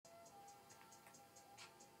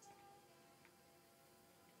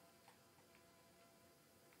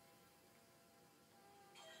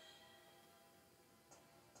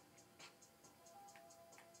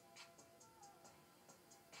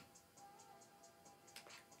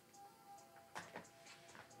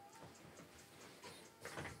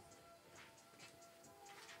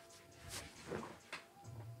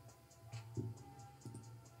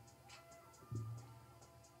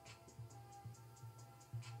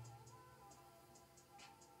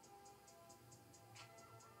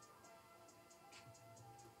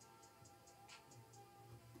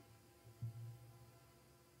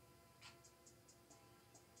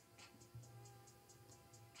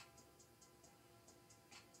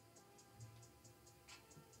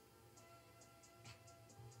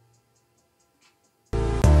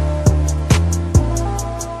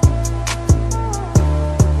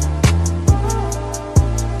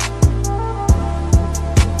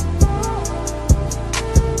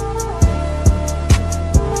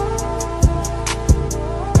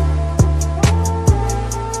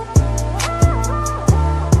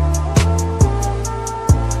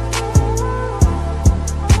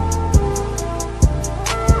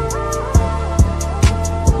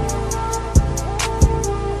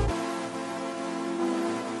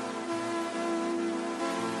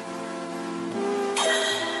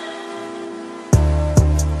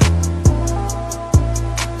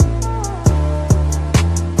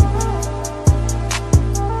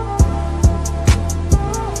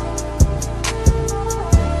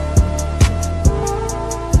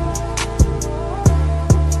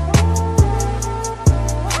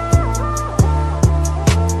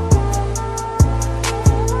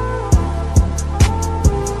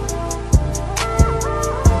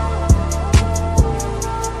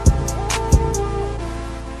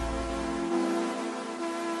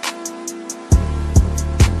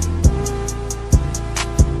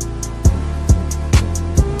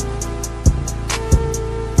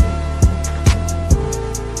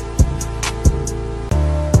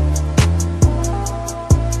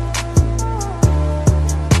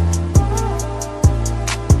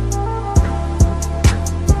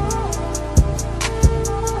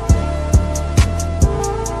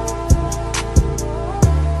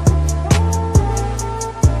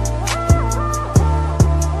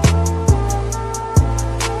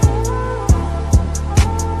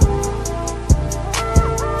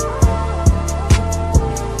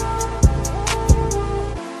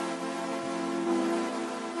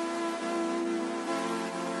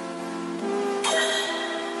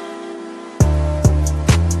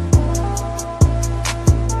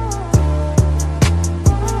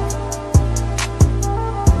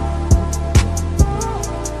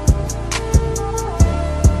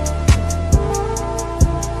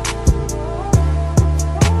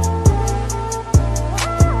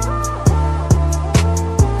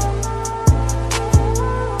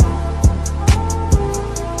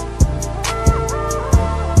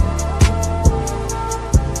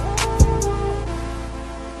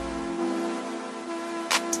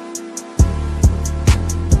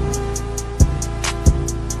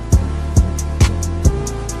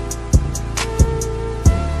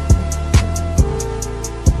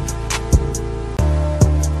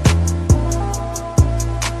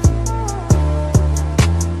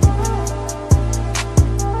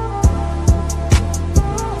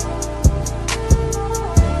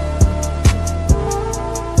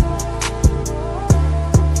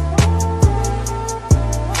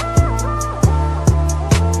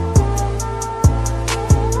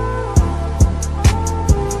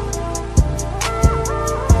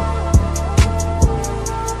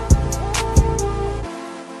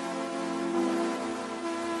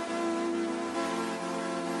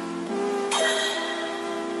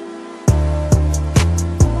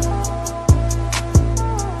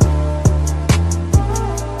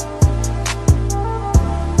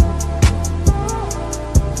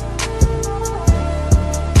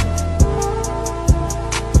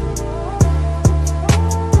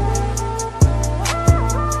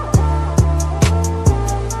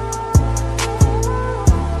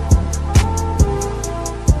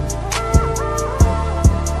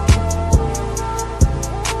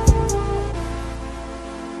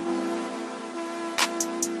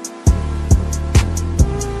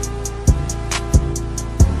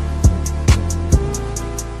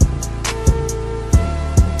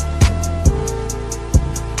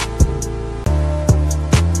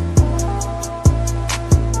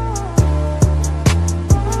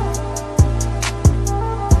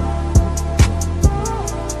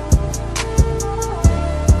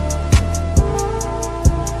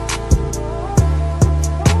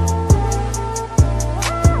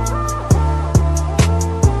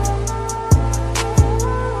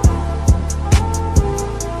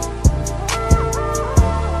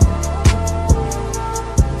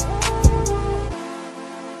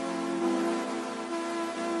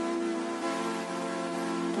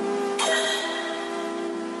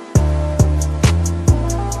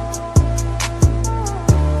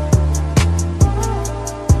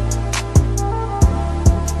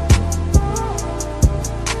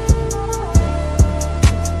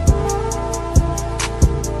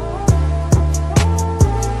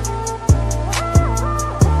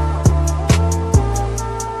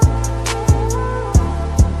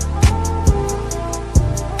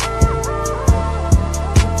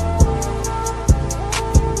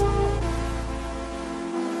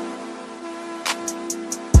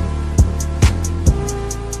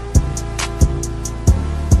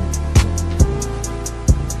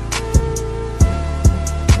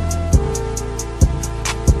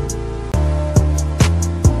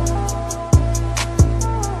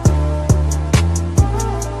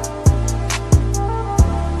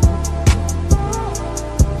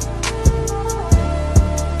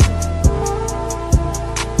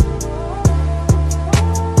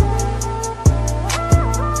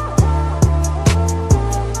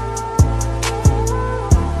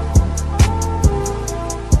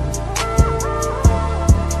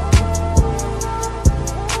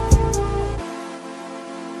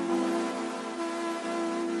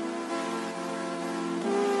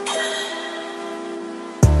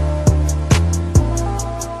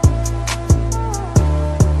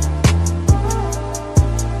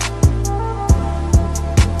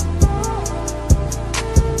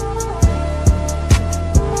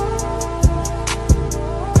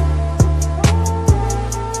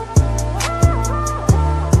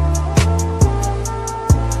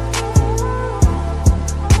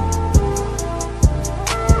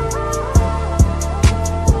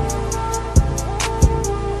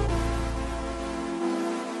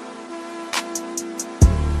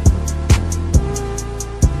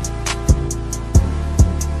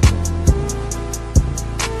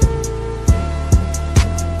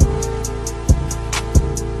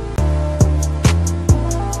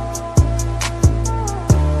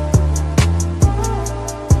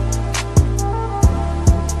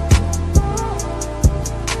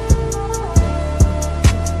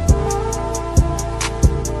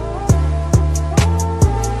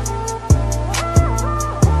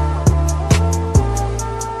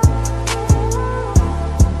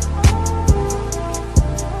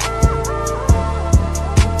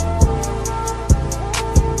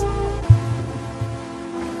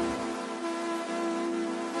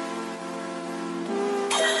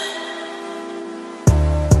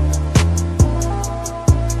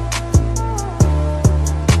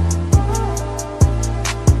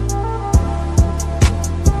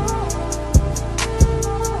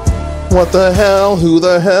What the hell? Who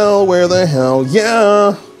the hell? Where the hell?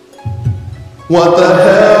 Yeah. What the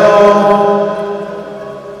hell?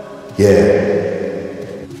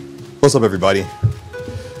 Yeah. What's up, everybody?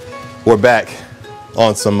 We're back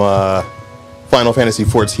on some Final Fantasy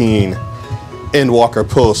XIV Endwalker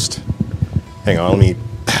post. Hang on, let me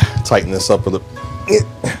tighten this up a little.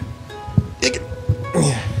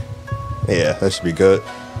 Yeah, that should be good.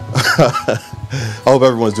 I hope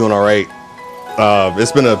everyone's doing all right.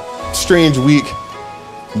 It's been a strange week.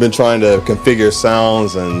 Been trying to configure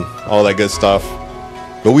sounds and all that good stuff,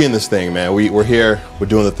 but we in this thing, man. We're here. We're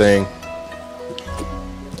doing the thing.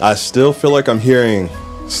 I still feel like I'm hearing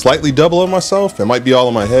slightly double of myself. It might be all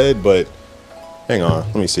in my head, but hang on.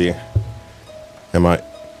 Let me see. Am I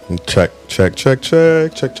check? Yeah,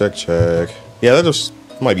 that just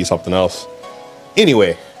might be something else.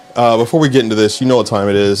 Anyway, before we get into this, you know what time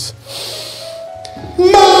it is.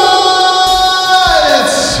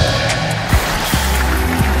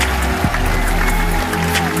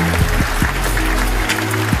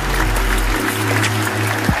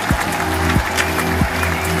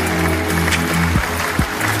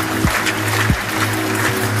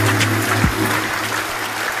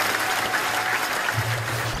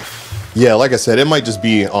 Yeah, like I said, it might just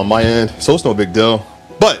be on my end, so it's no big deal.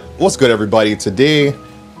 But what's good, everybody? Today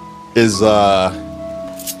is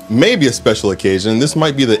maybe a special occasion. This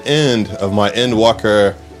might be the end of my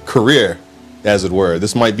Endwalker career, as it were.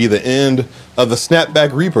 This might be the end of the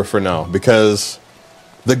Snapback Reaper for now, because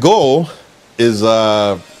the goal is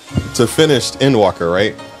to finish Endwalker,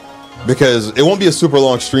 right? Because it won't be a super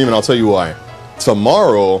long stream, and I'll tell you why.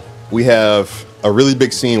 Tomorrow, we have a really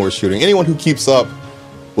big scene we're shooting. Anyone who keeps up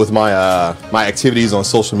with my my activities on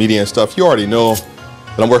social media and stuff, you already know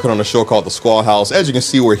that I'm working on a show called The Squall House. As you can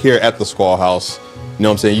see, we're here at the Squall House. You know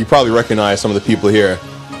what I'm saying? You probably recognize some of the people here,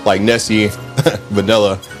 like Nessie,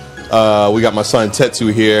 Vanilla. We got my son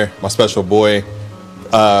Tetsu here, my special boy.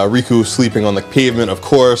 Riku sleeping on the pavement, of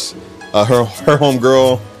course. Her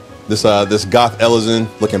homegirl, this goth Elizin,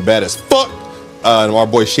 looking bad as fuck. And our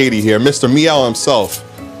boy Shady here, Mr. Meow himself.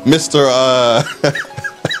 Mr.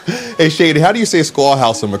 Hey Shady, how do you say Squall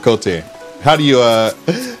House in Makote? How do you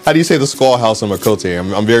say the Squall House in Makote?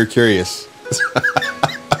 I'm very curious.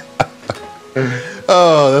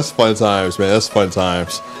 Oh, that's fun times, man. That's fun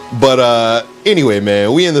times. But anyway,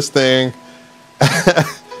 man, we in this thing.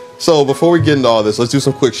 So before we get into all this, let's do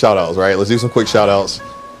some quick shout outs, right? Let's do some quick shout outs.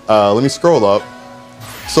 Let me scroll up.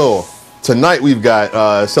 So tonight we've got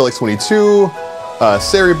Celix22,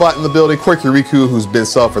 Saribot in the building, Quirky Riku, who's been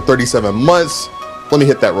sub for 37 months. Let me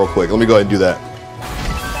hit that real quick. Let me go ahead and do that.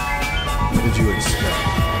 What did you expect?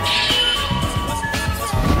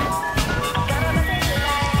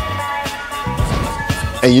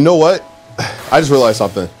 And you know what? I just realized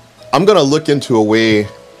something. I'm gonna look into a way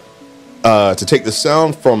to take the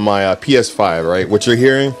sound from my PS5, right? What you're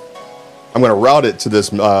hearing, I'm gonna route it to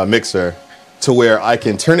this mixer to where I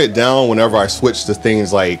can turn it down whenever I switch to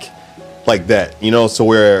things like that, you know, so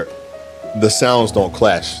where the sounds don't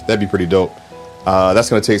clash. That'd be pretty dope. That's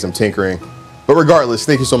going to take some tinkering. But regardless,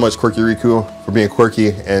 thank you so much, Quirky Riku, for being quirky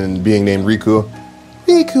and being named Riku.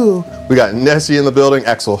 Riku. We got Nessie in the building,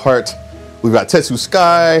 Axel Hart. We've got Tetsu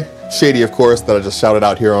Sky, Shady, of course, that I just shouted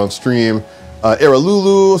out here on stream. Era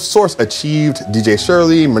Lulu, Source Achieved, DJ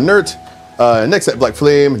Shirley, Minert, Next at Black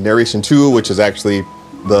Flame, Narration 2, which is actually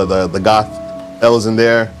the goth L's in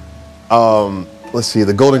there. Let's see,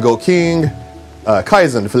 the Golden Goat King,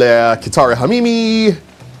 Kaizen Flair, Kitara Hamimi.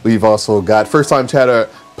 We've also got first time chatter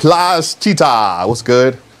Plaz Cheetah, what's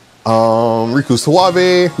good? Riku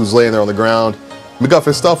Suave, who's laying there on the ground.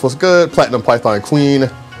 McGuffin Stuff, what's good? Platinum Python Queen.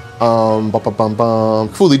 Fooly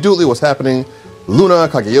Doodly, what's happening? Luna,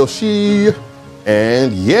 Kageyoshi,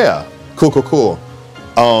 and yeah, cool.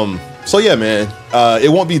 So yeah, man, it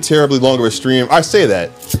won't be terribly long of a stream. I say that.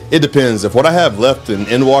 It depends. If what I have left in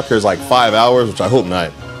Endwalker is like 5 hours, which I hope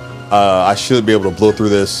not, I should be able to blow through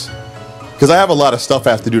this. Because I have a lot of stuff I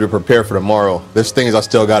have to do to prepare for tomorrow. There's things I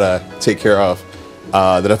still gotta take care of.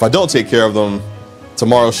 That if I don't take care of them,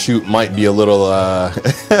 tomorrow's shoot might be a little, a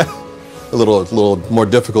little more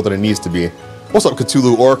difficult than it needs to be. What's up,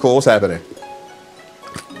 Cthulhu Oracle? What's happening?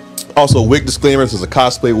 Also, wig disclaimer: this is a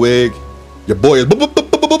cosplay wig. Your boy is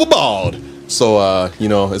bald, so you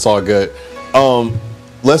know it's all good.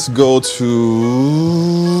 Let's go to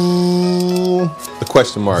the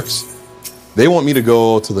question marks. They want me to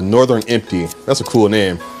go to the Northern Empty. That's a cool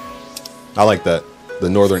name. I like that. The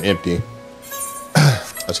Northern Empty. I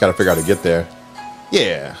just gotta figure out how to get there.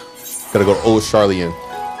 Yeah. Gotta go to Old Charlian.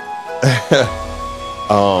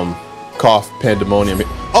 Cough, Pandemonium.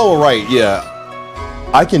 Oh, right, yeah.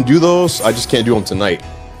 I can do those. I just can't do them tonight.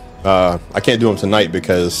 I can't do them tonight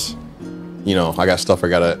because, you know, I got stuff I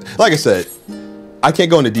gotta, like I said, I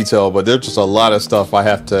can't go into detail, but there's just a lot of stuff I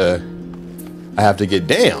have to get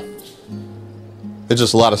down. There's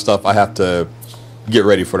just a lot of stuff I have to get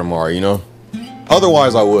ready for tomorrow, you know?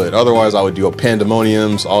 Otherwise I would do a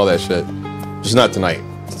pandemoniums, all that shit. Just not tonight.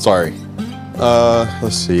 Sorry.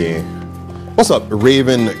 Let's see. What's up,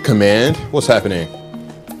 Raven Command? What's happening?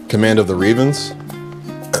 Command of the Ravens?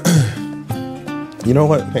 You know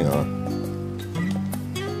what? Hang on.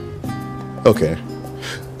 Okay.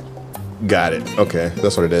 Got it. Okay,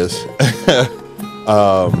 that's what it is.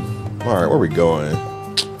 All right, where are we going?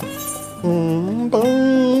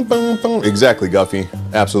 Exactly, Guffy.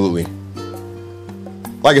 Absolutely.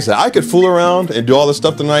 Like I said, I could fool around and do all this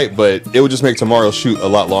stuff tonight, but it would just make tomorrow's shoot a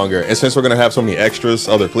lot longer. And since we're gonna have so many extras,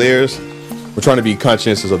 other players, we're trying to be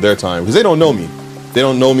conscientious of their time because they don't know me. They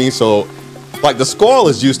don't know me, so like the squall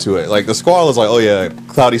is used to it. Like the squall is like, oh yeah,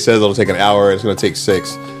 Cloudy says it'll take an hour. It's gonna take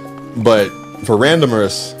 6. But for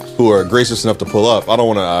randomers who are gracious enough to pull up, I don't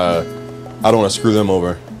wanna screw them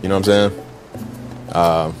over. You know what I'm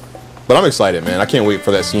saying? But I'm excited, man. I can't wait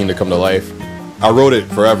for that scene to come to life. I wrote it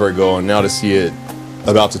forever ago, and now to see it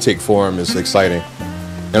about to take form is exciting.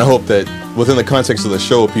 And I hope that within the context of the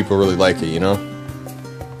show, people really like it, you know?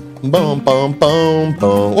 Boom, boom, boom,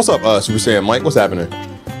 boom. What's up, Super Saiyan Mike? What's happening?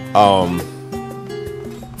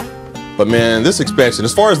 But man, this expansion,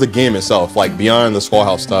 as far as the game itself, like beyond the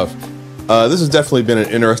Skullhouse stuff, this has definitely been an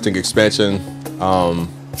interesting expansion. You know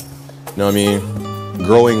what I mean?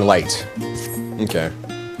 Growing light. Okay.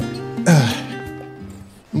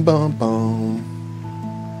 Boom, boom.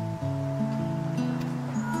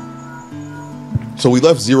 So we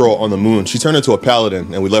left Zero on the moon. She turned into a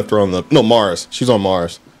paladin, and we left her on the Mars. She's on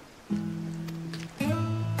Mars.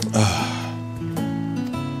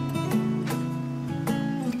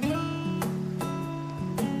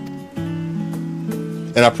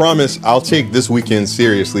 And I promise I'll take this weekend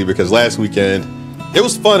seriously because last weekend it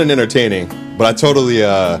was fun and entertaining, but I totally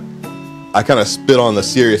I kind of spit on the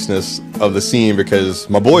seriousness of the scene because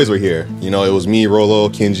my boys were here. You know, it was me, Rolo,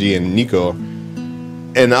 Kenji, and Nico.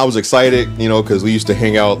 And I was excited, you know, because we used to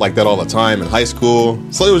hang out like that all the time in high school.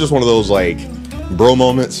 So it was just one of those like bro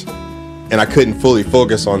moments, and I couldn't fully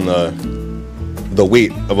focus on the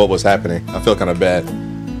weight of what was happening. I feel kind of bad,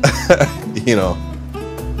 you know.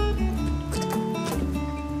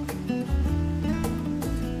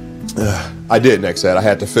 I did, Nexat. I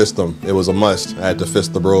had to fist them. It was a must. I had to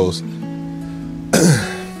fist the bros.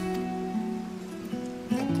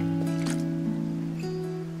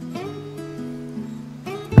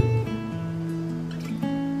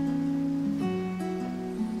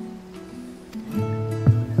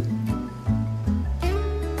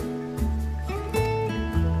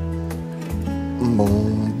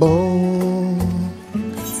 Boom, boom.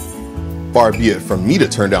 Far be it from me to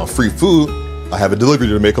turn down free food. I have a delivery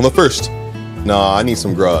to make on the 1st. Nah, I need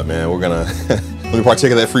some grub, man. We're gonna let me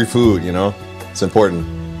partake of that free food, you know? It's important.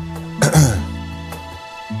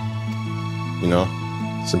 You know?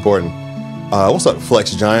 It's important. What's up,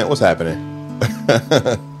 Flex Giant? What's happening?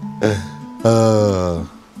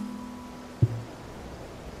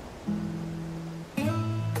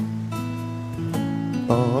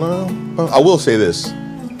 I will say this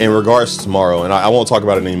in regards to tomorrow, and I won't talk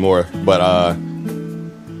about it anymore, but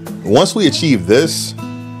once we achieve this,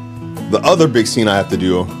 the other big scene I have to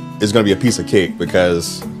do is going to be a piece of cake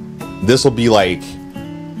because this will be like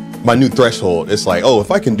my new threshold. It's like, oh,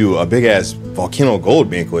 if I can do a big ass volcano gold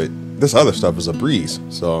banquet, this other stuff is a breeze.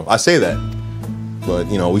 So I say that, but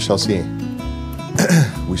you know, we shall see.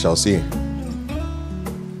 We shall see.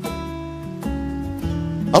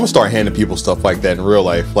 I'm gonna start handing people stuff like that in real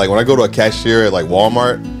life. Like when I go to a cashier at like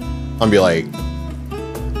Walmart, I'm gonna be like,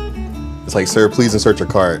 it's like, sir, please insert your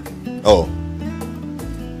card. Oh.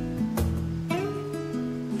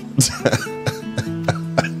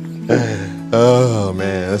 Oh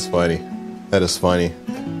man, that's funny. That is funny.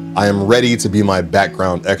 I am ready to be my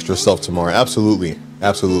background extra self tomorrow. Absolutely.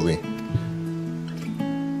 Absolutely.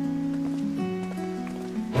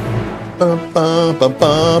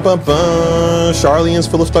 Charlene's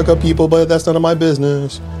full of stuck-up people, but that's none of my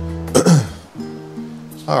business.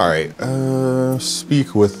 All right.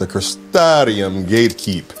 Speak with the Crystarium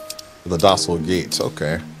Gatekeep. The docile gates.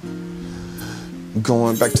 Okay.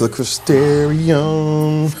 Going back to the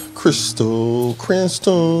Crystarium. Crystal,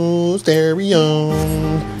 Starium.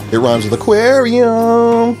 It rhymes with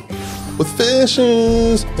aquarium. With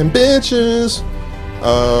fishes and bitches.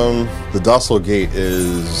 The docile gate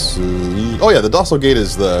is oh yeah, the docile gate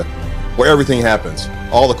is where everything happens.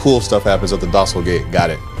 All the cool stuff happens at the docile gate.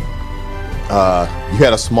 Got it. You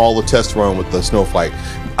had a smaller test run with the snow fight.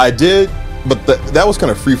 I did, but that was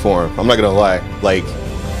kind of freeform. I'm not gonna lie. Like,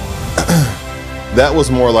 that was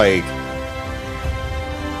more like,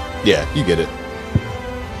 yeah, you get it.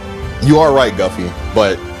 You are right, Guffy,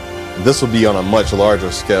 but this will be on a much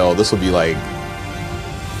larger scale. This will be like,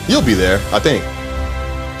 you'll be there, I think.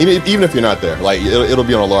 Even if you're not there, like, it'll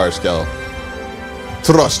be on a large scale.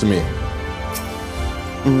 Trust me.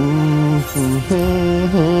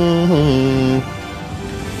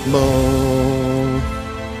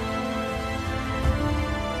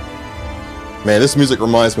 Man, this music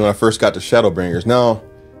reminds me when I first got to Shadowbringers. Now,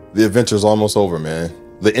 the adventure's almost over, man.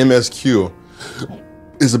 The MSQ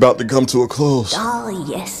is about to come to a close. Ah,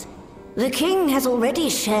 yes. The king has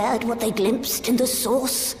already shared what they glimpsed in the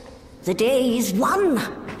source. The day is won,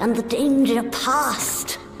 and the danger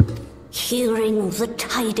past. Hearing the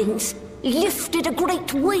tidings lifted a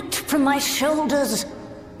great weight from my shoulders.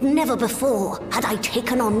 Never before had I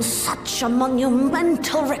taken on such a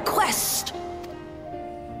monumental request.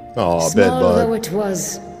 Oh, Small bedbug. though it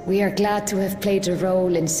was, we are glad to have played a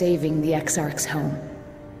role in saving the Exarch's home.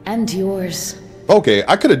 And yours. Okay,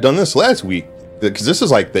 I could have done this last week, because this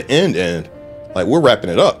is like the end. Like, we're wrapping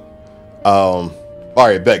it up. All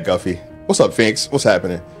right, bet, Guffy. What's up, Finks? What's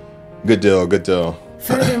happening? Good deal, good deal.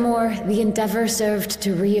 Furthermore, the endeavor served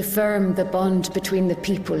to reaffirm the bond between the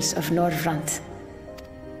peoples of Norvrant.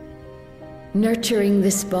 Nurturing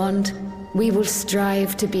this bond, we will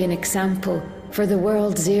strive to be an example for the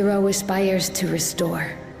world Zero aspires to restore.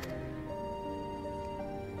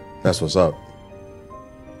 That's what's up.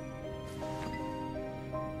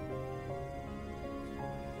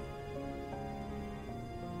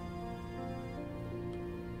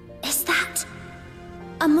 Is that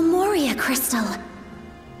a Memoria crystal?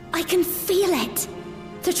 I can feel it.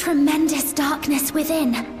 The tremendous darkness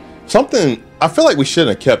within. Something, I feel like we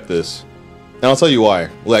shouldn't have kept this. And I'll tell you why.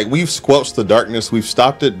 Like, we've squelched the darkness, we've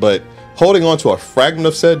stopped it, but holding on to a fragment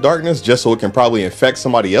of said darkness just so it can probably infect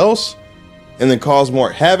somebody else and then cause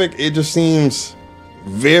more havoc, it just seems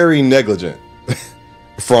very negligent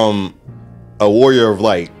from a warrior of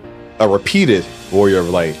light, a repeated warrior of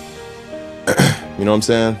light. You know what I'm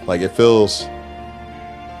saying? Like, it feels,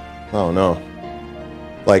 I don't know.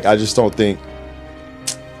 Like, I just don't think,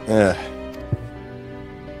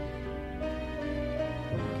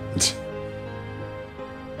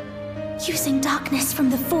 Using darkness from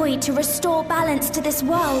the void to restore balance to this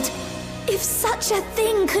world. If such a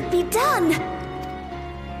thing could be done.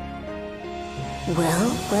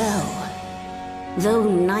 Well, well. Though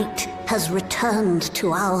night has returned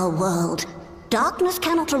to our world, darkness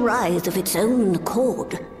cannot arise of its own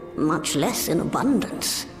accord, much less in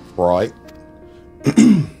abundance. right?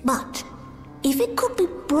 But if it could be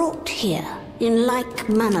brought here in like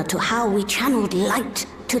manner to how we channeled light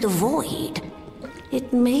to the void,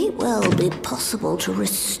 it may well be possible to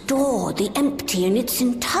restore the empty in its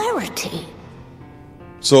entirety.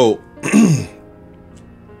 So,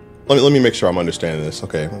 let me make sure I'm understanding this.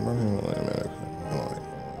 Okay.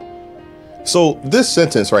 So this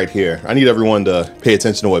sentence right here, I need everyone to pay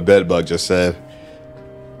attention to what Bedbug just said.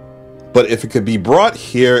 But if it could be brought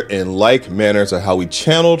here in like manner to how we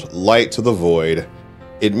channeled light to the void,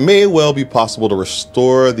 it may well be possible to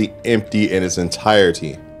restore the empty in its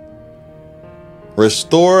entirety.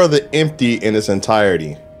 Restore the empty in its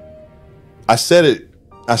entirety. I said it.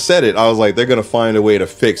 I was like, they're going to find a way to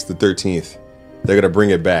fix the 13th. They're going to bring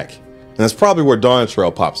it back. And that's probably where Dawn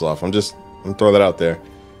Trail pops off. I'm throwing that out there.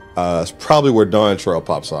 It's probably where Dawn Trail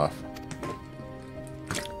pops off.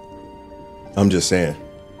 I'm just saying.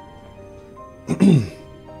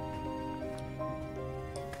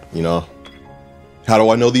 You know, how do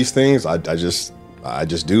I know these things? I just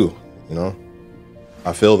do, you know,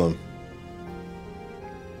 I feel them.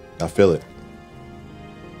 I feel it.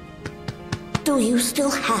 Do you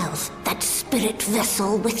still have that spirit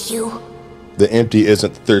vessel with you? The empty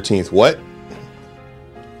isn't the 13th. What?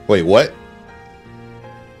 Wait, what?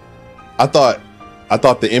 I thought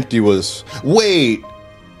the empty was, wait,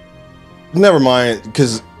 never mind.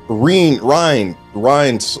 Cause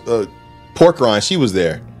Ryan's pork rind, she was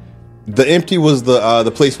there. The empty was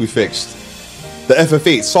the place we fixed. The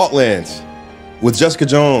FF8 Saltlands with Jessica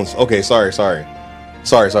Jones. Okay, sorry.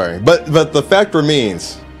 But the fact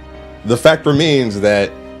remains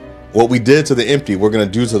that what we did to the empty, we're gonna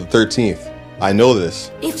do to the 13th. I know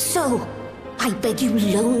this. If so, I beg you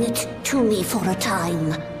loan it to me for a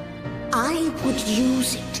time. I would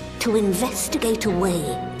use it to investigate a way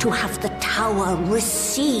to have the tower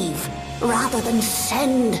receive rather than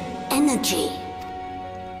send energy.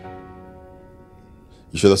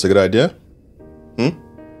 You sure that's a good idea?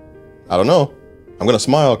 I don't know. I'm gonna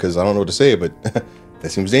smile because I don't know what to say, but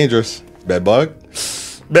that seems dangerous. Bedbug.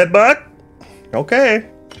 Bedbug? Okay.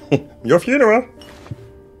 Your funeral.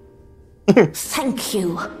 Thank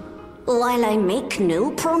you. While I make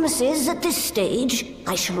no promises at this stage,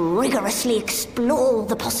 I shall rigorously explore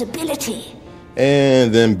the possibility.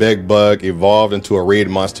 And then Bedbug evolved into a raid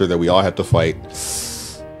monster that we all had to fight.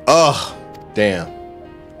 Ugh, damn.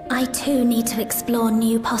 I too need to explore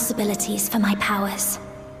new possibilities for my powers.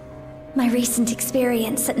 My recent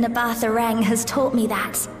experience at Nabatha Reng has taught me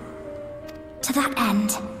that. To that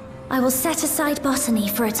end, I will set aside botany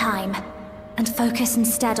for a time, and focus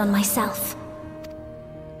instead on myself.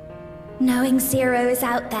 Knowing Zero is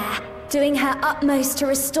out there, doing her utmost to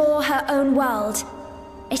restore her own world,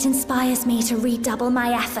 it inspires me to redouble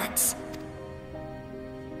my efforts.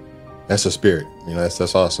 That's the spirit. You know,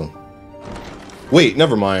 that's awesome. Wait,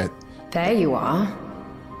 never mind. There you are.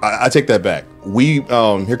 I take that back.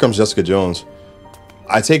 Here comes Jessica Jones.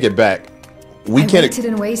 I take it back. I waited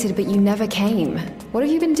and waited, but you never came. What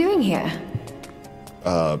have you been doing here?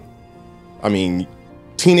 I mean,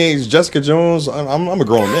 teenage Jessica Jones. I'm a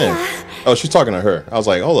grown man. Oh, she's talking to her. I was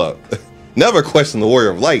like, hold up. Never question the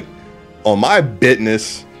Warrior of Light on my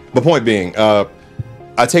business. But point being, I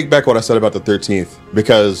take back what I said about the 13th,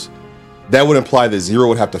 because that would imply that Zero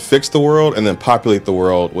would have to fix the world and then populate the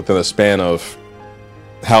world within a span of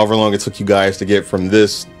however long it took you guys to get from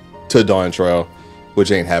this to Dawn Trail,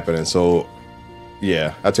 which ain't happening. So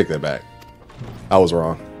yeah, I take that back. I was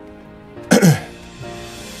wrong.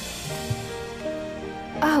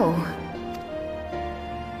 Oh.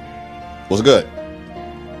 What's good?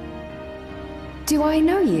 Do I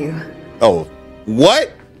know you? Oh,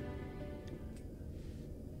 what?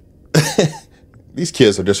 These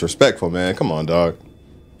kids are disrespectful, man. Come on, dog.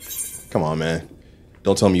 Come on, man.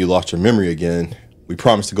 Don't tell me you lost your memory again. We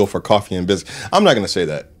promised to go for coffee and biscuits. I'm not gonna say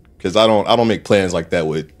that, because I don't make plans like that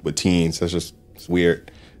with teens. It's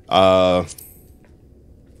weird. It's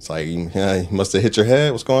like, yeah, you must have hit your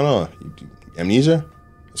head. What's going on? Amnesia?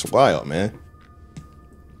 It's wild, man.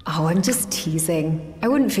 Oh, I'm just teasing. I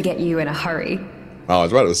wouldn't forget you in a hurry. Oh, I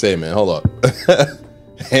was about to say, man, hold up.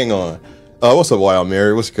 Hang on. What's up, Wild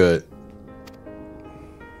Mary? What's good?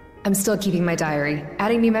 I'm still keeping my diary,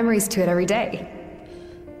 adding new memories to it every day.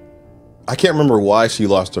 I can't remember why she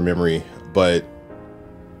lost her memory, but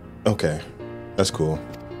okay, that's cool.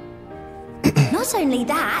 Not only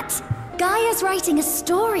that, Gaia's writing a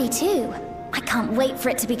story too. I can't wait for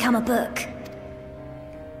it to become a book.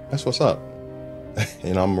 That's what's up.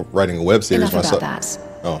 And I'm writing a web series Enough myself. about that.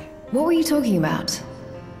 Oh. What were you talking about?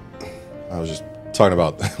 I was just talking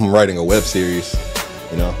about I'm writing a web series,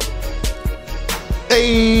 you know.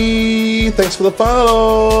 Hey, thanks for the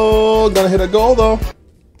follow. Gonna hit a goal though.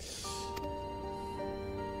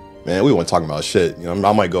 Man, we weren't talking about shit. You know,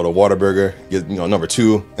 I might go to Whataburger, get, you know, number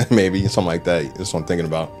 2, maybe something like that. That's what I'm thinking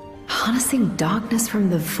about. Harnessing darkness from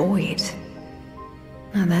the void.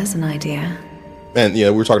 Oh, there's an idea. And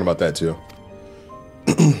yeah, we were talking about that too.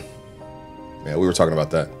 Yeah, we were talking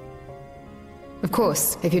about that. Of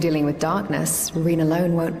course, if you're dealing with darkness, Reen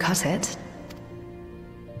alone won't cut it.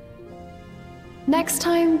 Next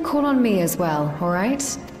time, call on me as well,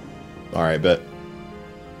 alright? Alright, bet.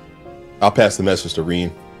 I'll pass the message to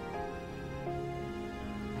Reen.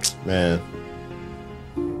 Man.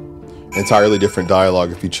 Entirely different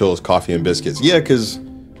dialogue if you chose coffee and biscuits. Yeah, because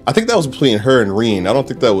I think that was between her and Reen. I don't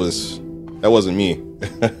think that wasn't me.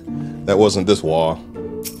 That wasn't this wall.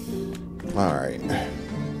 Alright.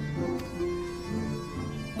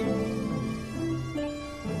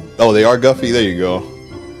 Oh, they are Guffy? There you go.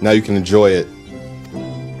 Now you can enjoy it.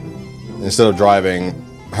 Instead of driving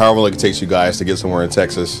however long it takes you guys to get somewhere in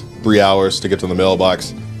Texas, 3 hours to get to the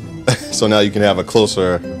mailbox. So now you can have a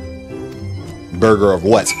closer burger of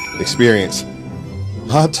what experience.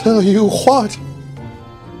 I tell you what,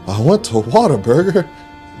 I went to Whataburger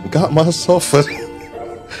and got myself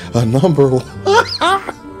a number 1.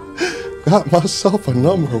 Got myself a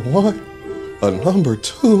number 1, a number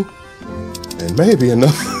 2, and maybe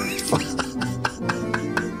another 5.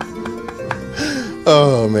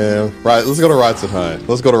 Oh man. Right, let's go to Rotzenheim.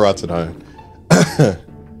 Let's go to Rotzenheim.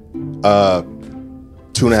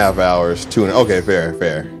 2.5 hours. Okay,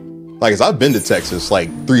 fair. Like, I've been to Texas like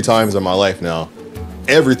 3 times in my life now.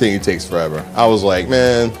 Everything it takes forever. I was like,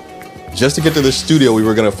 man, just to get to the studio we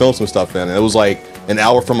were gonna film some stuff in, and it was like an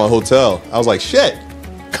hour from my hotel. I was like, shit,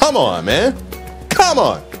 come on, man. Come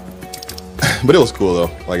on. But it was cool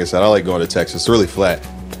though. Like I said, I like going to Texas. It's really flat.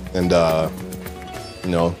 And you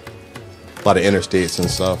know, a lot of interstates and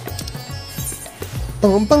stuff.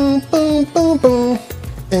 Boom, boom, boom, boom, boom.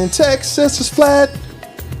 And Texas is flat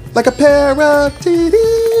like a pair of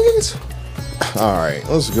TVs. All right,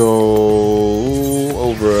 let's go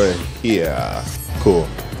over here.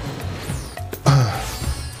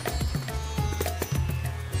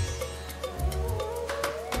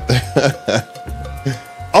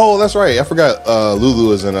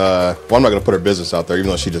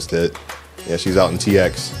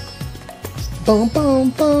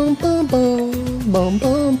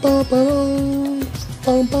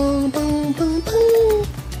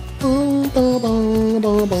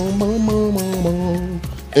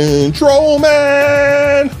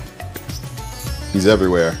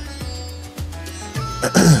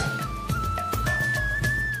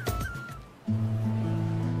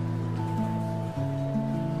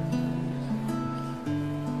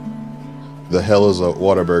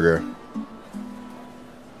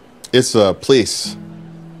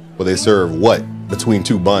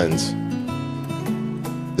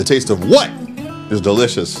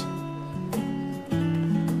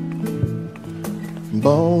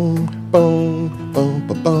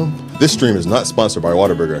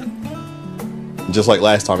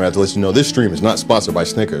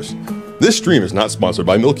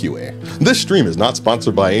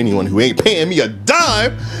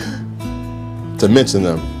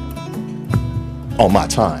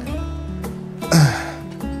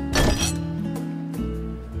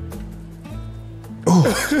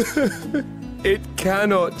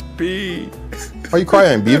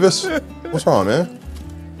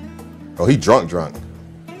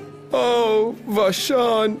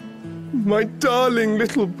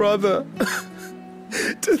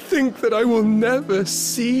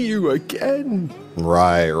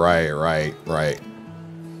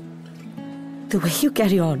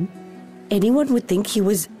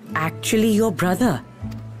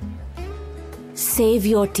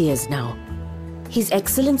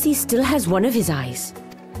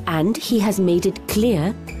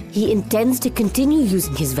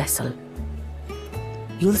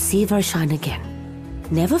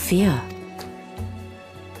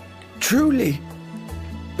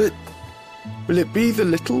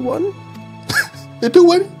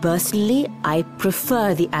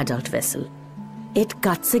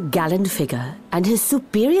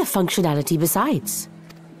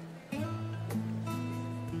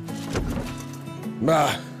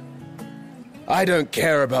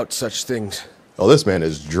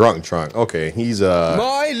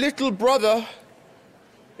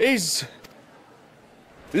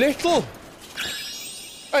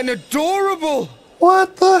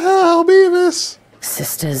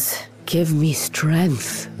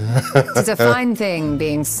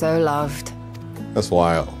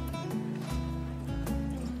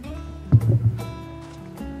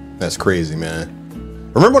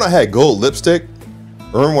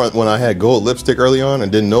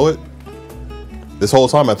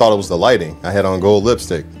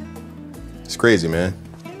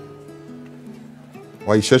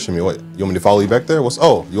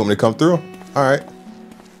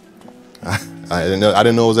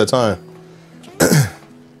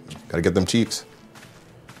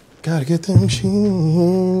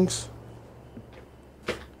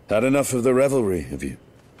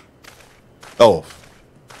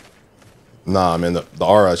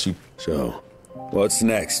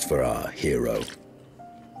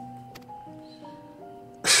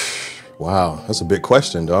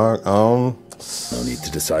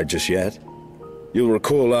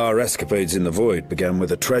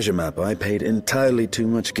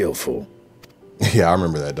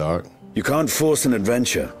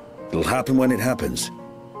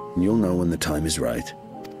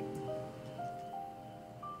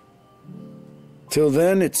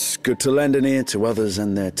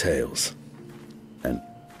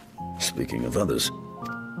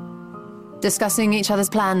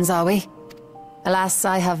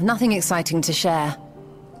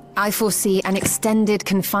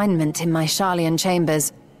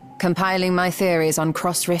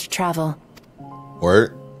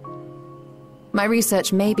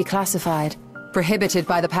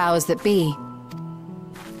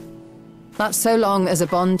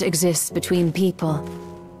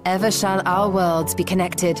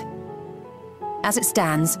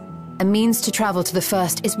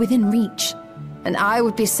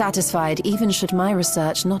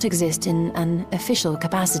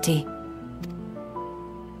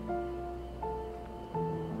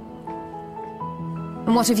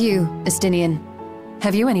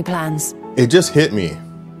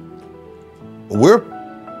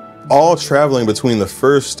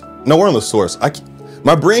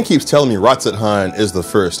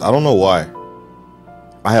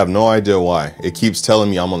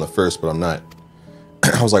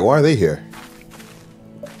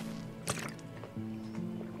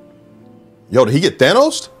 Yo, did he get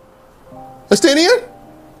Thanos? Estinian?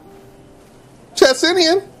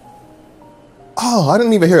 Chatsinian? Oh, I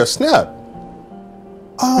didn't even hear a snap.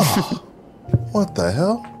 Oh, what the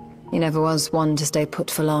hell? He never was one to stay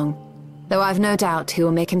put for long. Though I've no doubt he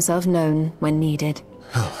will make himself known when needed.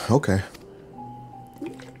 Okay.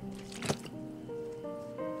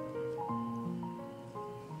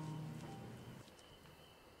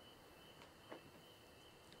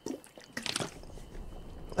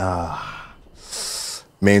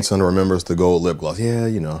 Main son remembers the gold lip gloss. Yeah,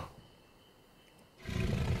 you know.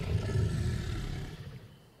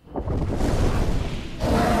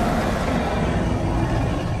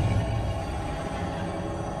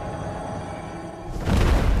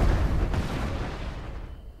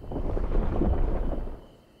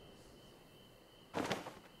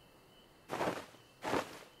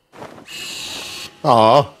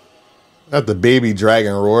 Aw, that's the baby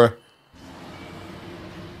dragon roar.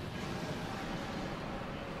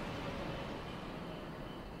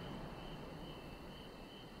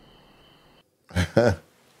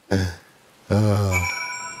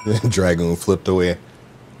 Dragoon flipped away.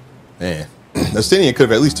 Man, Estinian could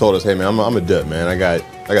have at least told us, "Hey man, I'm a dip, man. I got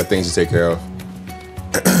things to take care of."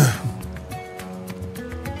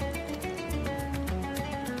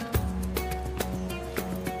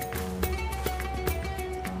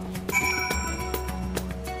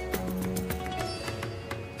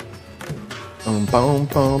 Boom,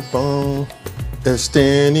 boom, boom.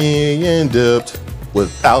 Estinian dipped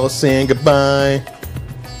without saying goodbye.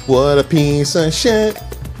 What a piece of shit.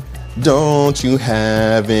 Don't you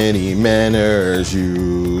have any manners,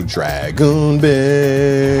 you dragoon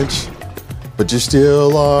bitch? But you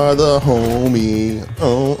still are the homie.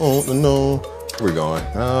 Oh, no. Where we going?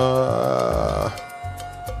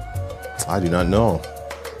 I do not know.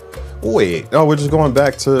 Wait, no, we're just going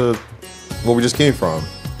back to where we just came from.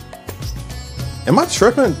 Am I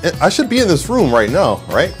tripping? I should be in this room right now,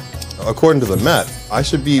 right? According to the map, I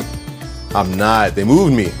should be. I'm not. They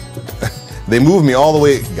moved me. They moved me all the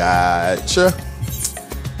way. Gotcha.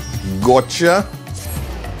 Gotcha.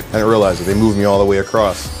 I didn't realize that they moved me all the way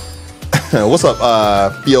across. What's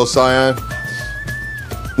up, Theo Scion?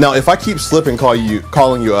 Now, if I keep slipping calling you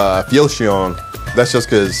Theoshion, that's just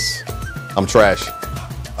because I'm trash.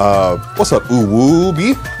 What's up,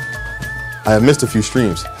 Uwoobi? I have missed a few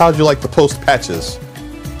streams. How'd you like the post patches?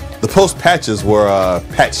 The post patches were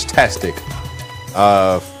patch-tastic.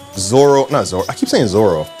 Zoro, not Zoro. I keep saying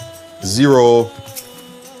Zoro. Zero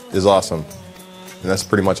is awesome, and that's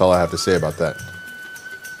pretty much all I have to say about that.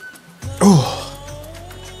 Oh.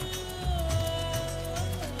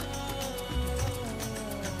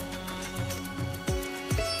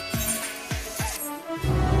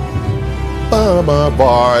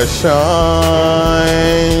 Bar shine.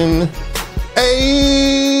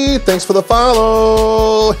 Hey, thanks for the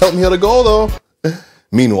follow. Help me hit a goal though.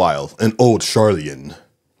 Meanwhile, an old Charlian.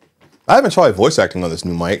 I haven't tried voice acting on this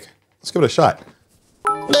new mic. Let's give it a shot.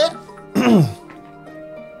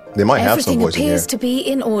 They might have some voice in here. Everything appears to be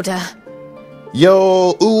in order.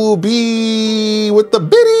 Yo, Ubi with the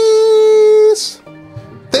biddies.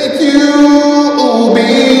 Thank you, Ubi.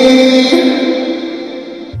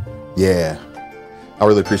 Yeah, I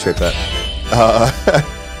really appreciate that.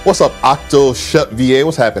 What's up, Octo Shep VA?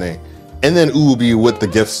 What's happening? And then Ubi with the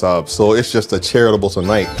gift sub. So it's just a charitable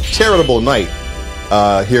night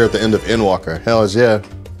here at the end of Endwalker. Hell yeah.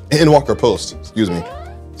 Endwalker post. Excuse me.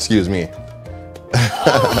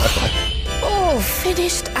 Oh,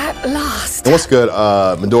 finished at last. And what's good,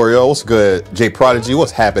 Midoriyo? What's good, J Prodigy?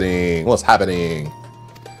 What's happening?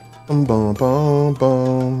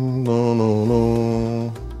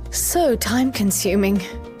 So time-consuming.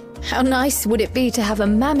 How nice would it be to have a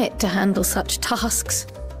mammoth to handle such tasks?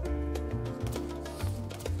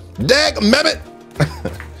 Dag mammoth!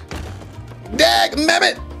 Dag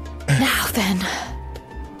mammoth! Now then,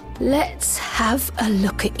 let's have a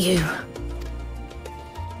look at you.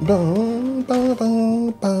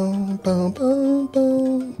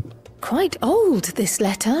 Quite old, this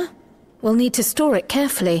letter. We'll need to store it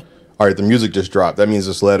carefully. All right, the music just dropped. That means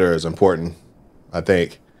this letter is important, I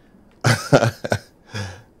think.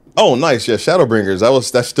 Oh, nice. Yeah, Shadowbringers.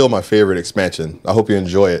 That's still my favorite expansion. I hope you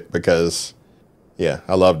enjoy it because, yeah,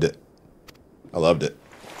 I loved it.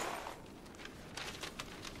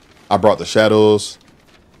 I brought the shadows.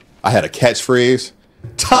 I had a catchphrase.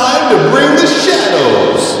 Time to bring the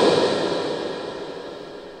shadows.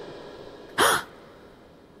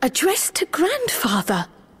 Addressed to grandfather.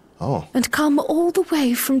 Oh. And come all the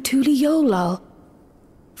way from Tuliolo.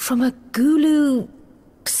 From a Gulu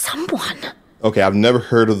someone. Okay, I've never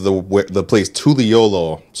heard of the place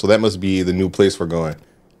Tuliolo, so that must be the new place we're going.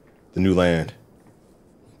 The new land.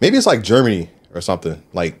 Maybe it's like Germany or something.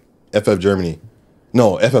 Like FF Germany.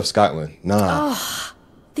 No, FF Scotland. Nah. Oh,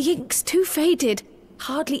 the ink's too faded.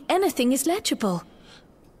 Hardly anything is legible.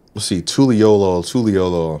 Let's see.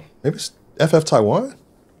 Tuliolo. Maybe it's FF Taiwan?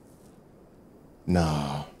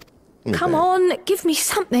 No. Come on, give me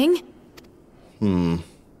something.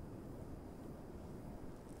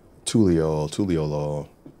 Tuliolo.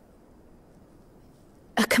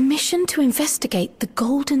 A commission to investigate the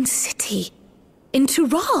Golden City in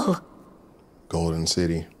Tural. Golden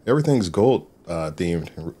City. Everything's gold themed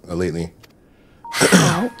lately.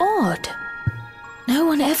 How odd. No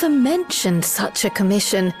one ever mentioned such a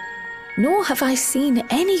commission, nor have I seen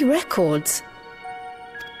any records.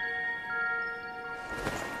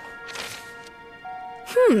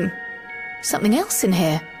 Something else in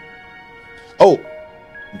here. Oh,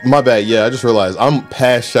 my bad. Yeah, I just realized I'm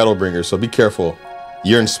past Shadowbringers, so be careful.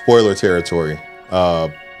 You're in spoiler territory,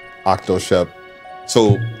 Octoshep.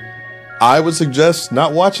 So I would suggest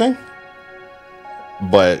not watching,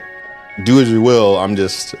 but do as you will. I'm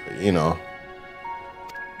just, you know,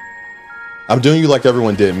 I'm doing you like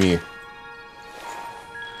everyone did me.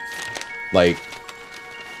 Like,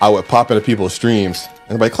 I would pop into people's streams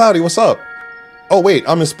and be like, Cloudy, what's up? Oh, wait,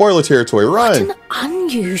 I'm in spoiler territory. Run! What an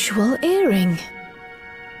unusual earring.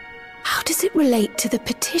 How does it relate to the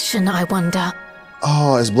petition, I wonder?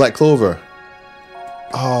 Oh, it's Black Clover.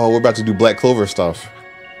 Oh, we're about to do Black Clover stuff.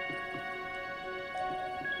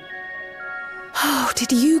 Oh,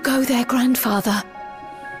 did you go there, grandfather?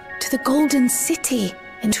 To the Golden City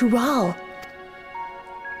in Tural?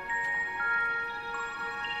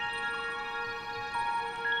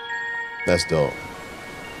 That's dope.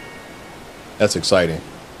 That's exciting.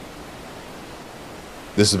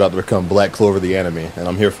 This is about to become Black Clover the anime, and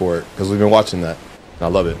I'm here for it because we've been watching that, and I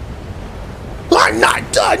love it. I'm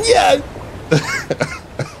not done yet.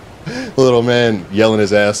 Little man yelling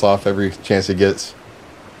his ass off every chance he gets.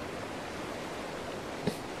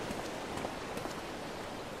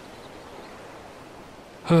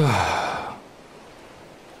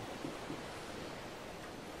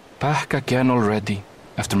 Back again already,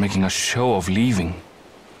 after making a show of leaving.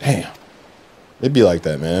 Damn. It'd be like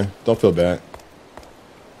that, man. Don't feel bad.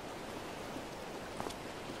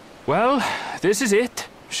 Well, this is it.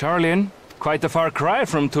 Charlene, quite a far cry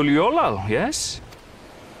from Tuliolal, yes?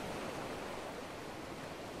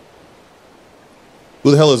 Who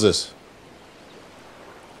the hell is this?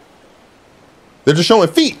 They're just showing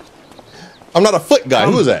feet. I'm not a foot guy.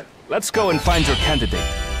 Who is that? Let's go and find your candidate.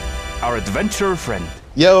 Our adventurer friend.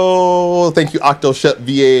 Yo, thank you, Octoshep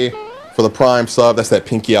VA, for the Prime sub. That's that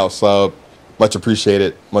pinky out sub. Much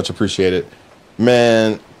appreciated. Much appreciated.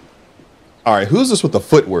 Man. All right, who's this with the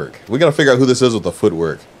footwork? We got to figure out who this is with the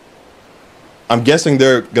footwork. I'm guessing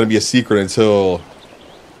they're going to be a secret until,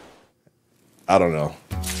 I don't know.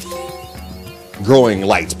 Growing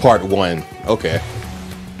Lights Part 1. Okay.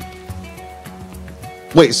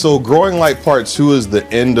 Wait, so Growing Light Part 2 is the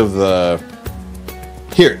end of the...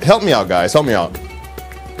 Here, help me out, guys. Help me out.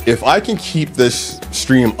 If I can keep this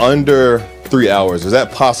stream under 3 hours, is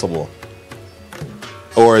that possible?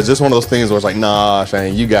 Or is this one of those things where it's like, nah,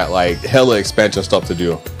 Shane, you got like hella expansion stuff to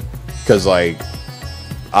do? Because like,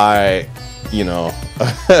 you know,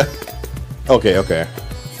 okay.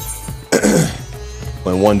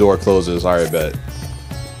 When one door closes, all right, bet.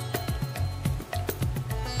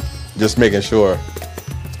 Just making sure.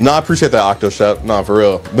 No, I appreciate that, Octoshep. No, for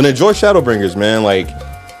real. But enjoy Shadowbringers, man. Like,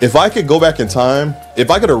 if I could go back in time,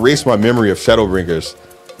 if I could erase my memory of Shadowbringers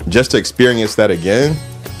just to experience that again.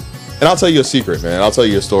 And I'll tell you a secret, man. I'll tell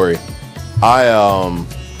you a story. I,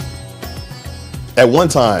 at one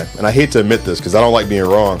time, and I hate to admit this because I don't like being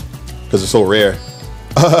wrong because it's so rare.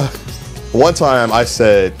 One time I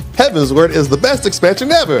said, Heavensward is the best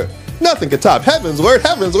expansion ever. Nothing can top Heavensward,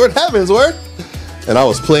 Heavensward, Heavensward. And I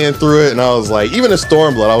was playing through it and I was like, even in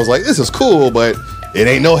Stormblood, I was like, this is cool, but it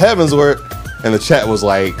ain't no Heavensward. And the chat was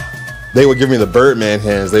like, they would give me the Birdman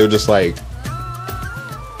hands. They were just like,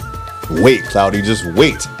 wait, Cloudy, just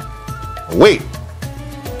wait. Wait,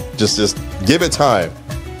 just give it time.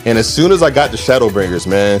 And as soon as I got to Shadowbringers,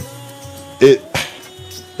 man, it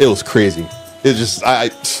was crazy. It just,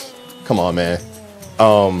 come on, man. You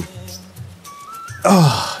know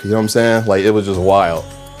what I'm saying? Like, it was just wild.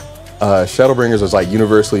 Shadowbringers was like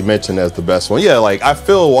universally mentioned as the best one. Yeah, like I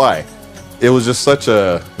feel why. It was just such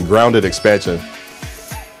a grounded expansion.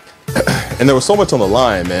 And there was so much on the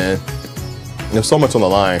line, man. There's so much on the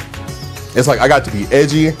line. It's like I got to be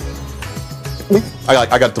edgy.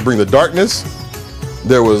 I got to bring the darkness.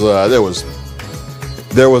 There was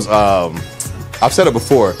I've said it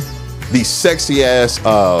before, these sexy ass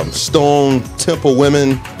stone temple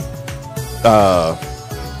women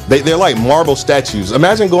they're like marble statues.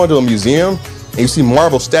 Imagine going to a museum and you see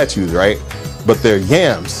marble statues, right? But they're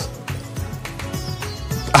yams.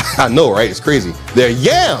 I know, right? It's crazy. They're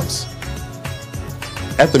yams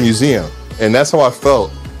at the museum. And that's how I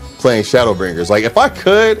felt playing Shadowbringers. Like, if I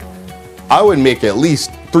could, I would make at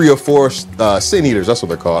least 3 or 4 Sin Eaters. That's what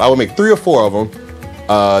they're called. I would make 3 or 4 of them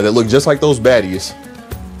that look just like those baddies.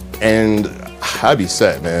 And I'd be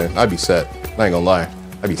set, man. I'd be set. I ain't gonna lie.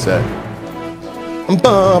 I'd be set.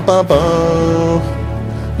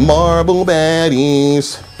 Marble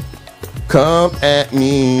baddies, come at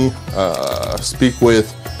me. Speak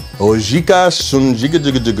with Ojika Shunjiga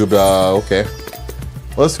Jiga Jiga. Okay.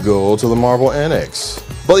 Let's go to the Marble Annex.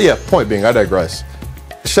 But yeah, point being, I digress.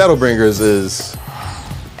 Shadowbringers is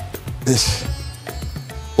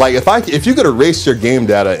like, if you could erase your game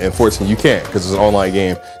data in 14, you can't because it's an online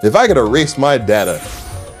game. If I could erase my data,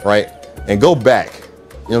 right, and go back, you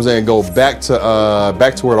know what I'm saying, go back to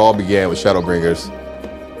where it all began with Shadowbringers,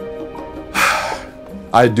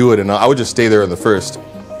 I'd do it, and I would just stay there in the first.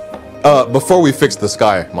 Before we fixed the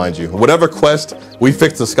sky, mind you, whatever quest we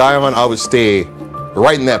fixed the sky on, I would stay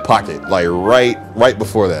right in that pocket, like right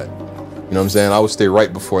before that. You know what I'm saying? I would stay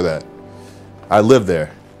right before that. I lived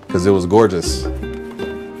there because it was gorgeous.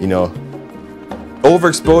 You know,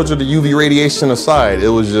 overexposure to UV radiation aside, it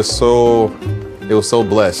was just so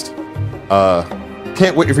blessed.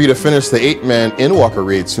 Can't wait for you to finish the 8-man Endwalker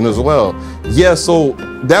raid soon as well. Yeah, so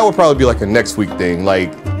that would probably be like a next week thing.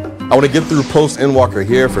 Like, I want to get through post-Endwalker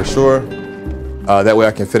here for sure. That way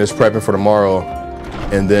I can finish prepping for tomorrow.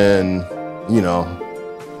 And then, you know,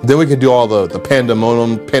 then we can do all the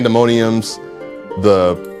pandemoniums,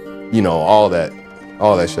 you know, all that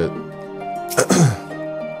shit.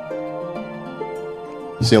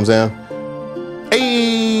 You see what I'm saying?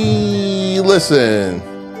 Hey, listen,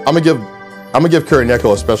 I'm gonna give Curry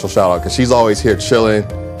Neko a special shout out because she's always here chilling,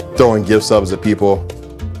 throwing gift subs at people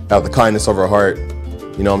out of the kindness of her heart.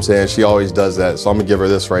 You know what I'm saying? She always does that. So I'm gonna give her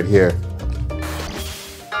this right here.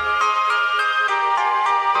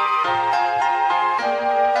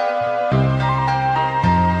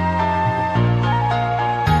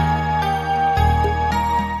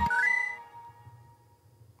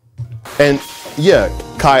 And yeah,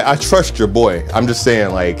 Kai, I trust your boy. I'm just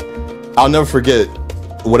saying, like, I'll never forget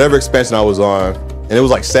whatever expansion I was on, and it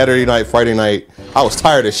was like Saturday night, Friday night. I was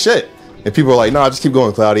tired as shit. And people were like, nah, just keep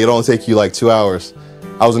going, Cloudy. It'll only take you like 2 hours.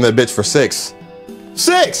 I was in that bitch for 6.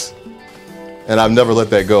 6! And I've never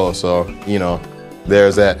let that go, so, you know,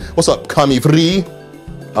 there's that. What's up, Kami Free?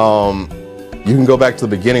 You can go back to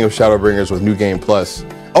the beginning of Shadowbringers with New Game Plus.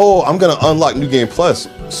 Oh, I'm gonna unlock New Game Plus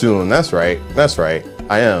soon. That's right. That's right.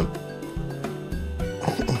 I am.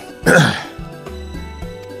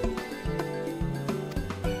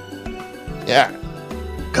 Yeah.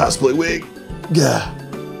 Cosplay wig. Yeah.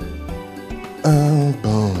 Boom,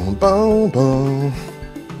 boom, boom.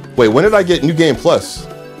 Wait, when did I get New Game Plus?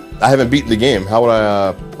 I haven't beaten the game. How would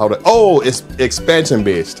I, oh, it's expansion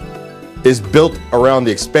based. It's built around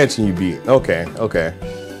the expansion you beat. Okay, okay.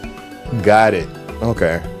 Got it.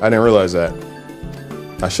 Okay, I didn't realize that.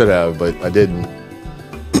 I should have, but I didn't.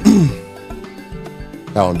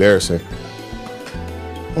 How embarrassing.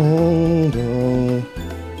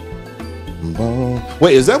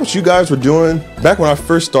 Wait, is that what you guys were doing back when I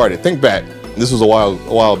first started? Think back. This was a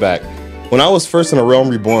while back. When I was first in A Realm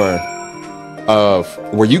Reborn,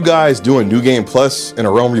 were you guys doing New Game Plus in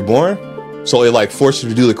A Realm Reborn? So it like forced you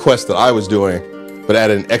to do the quest that I was doing, but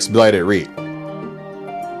at an expedited rate.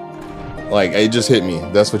 Like, it just hit me.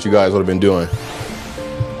 That's what you guys would have been doing.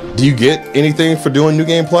 Do you get anything for doing New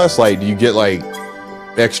Game Plus? Like, do you get like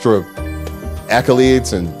extra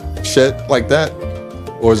accolades and shit like that?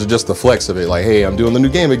 Or is it just the flex of it? Like, hey, I'm doing the new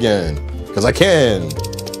game again, because I can.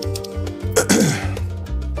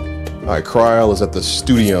 All right, Kryl is at the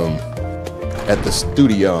studium. At the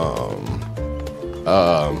studium.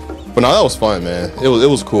 But no, that was fun, man. It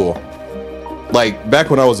was cool. Like, back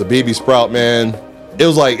when I was a baby sprout, man, it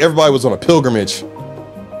was like everybody was on a pilgrimage,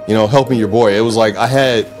 you know, helping your boy. It was like I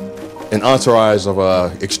had an entourage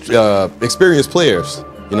of experienced players. You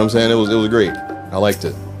know what I'm saying? It was great. I liked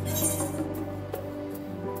it.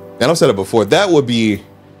 And I've said it before, that would be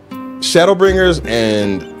Shadowbringers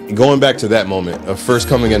and going back to that moment of first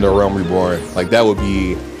coming into A Realm Reborn. Like, that would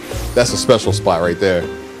be, that's a special spot right there.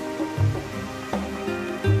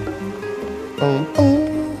 Boom,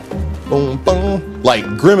 boom, boom, boom. Like,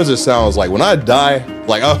 grim as it sounds, like when I die,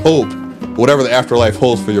 like I hope whatever the afterlife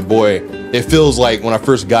holds for your boy, it feels like when I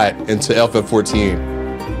first got into FF14.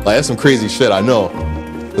 Like, that's some crazy shit, I know.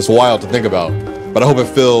 It's wild to think about. But I hope it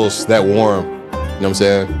feels that warm. You know what I'm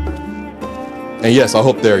saying? And yes, I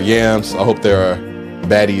hope they're yams. I hope they're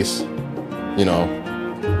baddies. You know.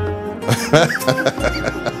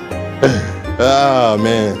 Oh,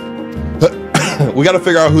 man. We got to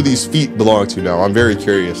figure out who these feet belong to now. I'm very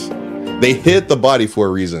curious. They hid the body for a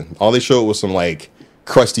reason. All they showed was some, like,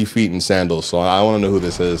 crusty feet and sandals. So I want to know who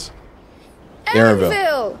this is.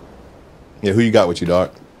 Aaronville. Yeah, who you got with you,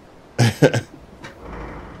 dog?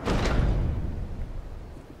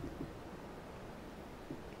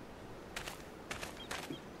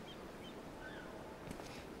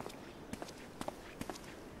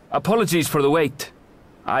 Apologies for the wait.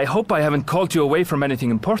 I hope I haven't called you away from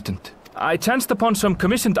anything important. I chanced upon some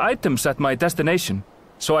commissioned items at my destination,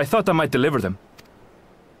 so I thought I might deliver them.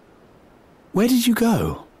 Where did you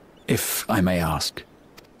go, if I may ask?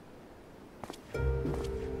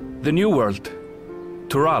 The New World.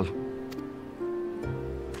 Tural.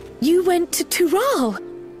 You went to Tural?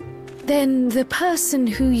 Then the person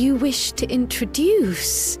who you wish to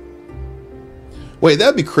introduce... Wait,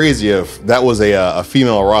 that'd be crazy if that was a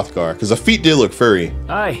female Rothgar, because the feet did look furry.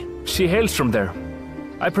 Aye, she hails from there.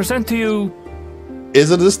 I present to you...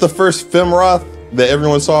 Isn't this the first Femroth that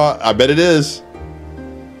everyone saw? I bet it is.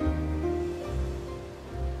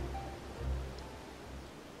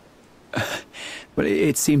 But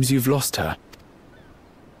it seems you've lost her.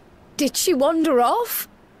 Did she wander off?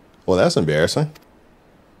 Well, that's embarrassing.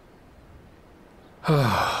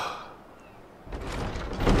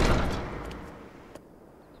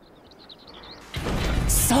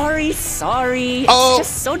 Sorry. Oh. It's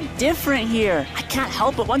just so different here. I can't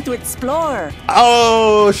help but want to explore.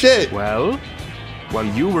 Oh, shit. Well, while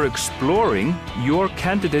you were exploring, your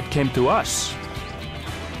candidate came to us.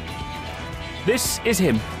 This is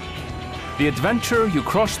him. The adventurer you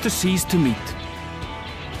crossed the seas to meet.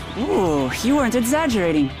 Ooh, you weren't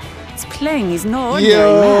exaggerating. It's plain he's no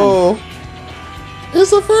ordinary man.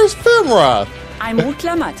 It's the first Femroth. I'm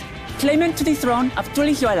Uklamat, claimant to the throne of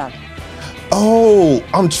Tulihuela. Oh,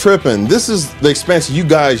 I'm tripping. This is the expansion you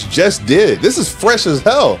guys just did. This is fresh as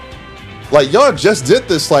hell. Like, y'all just did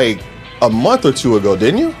this like a month or two ago,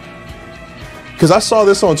 didn't you? Because I saw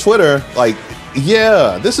this on Twitter. Like,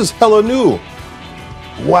 yeah, this is hella new.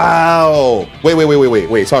 Wow.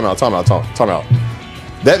 Wait. Time out.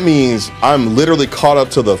 That means I'm literally caught up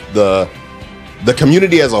to the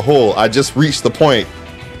community as a whole. I just reached the point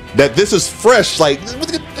that this is fresh. Like,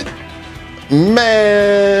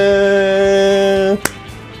 man,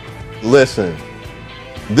 listen,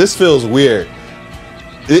 this feels weird.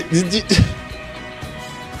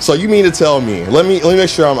 So you mean to tell me? Let me make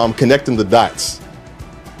sure I'm connecting the dots.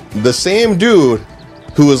 The same dude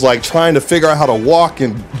who was like trying to figure out how to walk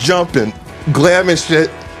and jump and glam and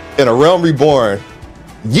shit in A Realm Reborn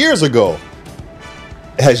years ago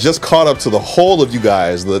has just caught up to the whole of you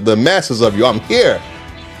guys, the masses of you. I'm here.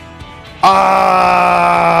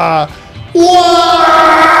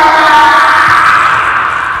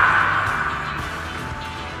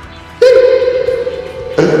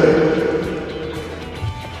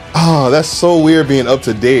 Oh, that's so weird being up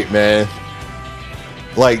to date, man.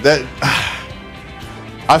 Like that.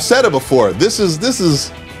 I've said it before. This is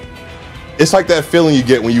it's like that feeling you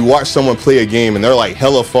get when you watch someone play a game and they're like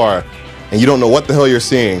hella far and you don't know what the hell you're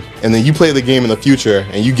seeing, and then you play the game in the future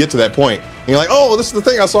and you get to that point and you're like, oh, this is the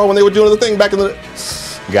thing I saw when they were doing the thing back in the...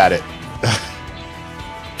 Got it.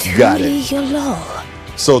 Got it. Tuliolol.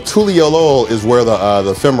 So Tuliolol is where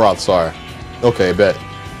the Femroths are. Okay, bet.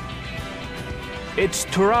 It's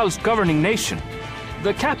Tural's governing nation.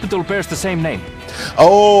 The capital bears the same name.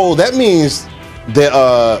 Oh, that means that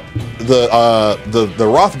the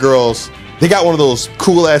Roth girls, they got one of those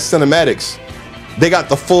cool ass cinematics. They got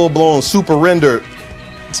the full blown super render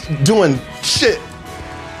doing shit.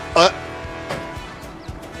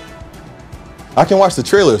 I can watch the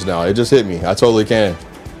trailers now. It just hit me. I totally can.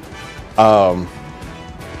 Problem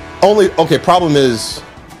is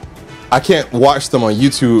I can't watch them on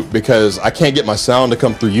YouTube because I can't get my sound to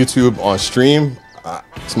come through YouTube on stream.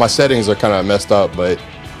 So my settings are kind of messed up, but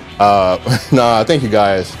nah, thank you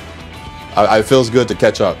guys. It feels good to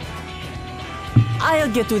catch up.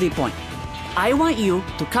 I'll get to the point. I want you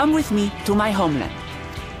to come with me to my homeland.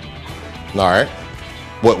 All right.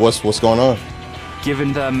 What's going on?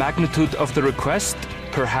 Given the magnitude of the request,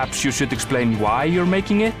 perhaps you should explain why you're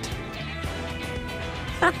making it?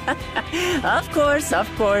 Of course.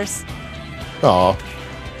 Aw.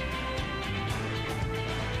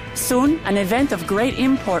 Soon, an event of great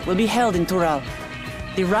import will be held in Tural.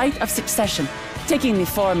 The right of succession, taking the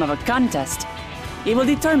form of a contest. It will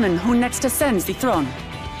determine who next ascends the throne.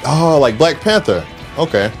 Oh, like Black Panther.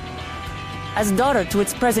 Okay. As daughter to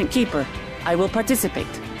its present keeper, I will participate.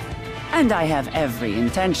 And I have every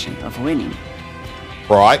intention of winning.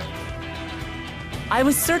 Right. I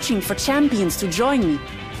was searching for champions to join me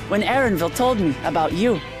when Erenville told me about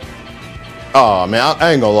you. Oh man,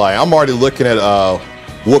 I ain't gonna lie. I'm already looking at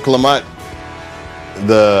Wooklamut.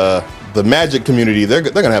 The magic community, they're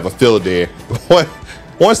gonna have a field day.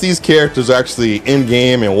 Once these characters are actually in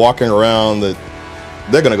game and walking around,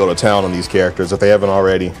 they're gonna go to town on these characters if they haven't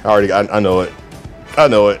already. I know it. I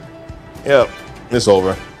know it. Yep, it's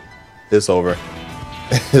over. It's over.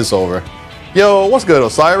 It's over. Yo, what's good,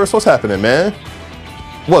 Osiris? What's happening, man?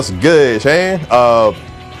 What's good, Shane?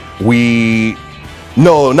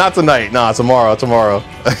 No, not tonight. Nah, tomorrow.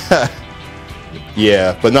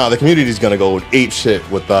 Yeah, but nah, the community's gonna go ape shit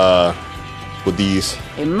with these.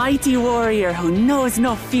 A mighty warrior who knows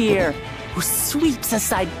no fear, who sweeps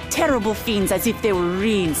aside terrible fiends as if they were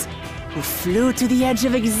reeds, who flew to the edge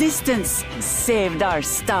of existence and saved our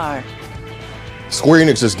star. Square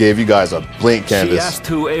Enix just gave you guys a blank canvas. She asked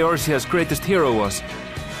who Eorzea's greatest hero was,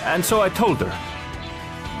 and so I told her.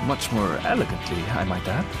 Much more elegantly, I might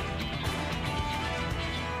add.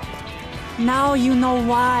 Now you know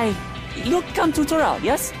why. You'll come to Tural,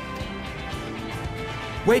 yes?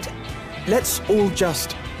 Wait, let's all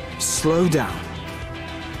just slow down.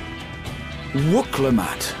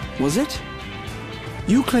 Wooklamut, was it?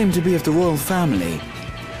 You claim to be of the royal family,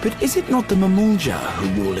 but is it not the Mamulja who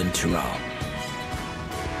rule in Tural?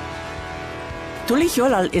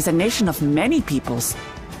 Tulihyolal is a nation of many peoples.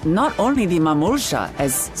 Not only the Mamulja,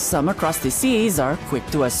 as some across the seas are quick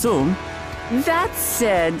to assume. That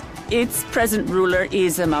said, its present ruler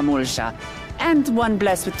is a Mamulja, and one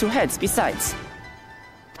blessed with two heads besides.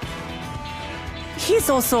 He's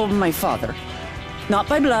also my father. Not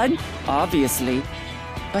by blood, obviously,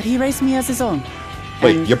 but he raised me as his own.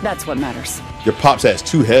 Wait, and that's what matters. Your pops has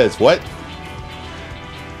two heads, what?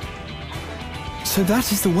 So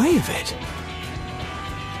that is the way of it.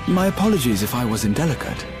 My apologies if I was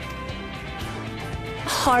indelicate.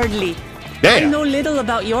 Hardly. Damn. I know little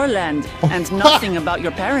about your land, and nothing about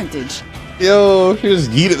your parentage. Yo, he just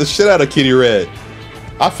yeeted the shit out of Kitty Red.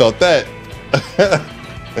 I felt that.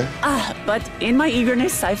 But in my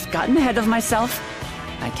eagerness, I've gotten ahead of myself.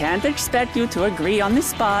 I can't expect you to agree on the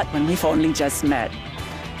spot when we've only just met.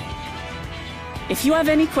 If you have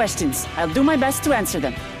any questions, I'll do my best to answer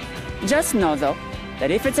them. Just know, though, that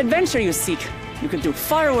if it's adventure you seek, you could do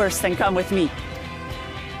far worse than come with me.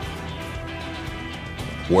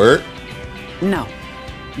 Word? No,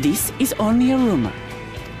 this is only a rumor.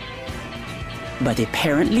 But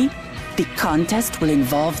apparently, the contest will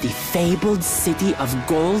involve the fabled city of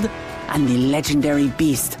gold and the legendary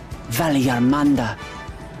beast, Valyarmanda.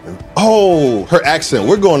 Oh, her accent.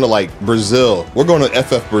 We're going to like Brazil. We're going to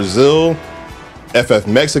FF Brazil, FF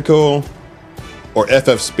Mexico, or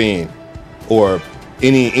FF Spain, or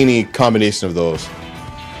any combination of those.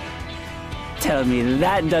 Tell me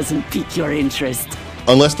that doesn't pique your interest.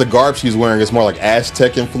 Unless the garb she's wearing is more like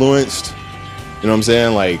Aztec influenced. You know what I'm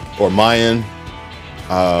saying? Like, or Mayan.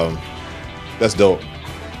 That's dope.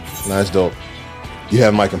 That's dope. You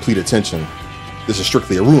have my complete attention. This is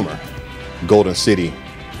strictly a rumor. Golden City.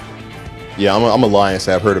 Yeah, I'm a lion,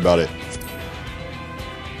 so I've heard about it.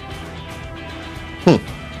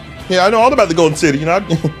 Yeah, I know all about the Golden City. You know,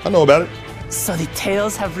 I know about it. So the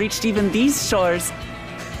tales have reached even these shores.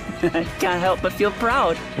 I can't help but feel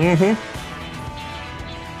proud.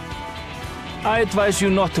 I advise you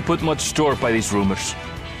not to put much store by these rumors.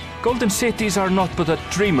 Golden cities are not but a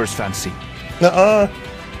dreamer's fancy. Nuh-uh.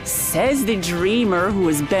 Says the dreamer who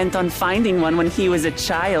was bent on finding one when he was a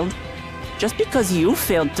child. Just because you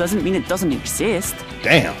failed doesn't mean it doesn't exist.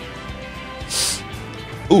 Damn.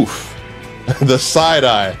 Oof. The side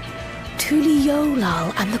eye.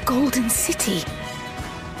 Tulihyolal and the Golden City.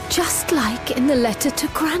 Just like in the letter to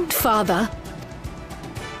Grandfather.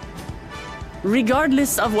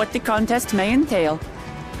 Regardless of what the contest may entail,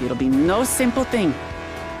 it'll be no simple thing.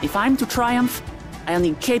 If I'm to triumph, I'll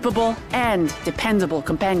need capable and dependable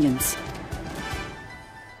companions.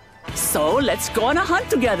 So let's go on a hunt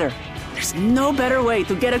together. There's no better way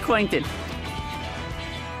to get acquainted.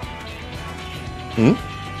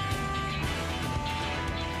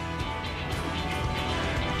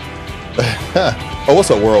 Oh,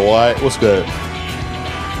 what's up, Worldwide? What's good?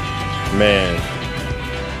 Man.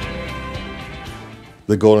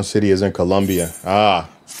 The Golden City is in Colombia. Ah.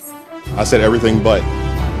 I said everything but.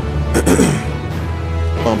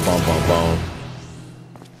 Bum, bum, bum, bum.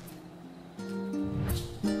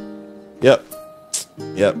 Yep.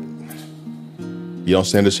 Yep. You don't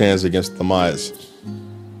stand a chance against the mods.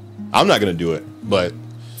 I'm not going to do it, but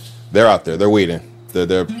they're out there. They're waiting.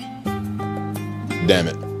 They're damn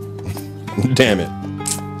it. Damn it.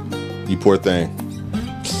 You poor thing.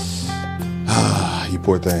 You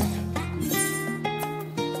poor thing.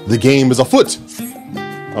 The game is afoot.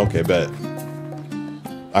 Okay, bet.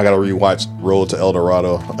 I gotta rewatch Road to El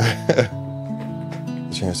Dorado. The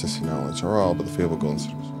chance to see not only Charles, but the fabled golden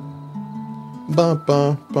city. Bum,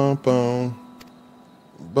 bum, bum, bum.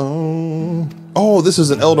 Boom. Oh, this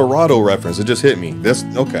is an El Dorado reference. It just hit me. That's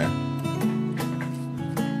okay.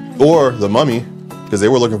 Or the Mummy, because they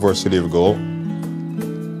were looking for a city of gold.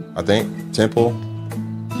 I think temple.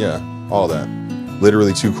 Yeah, all that.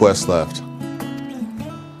 Literally 2 quests left.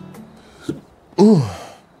 Ooh.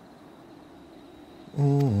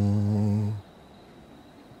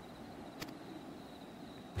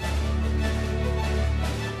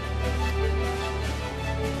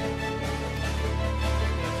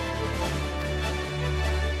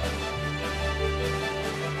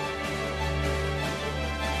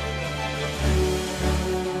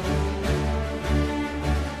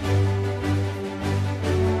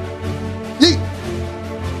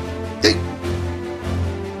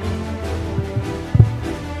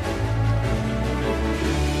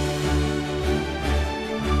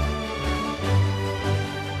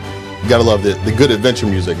 Gotta love the good adventure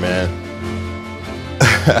music, man.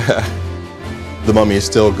 The Mummy is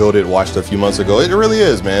still goated. Watched a few months ago. It really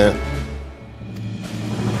is, man.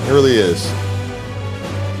 It really is.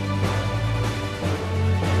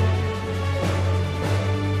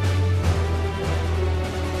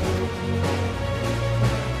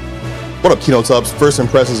 What up, Kino Tubs? First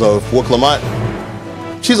impressions of Wuklamot.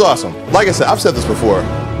 She's awesome. Like I said, I've said this before.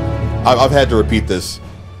 I've had to repeat this.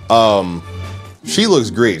 She looks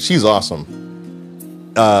great. She's awesome.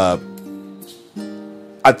 I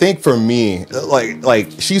think for me, like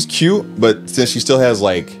she's cute, but since she still has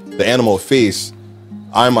like the animal face,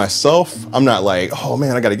 I'm not like, oh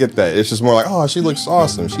man, I gotta get that. It's just more like, oh, she looks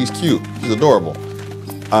awesome. She's cute. She's adorable.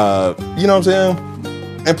 You know what I'm saying?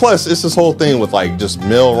 And plus, it's this whole thing with like just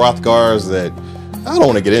male Rothgars that I don't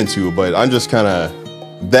want to get into, but I'm just kind of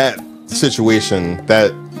that situation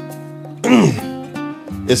that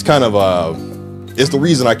it's kind of it's the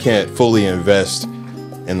reason I can't fully invest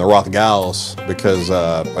in the Rothgals because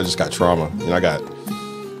I just got trauma. You know, I got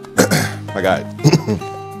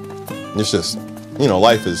it's just, you know,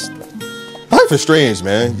 life is strange,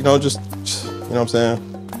 man. You know, just you know what I'm saying?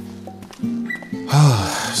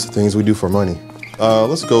 It's the things we do for money.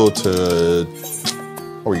 Let's go to,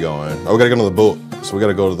 where are we going? Oh, we gotta go to the boat. So we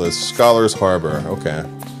gotta go to the Scholars Harbor. Okay,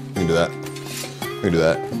 we can do that. We can do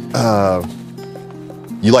that.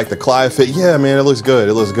 You like the Clive fit? Yeah, man, it looks good.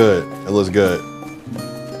 It looks good. It looks good.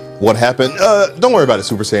 What happened? Don't worry about it,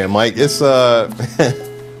 Super Saiyan Mike. It's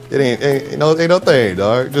it ain't no thing,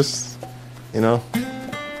 dog. Just, you know,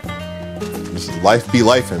 just life be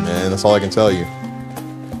lifing, man. That's all I can tell you.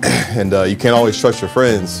 And you can't always trust your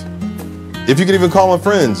friends. If you can even call them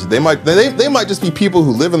friends, they might just be people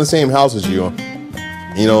who live in the same house as you.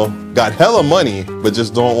 You know, got hella money, but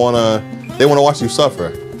just they want to watch you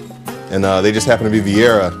suffer. And they just happen to be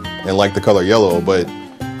Vieira and like the color yellow, but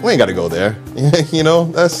we ain't got to go there. You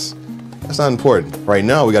know, that's not important. Right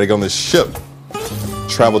now, we got to go on this ship,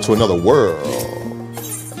 travel to another world.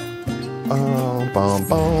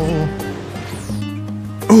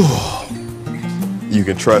 Ooh. You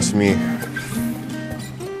can trust me.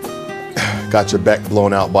 Got your back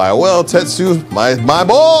blown out by a well, Tetsu, my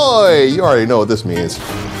boy. You already know what this means.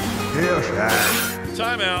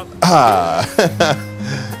 Time out.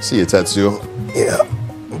 See you, Tetsu. Yeah,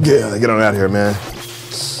 get on out of here, man.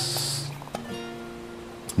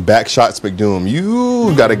 Back shots, McDoom.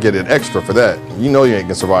 You gotta get an extra for that. You know you ain't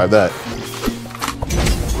gonna survive that.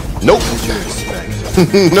 Nope.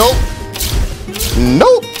 Nope.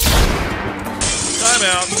 Nope. Time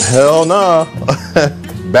out. Hell nah.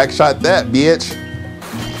 Back shot that, bitch.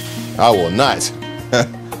 I will not.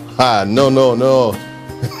 No. No.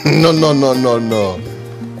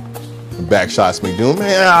 Back shots, McDoom.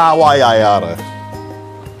 Man, why I oughta.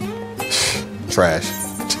 Trash.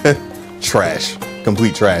 Trash.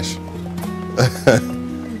 Complete trash.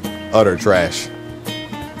 Utter trash.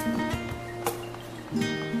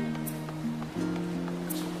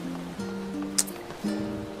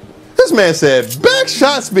 This man said, back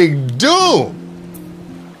shots, McDoom.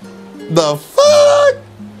 The fuck?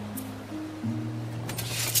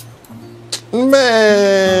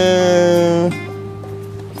 Man.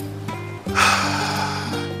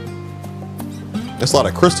 There's a lot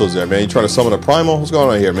of crystals there, man. You trying to summon a primal? What's going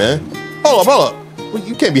on here, man? Hold up. Well,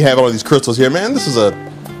 you can't be having all these crystals here, man. This is like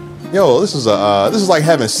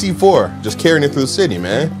having C4, just carrying it through the city,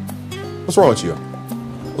 man. What's wrong with you?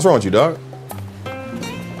 What's wrong with you, dog?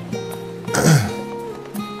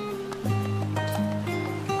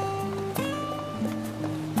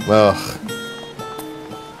 Well,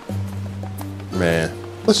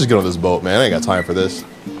 Let's just get on this boat, man. I ain't got time for this.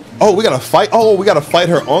 Oh, we gotta fight. Oh, we gotta fight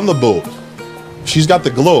her on the boat. She's got the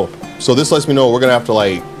glow. So this lets me know we're gonna have to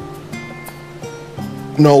like...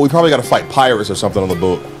 No, we probably gotta fight pirates or something on the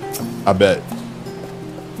boat. I bet.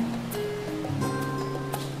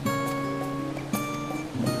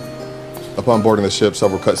 Upon boarding the ship,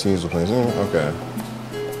 several cutscenes were playing. Okay.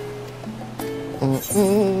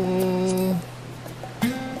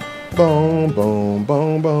 Boom, boom,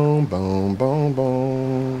 boom, boom, boom, boom,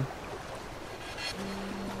 boom.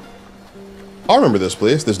 I remember this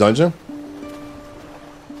place, this dungeon.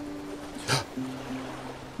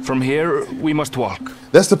 From here, we must walk.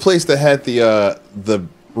 That's the place that had the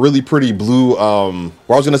really pretty blue, where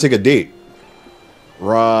I was gonna take a date.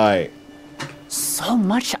 Right. So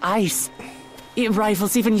much ice. It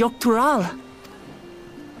rivals even Yogg-Tural.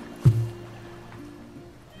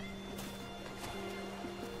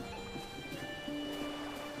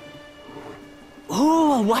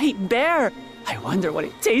 Oh, a white bear. I wonder what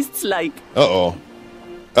it tastes like. Uh-oh.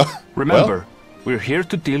 Remember, well? We're here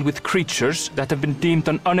to deal with creatures that have been deemed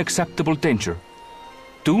an unacceptable danger.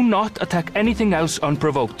 Do not attack anything else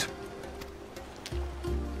unprovoked.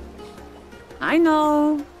 I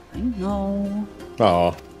know. I know.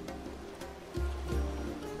 Oh.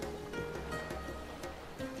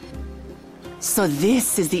 So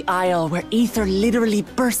this is the isle where ether literally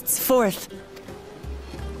bursts forth.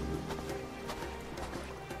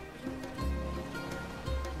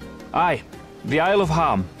 Aye, the Isle of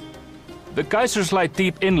Ham. The geysers lie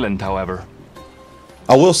deep inland, however.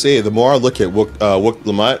 I will say, the more I look at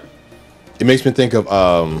Wuk-Lamat, it makes me think of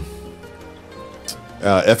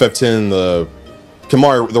FF10, the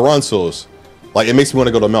Kamar, the Ronsos. Like, it makes me want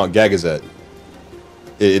to go to Mount Gagazet.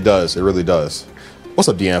 It does. It really does. What's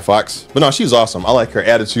up, Deanne Fox? But no, she's awesome. I like her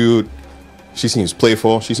attitude. She seems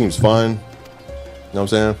playful. She seems fun. You know what I'm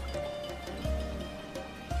saying?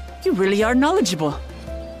 You really are knowledgeable.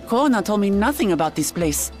 Kona told me nothing about this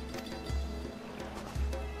place.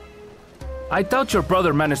 I doubt your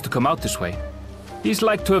brother managed to come out this way. He's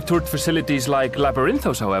like to have toured facilities like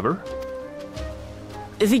Labyrinthos, however.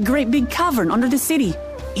 The great big cavern under the city.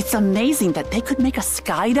 It's amazing that they could make a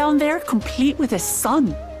sky down there complete with a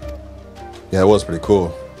sun. Yeah, it was pretty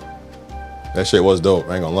cool. That shit was dope,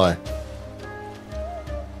 I ain't gonna lie.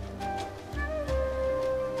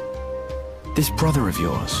 This brother of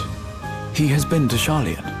yours, he has been to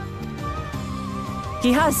Sharlayan.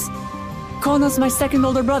 He has. Kona's my second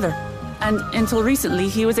older brother. And until recently,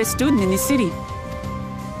 he was a student in this city.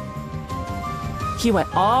 He went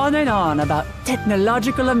on and on about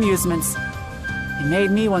technological amusements. It made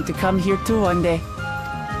me want to come here too one day.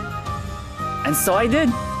 And so I did.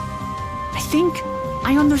 I think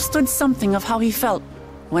I understood something of how he felt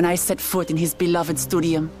when I set foot in his beloved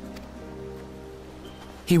studium.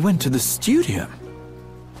 He went to the studium?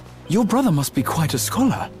 Your brother must be quite a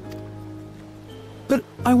scholar. But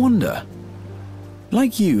I wonder,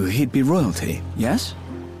 like you, he'd be royalty, yes?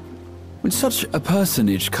 With such a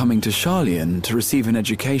personage coming to Sharlayan to receive an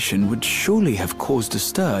education would surely have caused a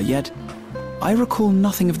stir, yet I recall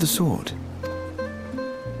nothing of the sort.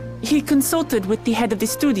 He consulted with the head of the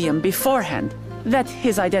studium beforehand, that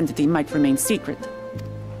his identity might remain secret.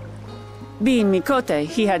 Being Mikote,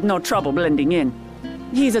 he had no trouble blending in.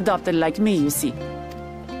 He's adopted like me, you see.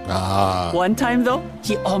 Ah. One time, though,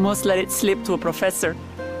 he almost let it slip to a professor.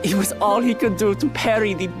 It was all he could do to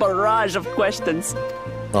parry the barrage of questions.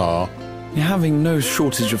 Aw. Having no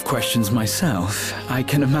shortage of questions myself, I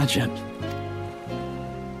can imagine.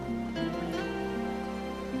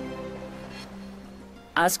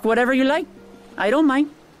 Ask whatever you like. I don't mind.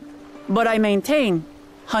 But I maintain,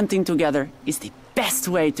 hunting together is the best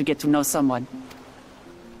way to get to know someone.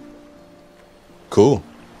 Cool.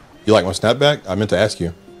 You like my snapback? I meant to ask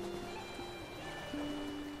you.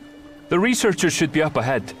 The researchers should be up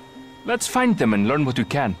ahead. Let's find them and learn what we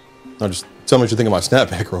can. No, just tell me what you think of my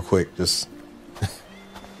snapback real quick. Just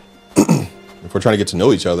if we're trying to get to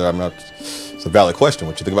know each other, I'm not. It's a valid question.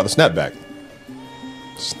 What you think about the snapback?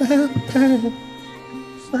 Snapback.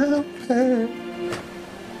 Snapback.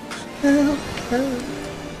 Snapback.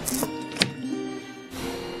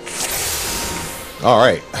 All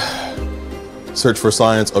right. Search for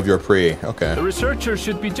signs of your prey. Okay. The researchers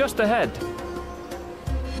should be just ahead.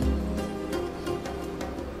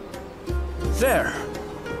 There.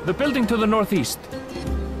 The building to the northeast.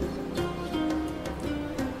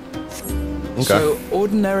 Okay. So,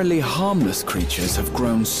 ordinarily harmless creatures have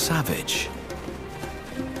grown savage.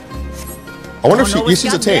 I wonder if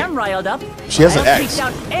she's a tank. Riled up. She has an axe.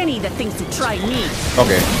 I'll take out any that thinks to try me.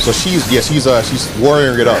 Okay, so she's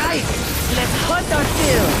warrioring it up. Right. Let's hunt our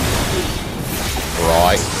fill.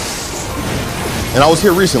 Right. And I was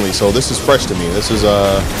here recently, so this is fresh to me. This is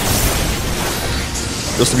to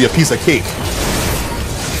be a piece of cake.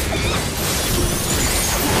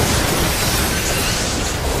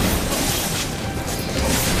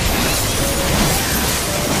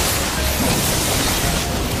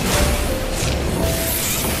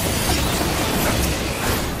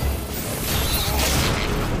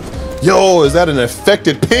 Yo, is that an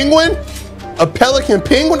affected penguin? A pelican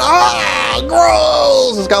penguin? Ah,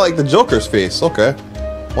 gross! It's got like the Joker's face. Okay.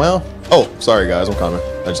 Well, oh, sorry guys, I'm coming.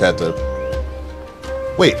 I just had to.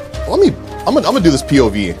 Wait, I'm gonna do this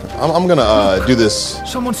POV. I'm gonna do this.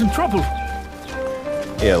 Someone's in trouble.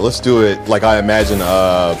 Yeah, let's do it like I imagine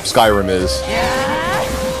Skyrim is. Yeah,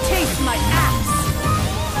 taste my axe.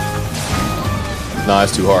 Nah,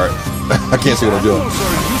 it's too hard. I can't see what I'm doing.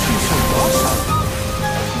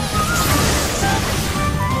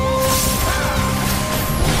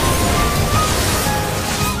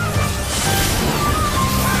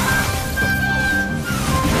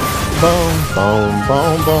 Boom, boom,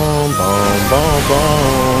 boom, boom, boom, boom, boom.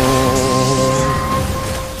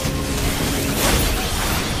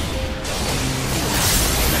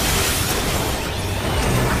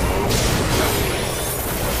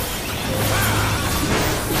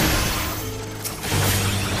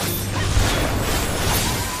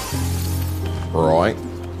 Right.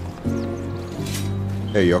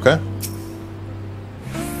 Hey, you okay?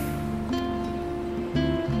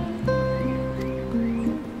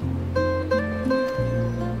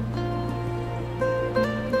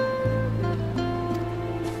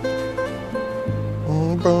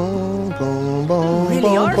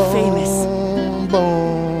 Really are famous.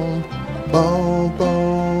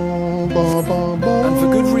 And for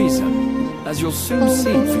good reason, as you'll soon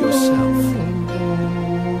see for yourself.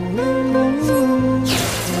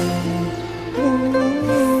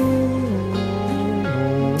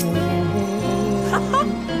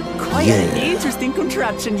 Quite an interesting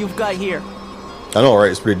contraption you've got here. I know, right?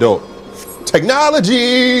 It's pretty dope.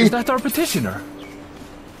 Technology! Is that our petitioner?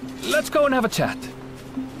 Let's go and have a chat.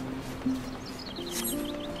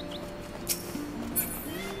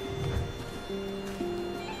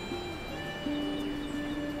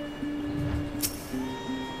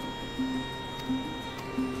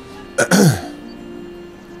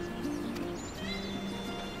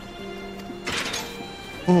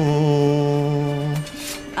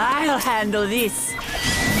 I'll handle this.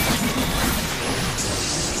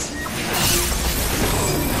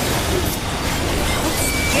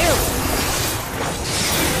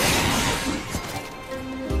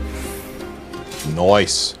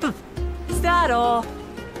 Nice. Is that all?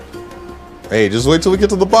 Hey, just wait till we get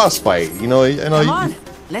to the boss fight. You know. Come on,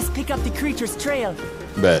 let's pick up the creature's trail.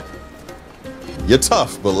 Bet. You're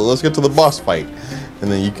tough, but let's get to the boss fight, and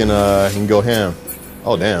then you can go ham.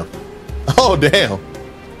 Oh damn. Oh damn.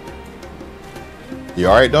 You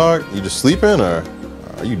all right, dog? You just sleeping, or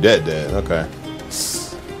are you dead? Okay.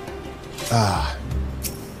 Ah.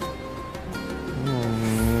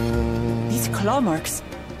 These claw marks.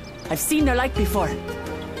 I've seen their like before.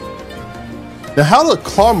 Now, how do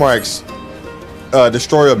claw marks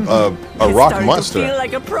destroy a rock monster? To feel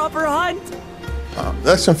like a proper hunt.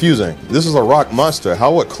 That's confusing. This is a rock monster.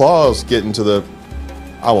 How would claws get into the...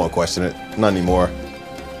 I won't question it. Not anymore.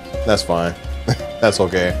 That's fine. That's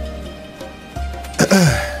okay.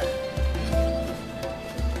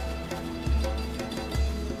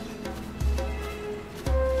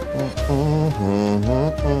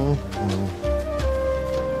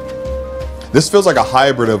 This feels like a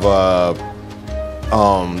hybrid of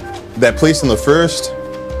that place in the first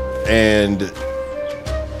and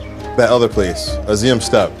that other place, Azim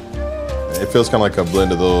Step. It feels kind of like a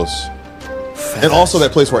blend of those. Feathers. And also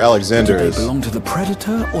that place where Alexander is. Do they belong to the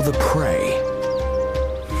predator or the prey?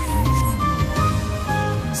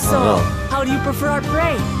 So, how do you prefer our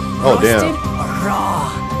prey? Oh, damn. Roasted or raw?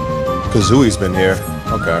 Kazooie's been here.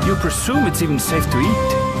 Okay. You presume it's even safe to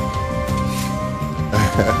eat?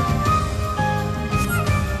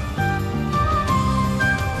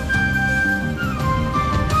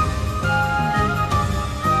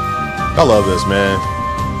 I love this, man.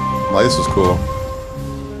 Like, this is cool.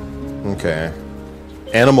 Okay.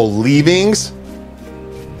 Animal leavings?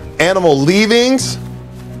 Animal leavings?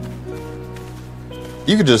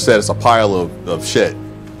 You could just say it's a pile of shit.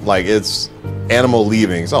 Like, it's animal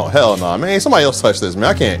leavings. Oh, hell no, man. Somebody else touch this,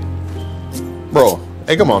 man. I can't. Bro,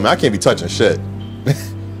 hey, come on, man. I can't be touching shit.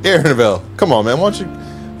 Aaronville, come on, man. Why don't you...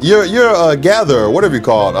 You're a gatherer, whatever you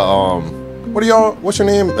call it. What are y'all... What's your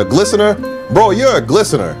name? A glistener? Bro, you're a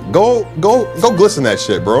glistener. Go glisten that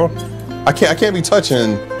shit, bro. I can't be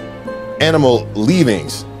touching animal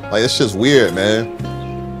leavings. Like, this shit's weird, man.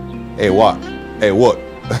 Hey, what? Hey, what?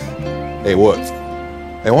 Hey, what?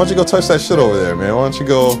 Hey, why don't you go touch that shit over there, man? Why don't you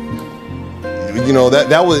go? You know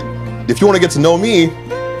that would. If you want to get to know me,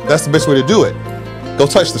 that's the best way to do it. Go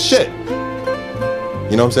touch the shit.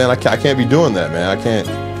 You know what I'm saying? I can't be doing that, man. I can't.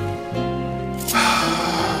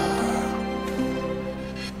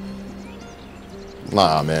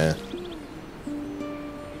 Nah, man.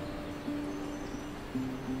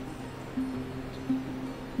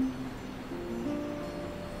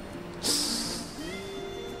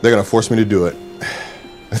 They're gonna force me to do it.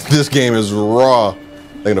 This game is raw.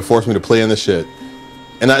 They're gonna force me to play in this shit.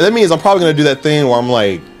 And that means I'm probably gonna do that thing where I'm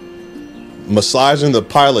like massaging the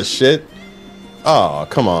pile of shit. Oh,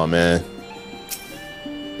 come on, man.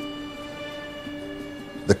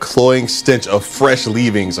 The cloying stench of fresh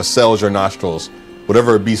leavings assails your nostrils.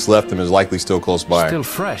 Whatever a beast left him is likely still close by. Still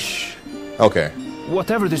fresh. Okay.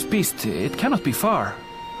 Whatever this beast, it cannot be far.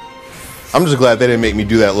 I'm just glad they didn't make me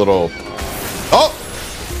do that little... Oh!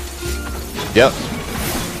 Yep.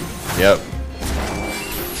 Yep.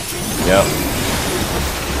 Yep.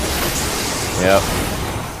 Yep.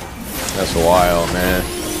 That's wild, man.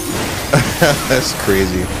 That's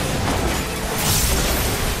crazy. You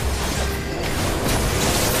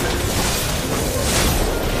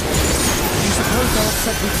suppose they're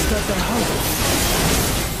upset we disturbed their home?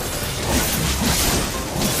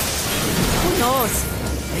 Who knows?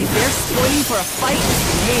 If they're spoiling for a fight,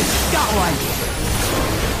 they've got one.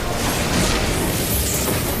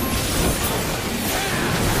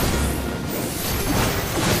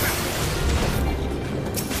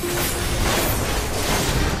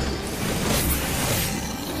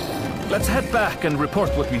 Let's head back and report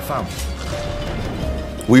what we found.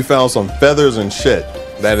 We found some feathers and shit.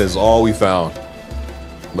 That is all we found.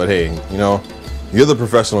 But hey, you know, you're the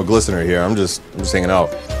professional glistener here. I'm just hanging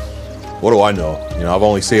out. What do I know? You know, I've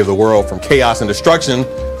only saved the world from chaos and destruction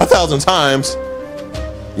 1,000 times.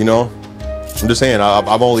 You know, I'm just saying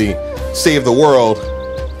I've only saved the world.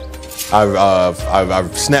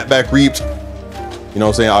 I've snapped back, reaped. You know what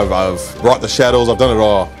I'm saying? I've brought the shadows. I've done it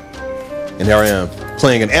all. And here I am.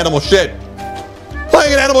 Playing an animal shit.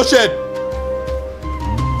 Playing an animal shit.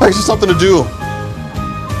 Like it's just something to do.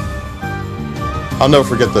 I'll never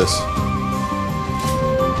forget this.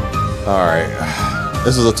 All right.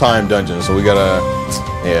 This is a time dungeon, so we gotta,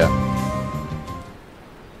 yeah.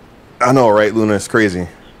 I know, right, Luna? It's crazy.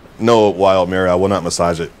 No, Wild Mary, I will not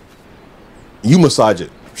massage it. You massage it.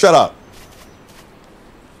 Shut up.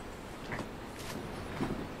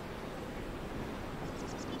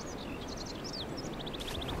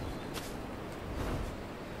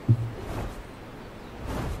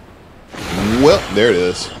 Well, there it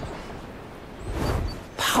is.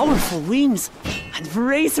 Powerful wings and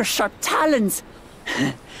razor-sharp talons.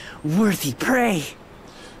 Worthy prey.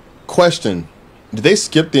 Question. Did they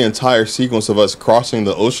skip the entire sequence of us crossing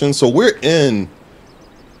the ocean? So we're in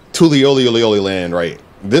Tulioli land, right?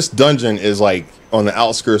 This dungeon is like on the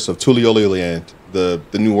outskirts of Tulioli land, the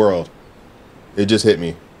new world. It just hit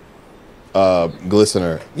me.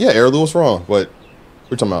 Glistener. Yeah, Erlu, what's wrong? What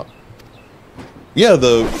we're talking about? Yeah,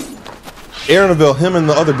 the Aaronville, him and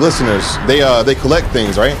the other glisteners, they collect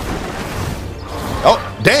things, right? Oh,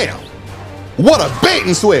 damn! What a bait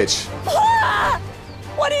and switch! Ah!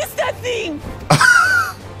 What is that thing?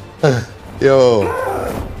 Yo.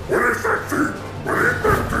 What is that thing? What is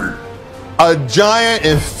that thing? A giant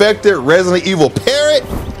infected Resident Evil parrot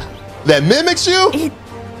that mimics you?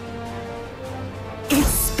 It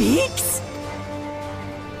speaks?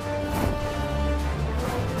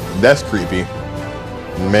 That's creepy.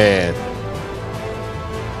 Man.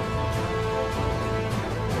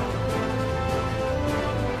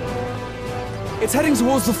 It's heading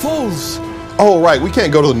towards the falls. Oh, right. We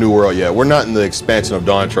can't go to the New World yet. We're not in the expansion of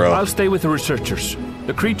Dawn Trail. I'll stay with the researchers.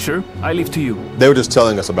 The creature, I leave to you. They were just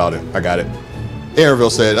telling us about it. I got it. Aaronville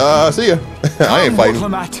said, see ya. I ain't fighting.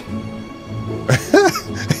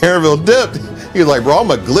 Aaronville dipped. He was like, bro, I'm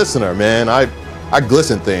a glistener, man. I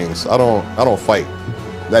glisten things. I don't fight.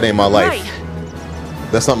 That ain't my life.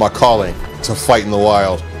 Right. That's not my calling, to fight in the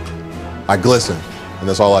wild. I glisten, and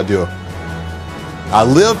that's all I do. I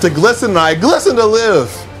live to glisten, and I glisten to live.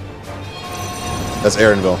 That's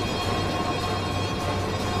Aaronville.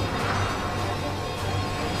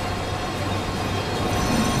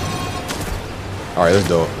 All right, that's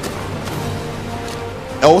dope.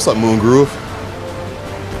 Oh, what's up, Moon Groove?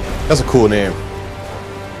 That's a cool name.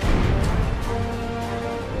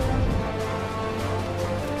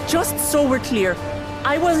 Just so we're clear,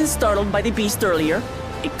 I wasn't startled by the beast earlier.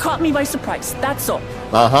 It caught me by surprise, that's all.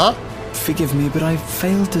 Uh-huh. Forgive me, but I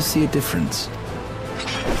failed to see a difference.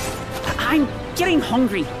 I'm getting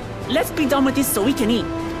hungry. Let's be done with this so we can eat.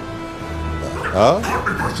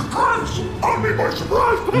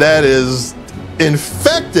 That is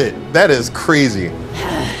infected. That is crazy.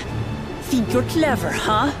 Think you're clever,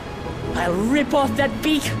 huh? I'll rip off that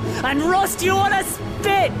beak and roast you on a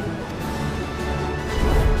spit!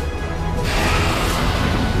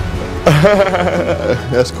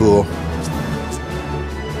 That's cool.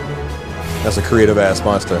 That's a creative ass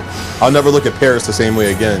monster. I'll never look at Paris the same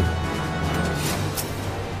way again.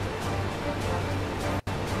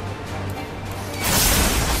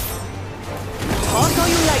 Talk all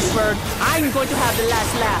you like, bird. I'm going to have the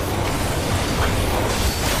last laugh.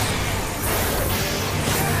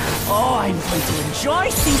 Oh, I'm going to enjoy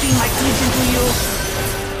sinking my teeth into you.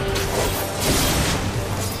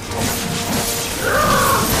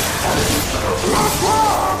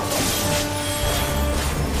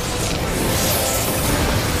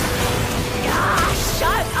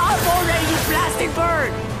 Shut up already, you plastic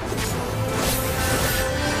bird!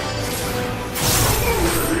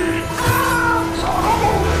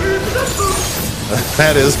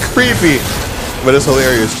 That is creepy, but it's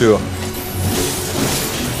hilarious too.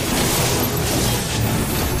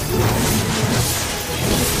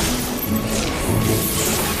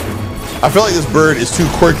 I feel like this bird is too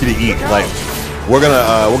quirky to eat. Like we're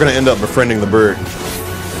gonna end up befriending the bird.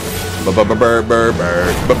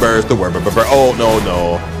 Bird's the word. Oh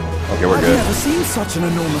no. Okay, we're good. I've never seen such an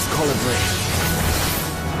enormous colibri.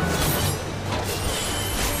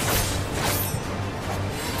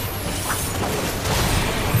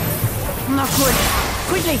 Not good.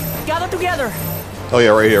 Quickly, gather together. Oh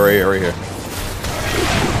yeah, right here.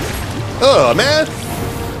 Oh man.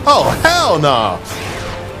 Oh hell no.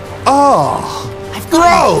 Oh,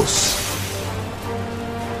 gross.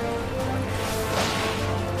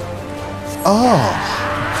 Oh.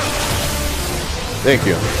 Thank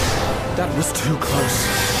you. That was too close.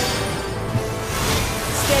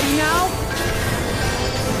 Steady now.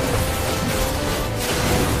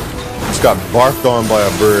 Just got barfed on by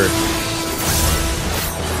a bird.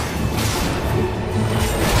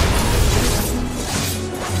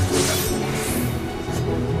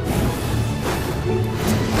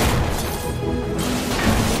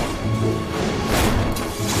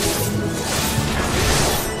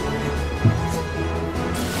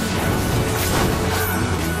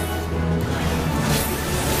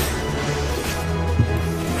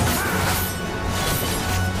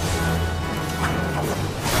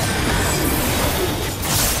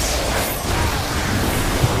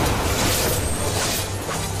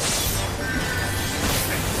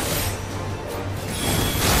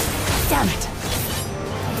 Damn it.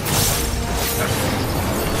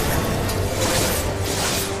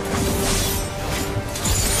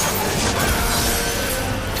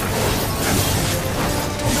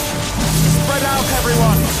 Spread out,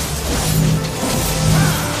 everyone.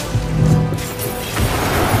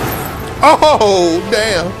 Oh,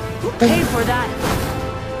 damn. Who paid for that?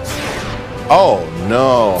 Oh,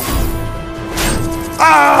 no.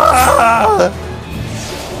 Ah!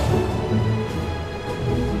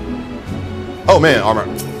 Oh, man, armor.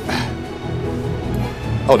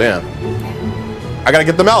 Oh, damn. I gotta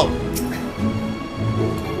get them out.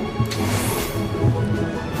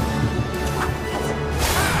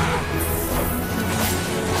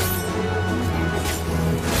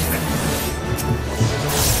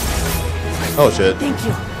 Oh, shit. Thank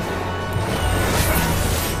you.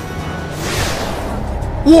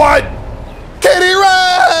 What? Kitty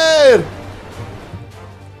Red!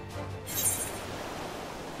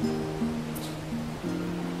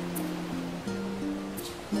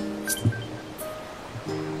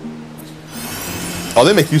 Oh,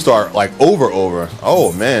 they make you start like over.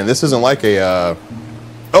 Oh man, this isn't like a.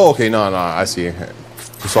 Oh, okay, no, I see.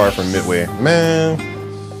 Sorry for midway, man.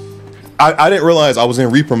 I didn't realize I was in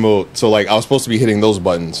Reaper mode, so like I was supposed to be hitting those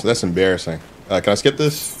buttons. That's embarrassing. Can I skip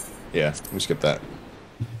this? Yeah, let me skip that.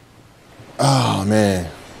 Oh man,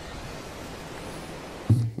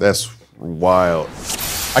 that's wild.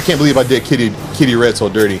 I can't believe I did Kitty Red so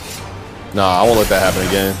dirty. Nah, I won't let that happen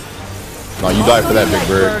again. Nah, you die for that, big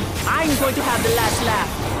bird. I'm going to have the last laugh.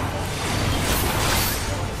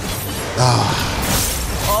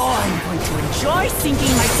 Oh, I'm going to enjoy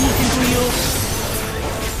sinking my teeth into you.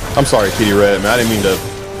 I'm sorry, Kitty Red, man. I didn't mean to.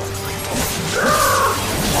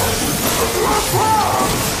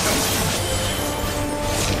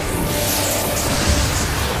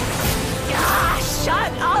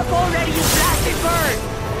 Shut up already, you plastic bird!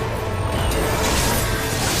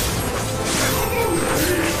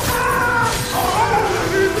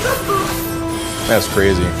 That's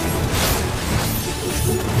crazy.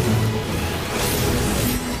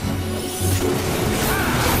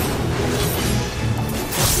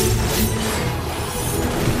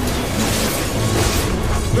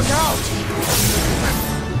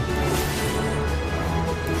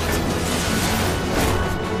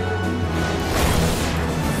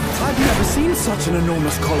 seen such an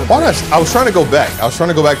enormous collar. Why not? I was trying to go back. I was trying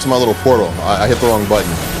to go back to my little portal. I hit the wrong button.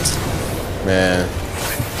 Man.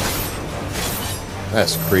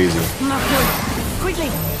 That's crazy. Not good. Quickly,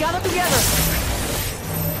 gather together.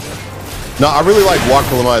 No, I really like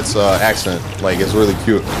Wakalamat's accent. Like, it's really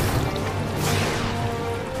cute.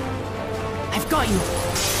 I've got you.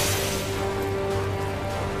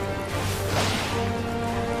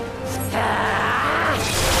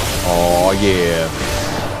 Oh yeah.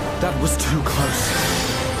 That was too close.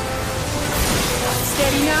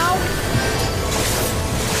 Steady now.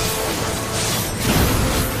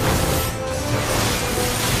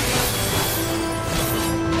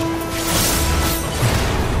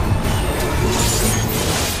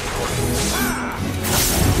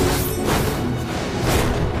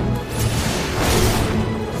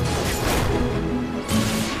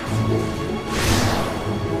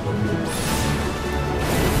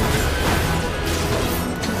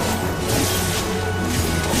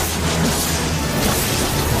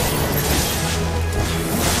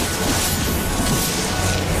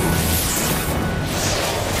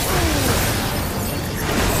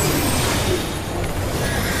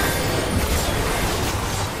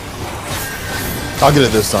 I'll get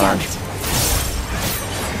it this time.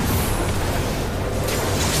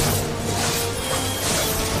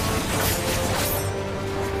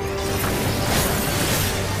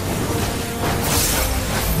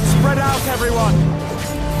 Spread out, everyone.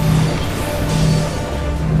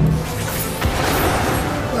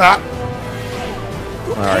 Ah.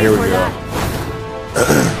 All right, here we go.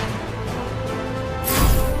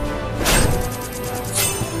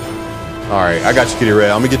 All right, I got you, Kitty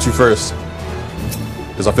Red. I'm gonna get you first.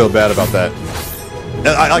 Because I feel bad about that. And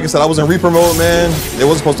like I said, I was in Reaper mode, man. It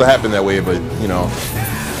wasn't supposed to happen that way, but, you know.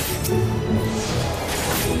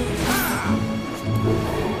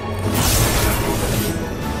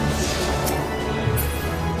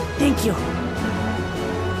 Thank you.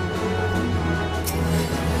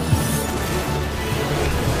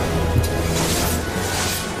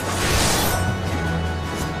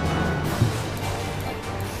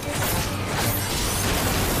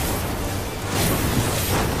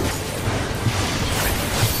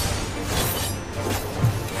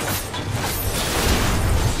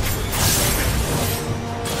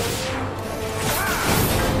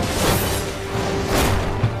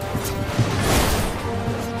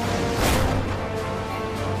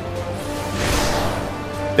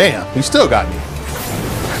 Damn, you still got me.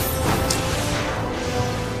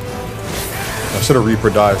 I should have Reaper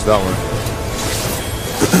dodged that one.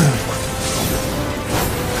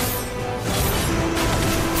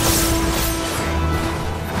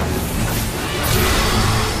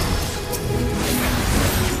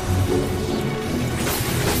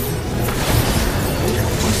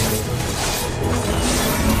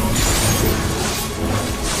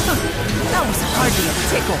 That was hardly a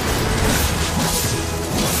tickle.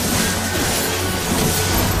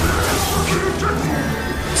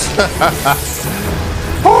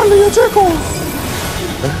 Hardly a tickle.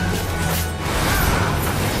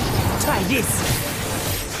 Try this.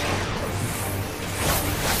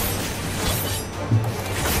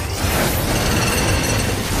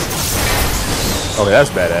 Okay, that's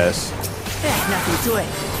badass. Nothing to it.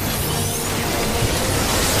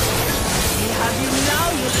 We have you now,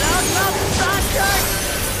 you loudmouth bastard!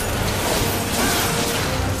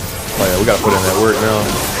 Oh yeah, we gotta put in that work now.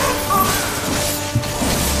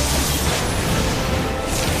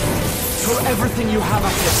 Throw everything you have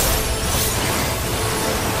at it.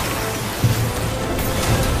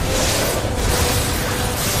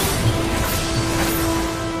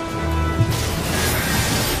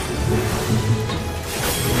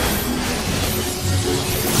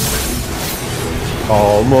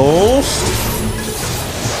 Almost.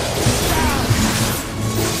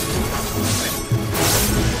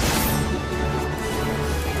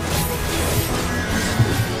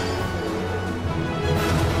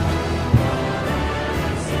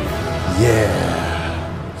 Yeah.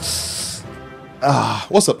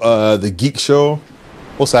 What's up, the Geek Show?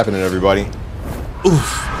 What's happening, everybody?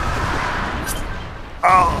 Oof.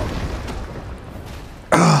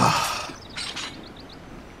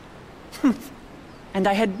 And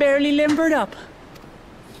I had barely limbered up.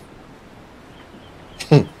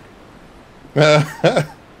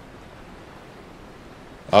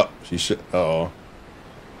 Oh, she should. Uh-oh.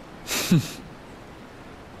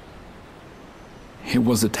 It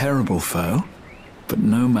was a terrible foe, but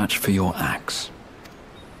no match for your axe.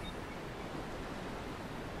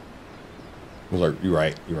 I was like, you're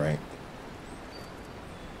right, you're right.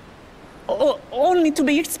 Only to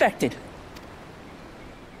be expected.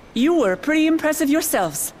 You were pretty impressive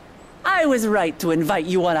yourselves. I was right to invite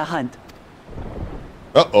you on a hunt.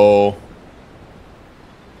 Uh-oh.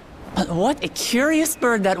 But what a curious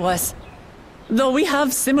bird that was. Though we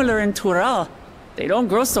have similar in Tural, they don't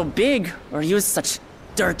grow so big or use such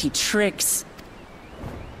dirty tricks.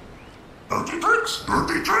 Dirty tricks?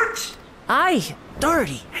 Dirty tricks? Aye,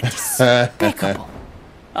 dirty and despicable.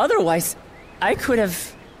 Otherwise, I could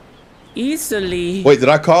have easily... Wait, did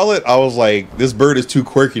I call it? I was like, this bird is too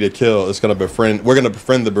quirky to kill. It's gonna befriend. We're gonna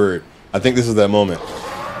befriend the bird. I think this is that moment.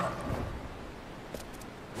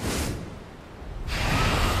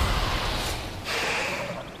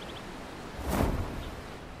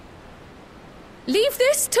 Leave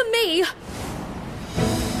this to me.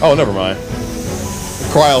 Oh, never mind.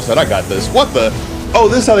 Cryo said, I got this. What the? Oh,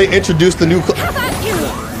 this is how they introduced the new... How about you?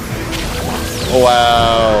 Oh,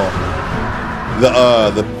 wow.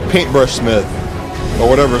 The paintbrush smith. Or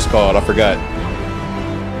whatever it's called. I forgot.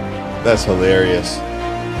 That's hilarious.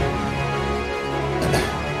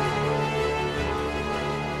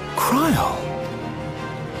 Cryo.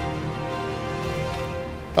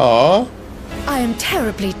 Aww. I am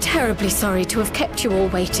terribly, terribly sorry to have kept you all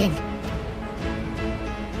waiting.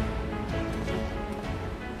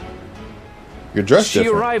 You're dressed She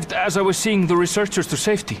different. arrived as I was seeing the researchers to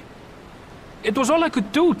safety. It was all I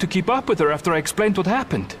could do to keep up with her after I explained what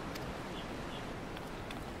happened.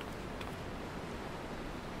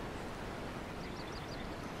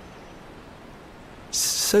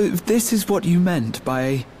 So this is what you meant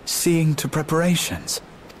by seeing to preparations?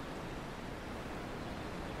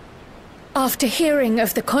 After hearing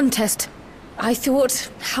of the contest, I thought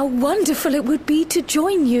how wonderful it would be to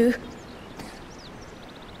join you.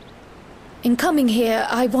 In coming here,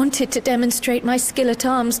 I wanted to demonstrate my skill at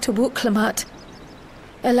arms to Wuklamut.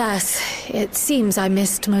 Alas, it seems I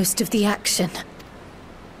missed most of the action.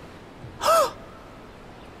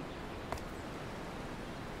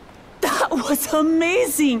 That was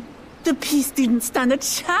amazing! The piece didn't stand a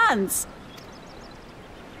chance!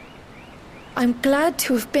 I'm glad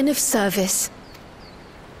to have been of service.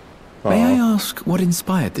 May I ask what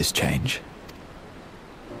inspired this change?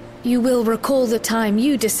 You will recall the time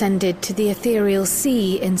you descended to the ethereal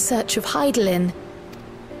sea in search of Heidelin.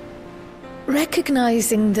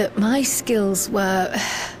 Recognizing that my skills were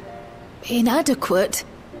inadequate,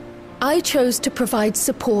 I chose to provide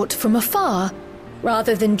support from afar,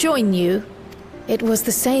 rather than join you. It was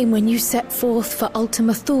the same when you set forth for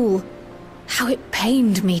Ultima Thule. How it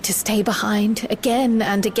pained me to stay behind, again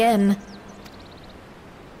and again.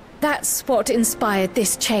 That's what inspired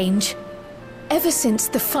this change. Ever since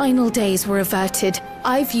the final days were averted,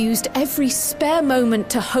 I've used every spare moment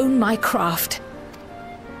to hone my craft.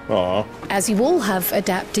 Aww. As you all have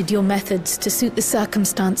adapted your methods to suit the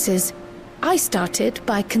circumstances, I started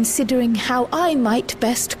by considering how I might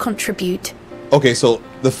best contribute. Okay, so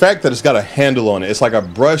the fact that it's got a handle on it, it's like a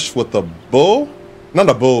brush with a bow? Not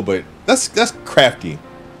a bow, but that's crafty.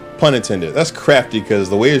 Pun intended. That's crafty because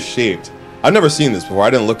the way it's shaped. I've never seen this before. I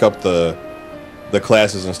didn't look up the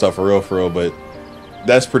classes and stuff for real, but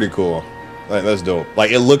that's pretty cool. Like, that's dope.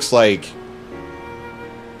 Like, it looks like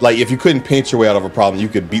if you couldn't paint your way out of a problem, you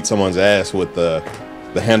could beat someone's ass with the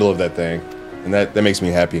handle of that thing. And that makes me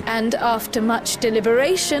happy. And after much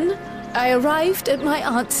deliberation, I arrived at my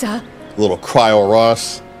answer. Little Cryo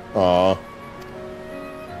Ross. Aww.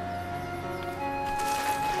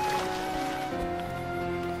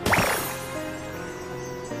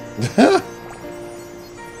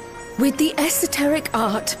 With the esoteric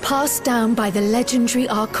art passed down by the legendary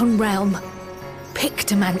Archon realm,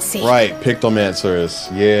 Pictomancy. Right, Pictomancers.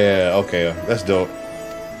 Yeah, okay, that's dope.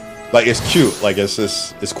 Like, it's cute. Like,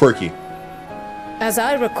 it's quirky. As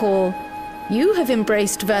I recall, you have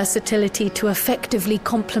embraced versatility to effectively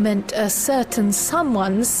complement a certain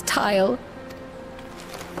someone's style.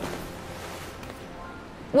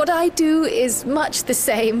 What I do is much the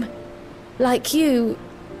same. Like you,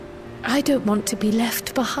 I don't want to be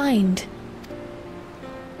left behind.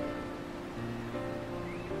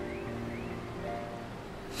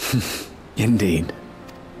 Indeed.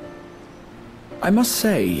 I must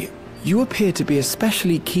say, you appear to be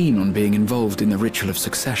especially keen on being involved in the ritual of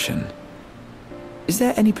succession. Is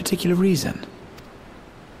there any particular reason?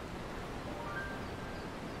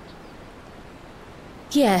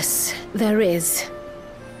 Yes, there is.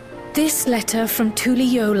 This letter from Tuli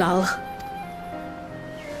Yolal.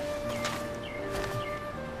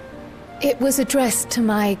 It was addressed to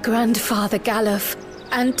my grandfather Galuf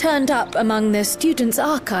and turned up among the students'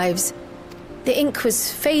 archives. The ink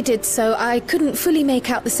was faded, so I couldn't fully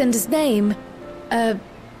make out the sender's name.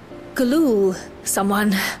 Galul,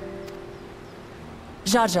 someone.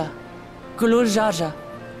 Jaja. Gulul Jaja.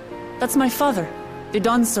 That's my father. The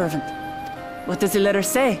Dawn Servant. What does the letter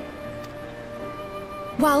say?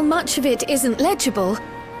 While much of it isn't legible,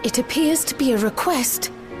 it appears to be a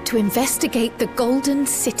request to investigate the Golden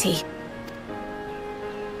City.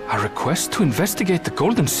 A request to investigate the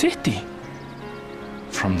Golden City?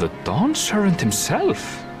 From the Dawn Servant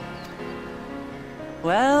himself?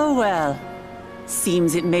 Well, well.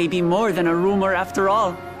 Seems it may be more than a rumor after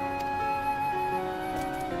all.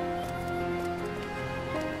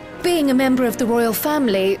 Being a member of the royal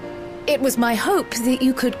family, it was my hope that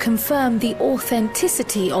you could confirm the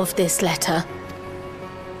authenticity of this letter.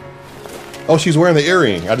 Oh, she's wearing the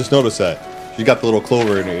earring. I just noticed that. She got the little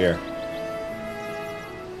clover in her ear.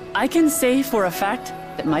 I can say for a fact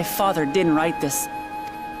that my father didn't write this.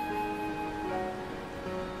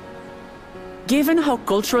 Given how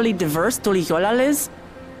culturally diverse Tuliyollal is,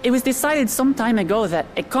 it was decided some time ago that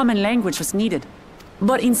a common language was needed.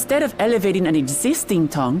 But instead of elevating an existing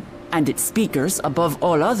tongue and its speakers above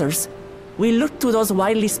all others, we looked to those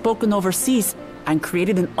widely spoken overseas and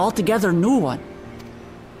created an altogether new one.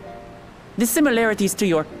 The similarities to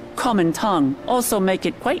your common tongue also make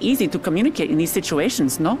it quite easy to communicate in these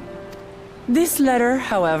situations, no? This letter,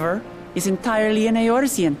 however, is entirely in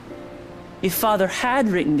Eorzean. If Father had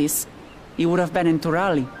written this, he would have been in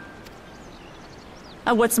Turali.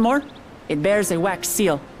 And what's more, it bears a wax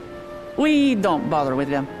seal. We don't bother with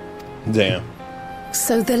them. Damn.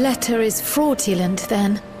 So the letter is fraudulent,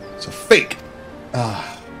 then? It's a fake.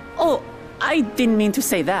 Oh, I didn't mean to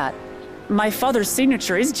say that. My father's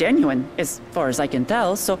signature is genuine, as far as I can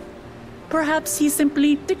tell, so perhaps he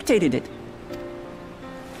simply dictated it.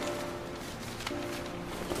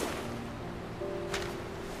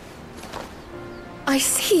 I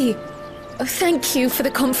see. Oh, thank you for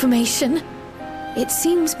the confirmation. It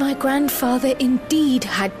seems my grandfather indeed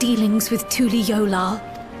had dealings with Tuliyollal.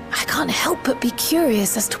 I can't help but be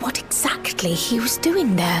curious as to what exactly he was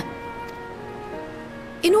doing there.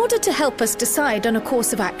 In order to help us decide on a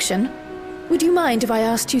course of action, would you mind if I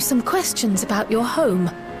asked you some questions about your home?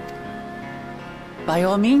 By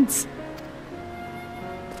all means.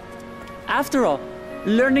 After all,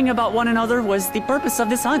 learning about one another was the purpose of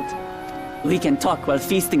this hunt. We can talk while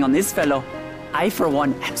feasting on this fellow. I, for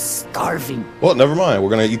one, am starving. Well, never mind. We're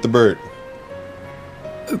gonna eat the bird.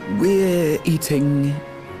 We're eating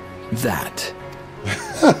that.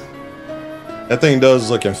 That thing does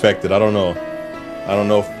look infected. I don't know. I don't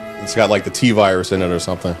know if it's got like the T virus in it or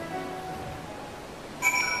something.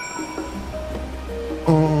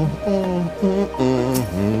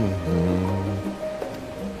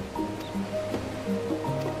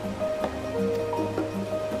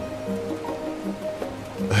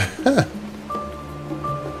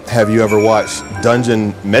 Have you ever watched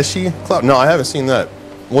Dungeon Meshi Club? No, I haven't seen that.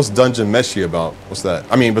 What's Dungeon Meshi about? What's that?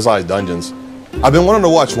 I mean, besides dungeons. I've been wanting to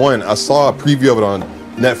watch one. I saw a preview of it on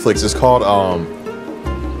Netflix. It's called,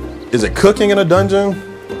 is it Cooking in a Dungeon?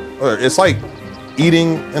 Or it's like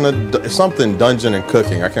eating in a, something dungeon and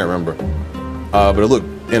cooking. I can't remember. But it looked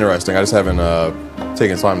interesting. I just haven't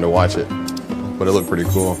taken time to watch it. But it looked pretty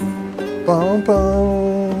cool. Bum,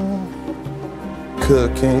 bum.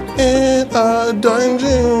 Cooking in a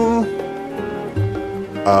dungeon.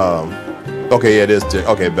 Okay, yeah, it is.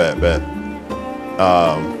 Okay, bet.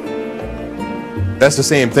 That's the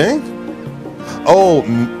same thing? Oh,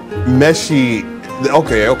 Meshi.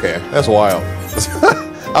 Okay, that's wild.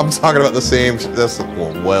 I'm talking about the same. That's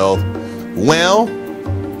well.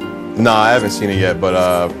 Nah, I haven't seen it yet, but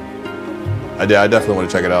I definitely want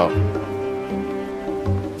to check it out.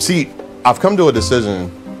 See, I've come to a decision.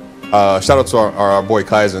 Shout out to our boy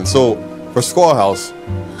Kaizen. So for Squall House,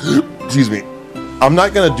 excuse me, I'm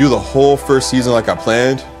not gonna do the whole first season like I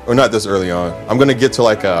planned, or not this early on. I'm gonna get to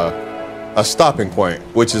like a stopping point,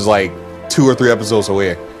 which is like 2 or 3 episodes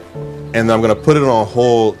away, and then I'm gonna put it on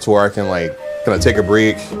hold to where I can like kind of take a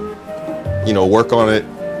break, you know, work on it,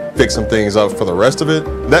 fix some things up for the rest of it.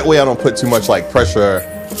 That way I don't put too much like pressure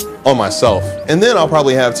on myself, and then I'll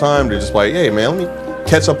probably have time to just like, hey man, let me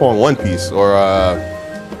catch up on One Piece, or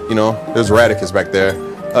you know, there's Radicus back there.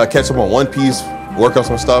 Catch up on One Piece, work on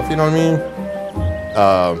some stuff, you know what I mean?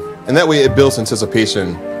 And that way it builds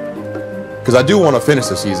anticipation. Because I do want to finish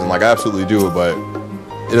the season, like I absolutely do, but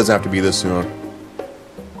it doesn't have to be this soon.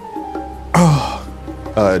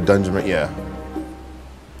 Dungeon, yeah.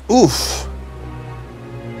 Oof.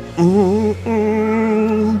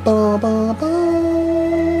 Ba, ba, ba.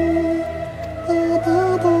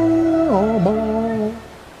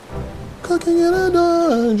 Cooking in a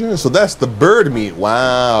dungeon. So that's the bird meat.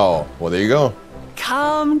 Wow. Well, there you go.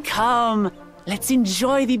 Come. Let's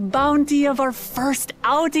enjoy the bounty of our first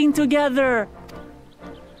outing together.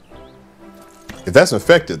 If that's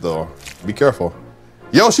infected, though, be careful.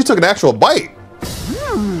 Yo, she took an actual bite.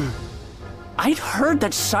 I'd heard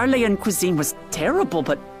that Charlayan cuisine was terrible,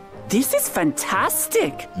 but this is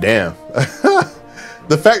fantastic. Damn.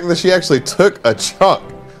 The fact that she actually took a chunk,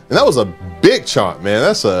 and that was a big chunk, man.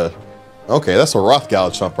 That's a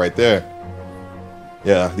Rothgal chunk right there.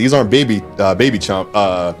 Yeah, these aren't baby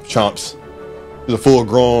chomps. These are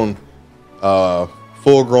full-grown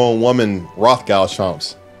woman Rothgal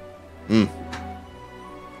chomps.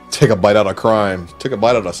 Take a bite out of crime. Took a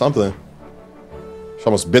bite out of something. She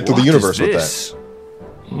almost bit through the universe with that.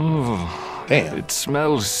 Ooh, damn. It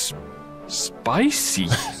smells spicy.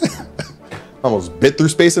 Almost bit through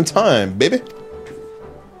space and time, baby.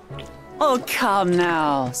 Oh, come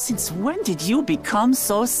now. Since when did you become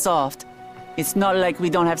so soft? It's not like we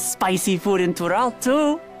don't have spicy food in Tural,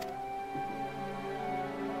 too.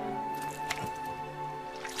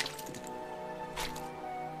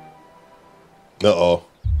 Uh-oh.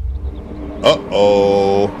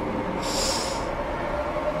 Uh-oh.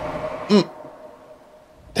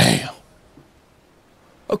 Damn.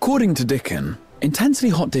 According to Dickon, intensely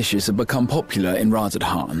hot dishes have become popular in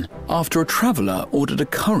Razadhan after a traveller ordered a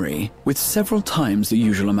curry with several times the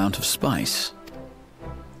usual amount of spice.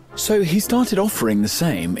 So he started offering the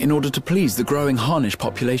same in order to please the growing Harnish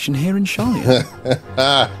population here in Sharlayan.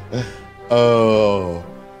 Oh.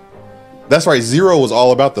 That's right, Zero was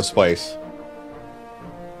all about the spice.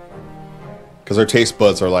 Because her taste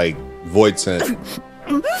buds are like void scent.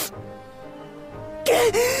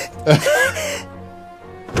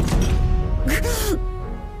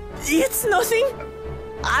 It's nothing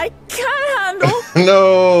I can't handle.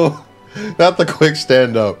 No, not the quick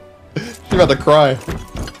stand up. She's about to cry.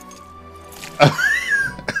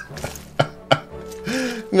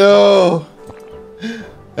 No,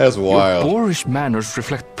 that's wild. Your boorish manners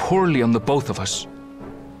reflect poorly on the both of us.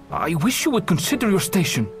 I wish you would consider your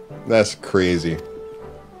station. That's crazy.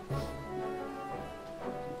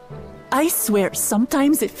 I swear,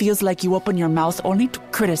 sometimes it feels like you open your mouth only to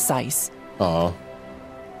criticize. Aw.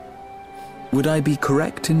 Would I be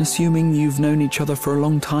correct in assuming you've known each other for a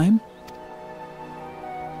long time?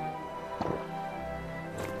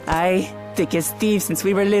 Aye, thick as thieves since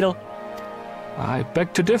we were little. I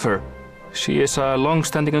beg to differ. She is a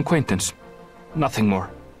long-standing acquaintance. Nothing more.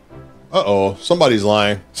 Uh-oh, somebody's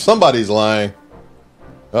lying. Somebody's lying.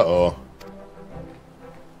 Uh-oh.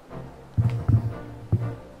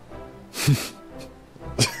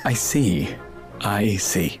 I see. I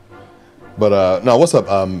see. But no, what's up?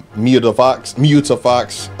 Muta Fox,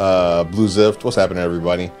 Blue Zift. What's happening,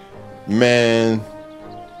 everybody? Man.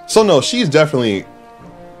 So no, she's definitely,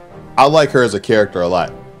 I like her as a character a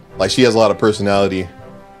lot. Like, she has a lot of personality.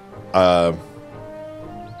 I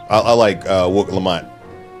like Wook Lamont.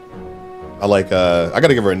 I like I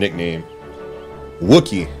gotta give her a nickname.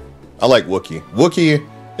 Wookie. I like Wookie. Wookie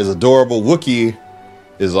is adorable. Wookie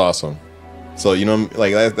is awesome. So, you know,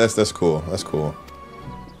 like that's cool. That's cool.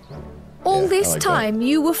 All Yeah, this I like time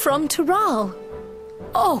you were from Tural.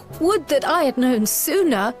 Oh, would that I had known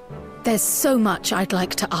sooner. There's so much I'd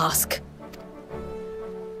like to ask.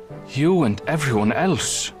 You and everyone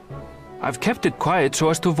else. I've kept it quiet so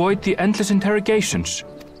as to avoid the endless interrogations.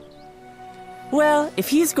 Well, if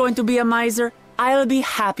he's going to be a miser, I'll be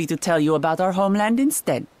happy to tell you about our homeland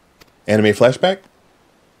instead. Anime flashback?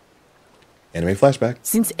 Anime flashback.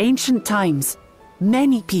 Since ancient times,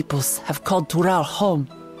 many peoples have called Tural home,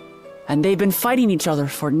 and they've been fighting each other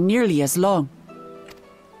for nearly as long.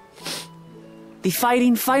 The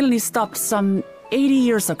fighting finally stopped some 80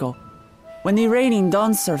 years ago, when the reigning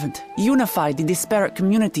Dawn Servant unified the disparate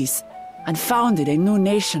communities and founded a new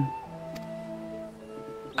nation.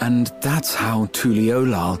 And that's how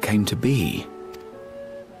Tuliolal came to be.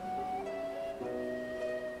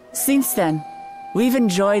 Since then, we've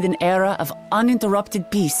enjoyed an era of uninterrupted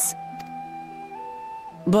peace.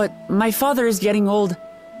 But my father is getting old,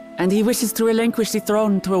 and he wishes to relinquish the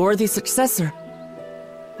throne to a worthy successor.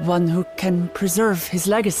 One who can preserve his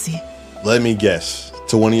legacy. Let me guess.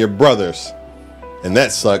 To one of your brothers. And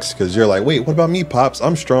that sucks, because you're like, wait, what about me, Pops?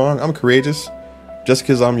 I'm strong. I'm courageous. Just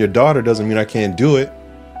because I'm your daughter doesn't mean I can't do it.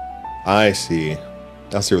 I see.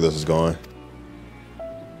 I see where this is going.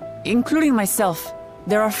 Including myself,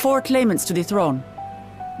 there are 4 claimants to the throne.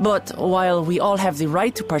 But while we all have the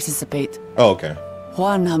right to participate, Oh, okay.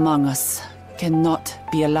 one among us cannot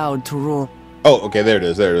be allowed to rule. Oh, okay, there it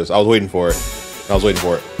is. There it is. I was waiting for it. I was waiting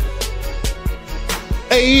for it.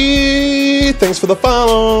 Hey, thanks for the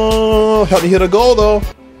follow. Help me hit a goal, though.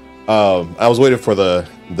 I was waiting for the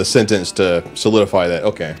sentence to solidify that.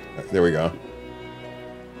 Okay, there we go.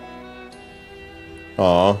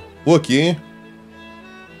 Aw, Wookie.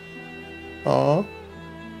 Aw.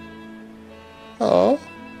 Aw.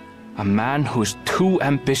 A man who is too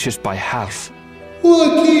ambitious by half.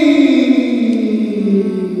 Wookie!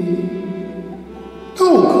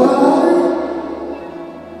 Don't cry!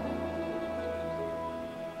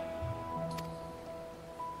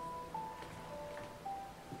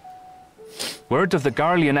 Word of the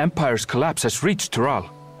Garlean Empire's collapse has reached Tural.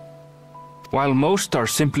 While most are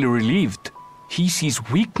simply relieved, he sees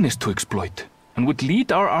weakness to exploit and would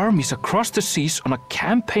lead our armies across the seas on a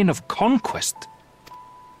campaign of conquest.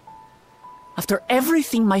 After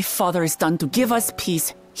everything my father has done to give us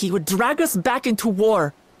peace, he would drag us back into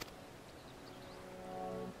war.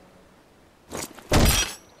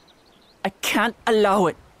 I can't allow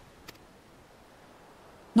it.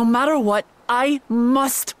 No matter what, I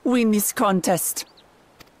must win this contest.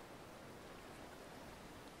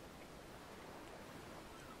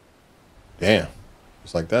 Damn.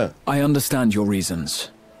 Just like that. I understand your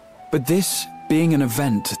reasons. But this being an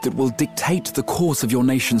event that will dictate the course of your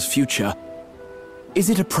nation's future, is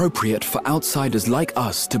it appropriate for outsiders like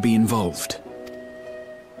us to be involved?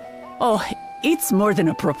 Oh, it's more than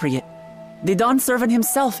appropriate. The Dawn Servant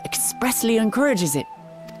himself expressly encourages it.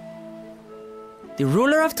 The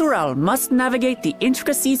ruler of Tural must navigate the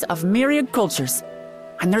intricacies of myriad cultures,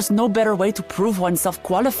 and there's no better way to prove oneself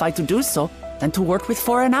qualified to do so than to work with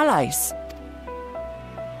foreign allies.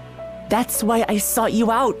 That's why I sought you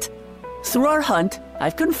out. Through our hunt,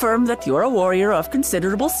 I've confirmed that you're a warrior of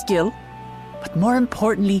considerable skill, but more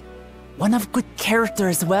importantly, one of good character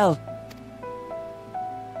as well.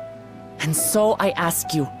 And so I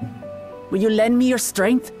ask you, will you lend me your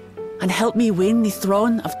strength and help me win the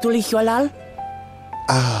throne of Tulihualal?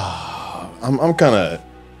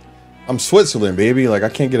 I'm Switzerland, baby. Like, I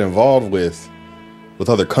can't get involved with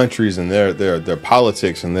other countries and their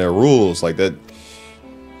politics and their rules like that.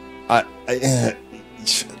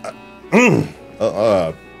 You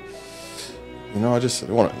know, I just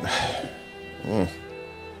want to.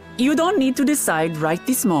 You don't need to decide right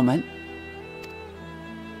this moment.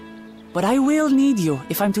 But I will need you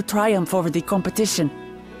if I'm to triumph over the competition.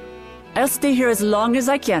 I'll stay here as long as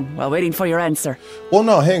I can while waiting for your answer. Well,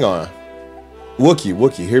 no, hang on.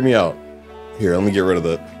 Wookie, hear me out. Here, let me get rid of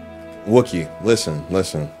the... Wookie, listen.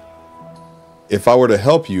 If I were to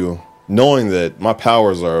help you, knowing that my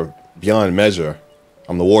powers are beyond measure,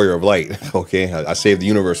 I'm the warrior of light, okay? I saved the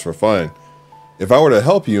universe for fun. If I were to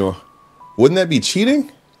help you, wouldn't that be cheating?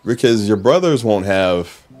 Because your brothers won't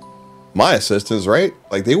have my assistance, right?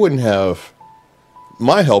 Like, they wouldn't have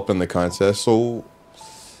my help in the contest, so...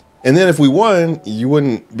 And then if we won, you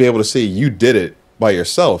wouldn't be able to say you did it by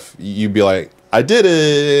yourself. You'd be like, I did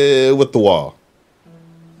it with the wall.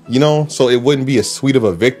 You know? So it wouldn't be as sweet of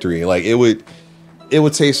a victory. Like, it would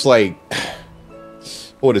taste like...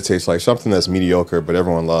 What would it taste like? Something that's mediocre, but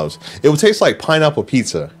everyone loves. It would taste like pineapple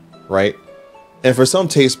pizza, right? And for some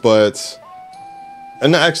taste buds...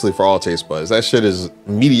 And actually for all taste buds, that shit is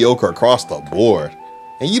mediocre across the board.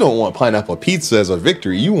 And you don't want pineapple pizza as a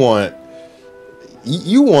victory. You want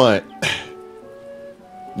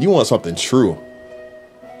something true,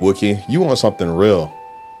 Wookie. You want something real.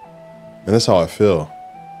 And that's how I feel.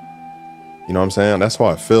 You know what I'm saying? That's how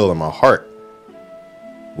I feel in my heart,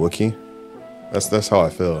 Wookie. That's how I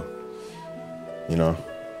feel. You know?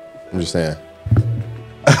 I'm just saying.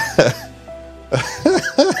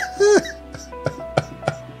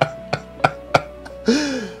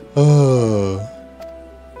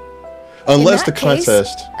 Unless the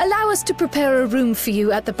contest... Allow us to prepare a room for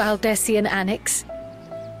you at the Baldessian Annex.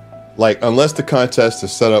 Like, unless the contest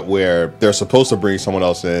is set up where they're supposed to bring someone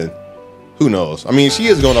else in, who knows? I mean, she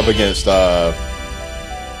is going up against,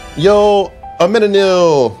 Yo,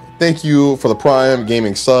 Amenanil, thank you for the Prime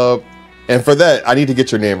Gaming sub. And for that, I need to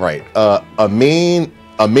get your name right. Amanali.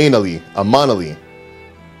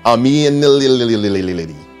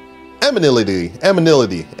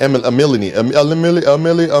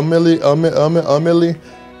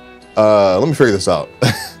 Let me figure this out.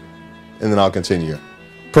 And then I'll continue.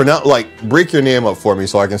 Break your name up for me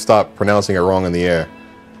so I can stop pronouncing it wrong in the air.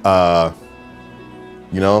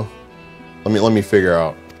 You know? Let me figure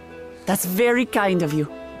out. That's very kind of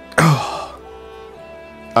you.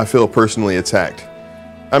 I feel personally attacked.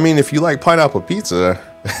 I mean, if you like pineapple pizza,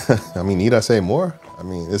 I mean, need I say more? I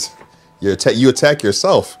mean, you attack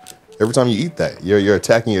yourself every time you eat that. You're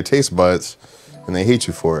attacking your taste buds, and they hate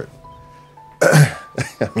you for it.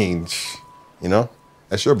 I mean, you know,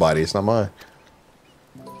 that's your body. It's not mine.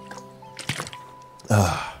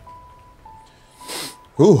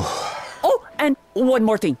 Ooh. Oh, and one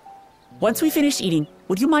more thing. Once we finish eating,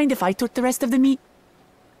 would you mind if I took the rest of the meat?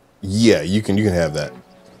 Yeah, you can have that.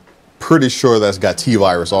 Pretty sure that's got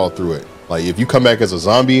T-virus all through it. Like, if you come back as a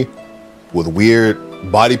zombie with weird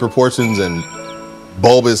body proportions and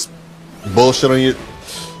bulbous bullshit on you,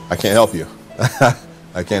 I can't help you.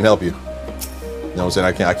 I can't help you. You know what I'm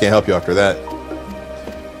saying? I can't help you after that.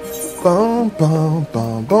 Boom, boom,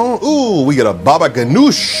 boom, boom. Ooh, we got a baba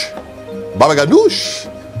ganoush. Baba ganoush.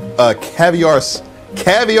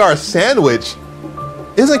 Caviar sandwich.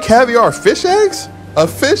 Isn't caviar fish eggs? A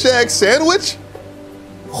fish egg sandwich?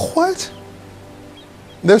 What?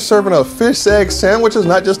 They're serving a fish egg sandwiches,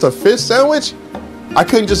 not just a fish sandwich? I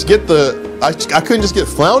couldn't just get I couldn't just get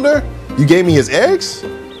flounder? You gave me his eggs?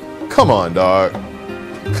 Come on, dog.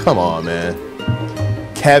 Come on, man.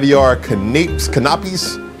 Caviar canapes,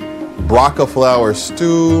 braca flour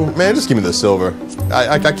stew. Man, just give me the silver.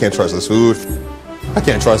 I can't trust this food. I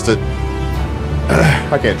can't trust it.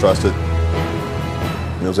 I can't trust it.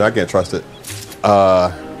 You know what I'm saying? I can't trust it.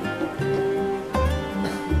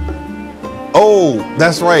 Oh,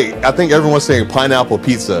 that's right. I think everyone's saying pineapple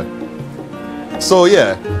pizza. So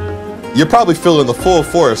yeah, you're probably feeling the full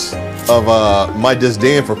force of my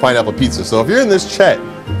disdain for pineapple pizza. So if you're in this chat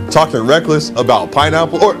talking reckless about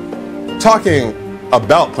pineapple, or talking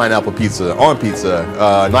about pineapple pizza on pizza,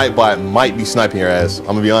 Nightbot might be sniping your ass. I'm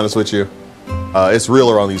gonna be honest with you. It's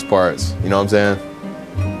real around these parts. You know what I'm saying?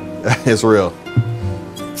 It's real.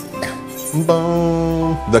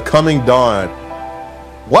 Boom. The Coming Dawn.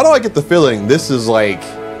 Why do I get the feeling this is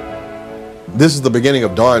the beginning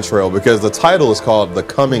of Dawn Trail? Because the title is called The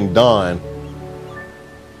Coming Dawn.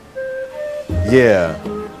 Yeah,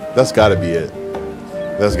 that's gotta be it.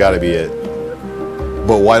 That's gotta be it.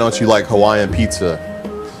 But why don't you like Hawaiian pizza?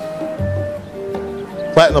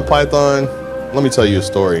 Platinum Python, let me tell you a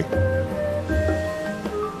story.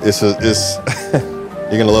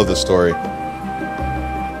 You're gonna love this story.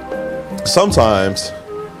 Sometimes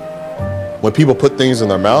when people put things in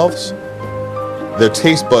their mouths, their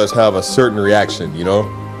taste buds have a certain reaction, you know?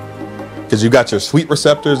 Because you got your sweet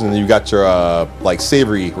receptors and then you got your like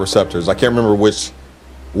savory receptors. I can't remember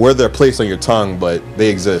where they're placed on your tongue, but they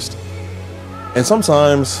exist. And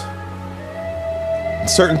sometimes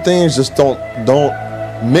certain things just don't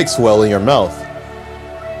mix well in your mouth.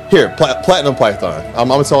 Here, Platinum Python. I'm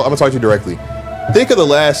gonna talk to you directly. Think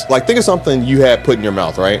of something you had put in your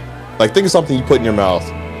mouth, right? Like think of something you put in your mouth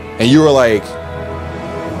and you were like,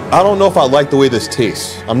 I don't know if I like the way this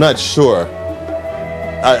tastes. I'm not sure.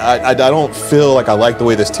 I don't feel like I like the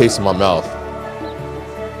way this tastes in my mouth.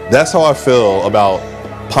 That's how I feel about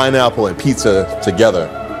pineapple and pizza together.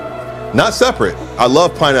 Not separate. I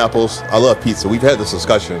love pineapples. I love pizza. We've had this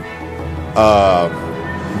discussion.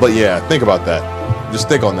 But yeah, think about that. Just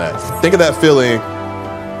think on that. Think of that feeling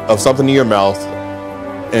of something in your mouth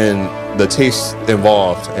and the taste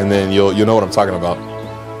involved, and then you'll know what I'm talking about.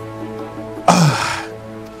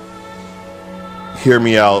 Hear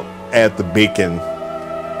me out at the bacon.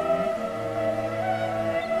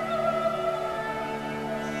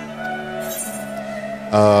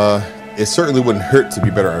 It certainly wouldn't hurt to be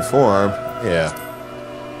better informed. Yeah,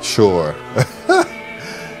 sure.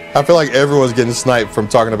 I feel like everyone's getting sniped from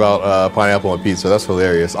talking about pineapple and pizza. That's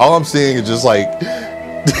hilarious. All I'm seeing is just like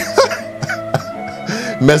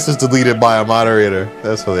message deleted by a moderator.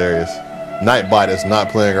 That's hilarious. Nightbot is not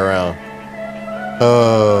playing around.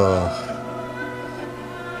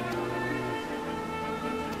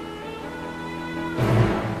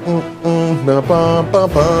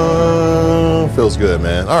 Feels good,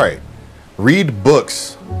 man. All right. Read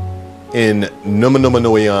books in Numa Numa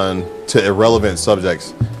Nuyan to irrelevant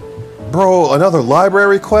subjects. Bro, another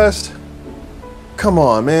library quest? Come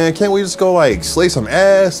on, man. Can't we just go like slay some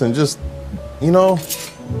ass and just, you know,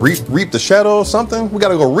 reap the shadow or something? We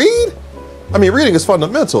gotta go read? I mean, reading is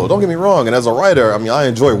fundamental. Don't get me wrong. And as a writer, I mean, I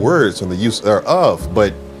enjoy words and the use thereof,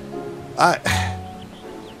 but I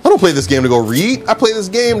don't play this game to go read. I play this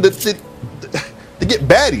game to get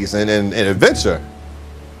baddies and adventure.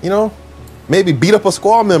 You know? Maybe beat up a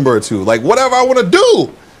squad member or two. Like, whatever I want to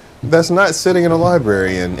do. That's not sitting in a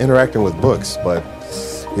library and interacting with books. But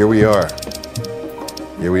here we are.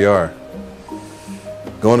 Here we are.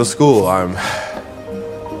 Going to school.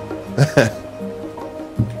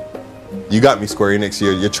 You got me, Square Enix.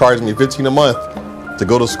 You're charging me $15 a month to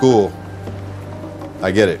go to school.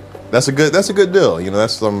 I get it. That's a good deal. You know,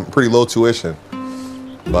 that's some pretty low tuition.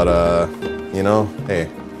 But you know, hey.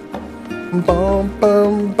 Boom,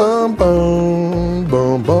 boom, boom, boom, boom,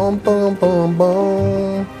 boom, boom, boom,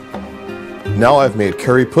 boom. Now I've made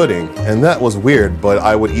curry pudding, and that was weird, but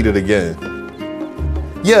I would eat it again.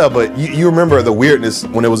 Yeah, but you remember the weirdness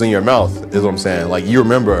when it was in your mouth, is what I'm saying. Like, you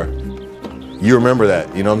remember that,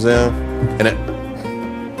 you know what I'm saying? And it,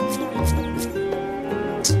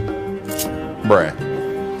 bruh.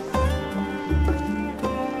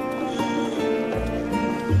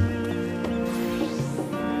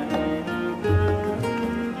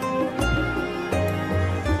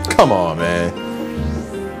 Come on,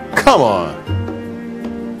 man. Come on.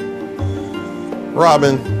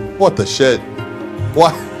 Robin, what the shit?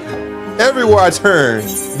 What? Everywhere I turn,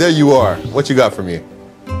 there you are. What you got for me?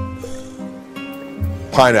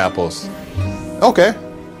 Pineapples. Okay.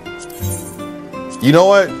 You know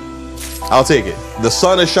what? I'll take it. The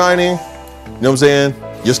sun is shining. You know what I'm saying?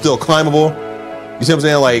 You're still climbable. You see what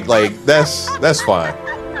I'm saying? Like that's fine.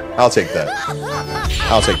 I'll take that.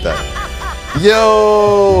 I'll take that.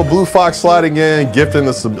 Yo, Blue Fox sliding in, gifting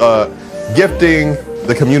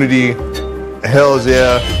the community. Hells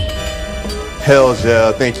yeah. Hells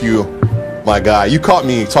yeah. Thank you, my guy. You caught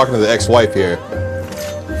me talking to the ex-wife here.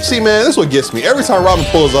 See, man, this is what gets me. Every time Robin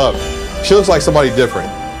pulls up, she looks like somebody different.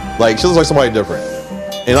 Like, she looks like somebody different.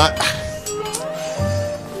 And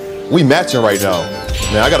we matching right now.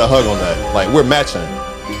 Man, I got a hug on that. Like, we're matching.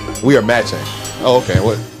 We are matching. Oh, okay.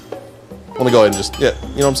 What? Let me go ahead and just, yeah,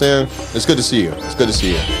 you know what I'm saying? It's good to see you. It's good to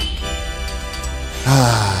see you.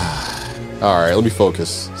 All right, let me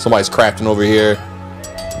focus. Somebody's crafting over here.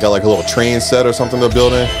 Got like a little train set or something they're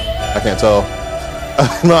building. I can't tell.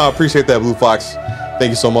 No, I appreciate that, Blue Fox. Thank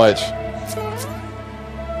you so much.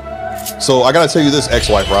 So I gotta tell you this,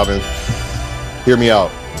 ex-wife Robin. Hear me out.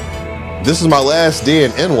 This is my last day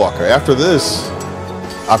in Endwalker. After this,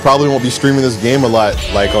 I probably won't be streaming this game a lot,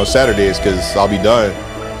 like on Saturdays, because I'll be done.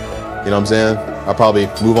 You know what I'm saying? I'll probably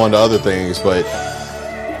move on to other things, but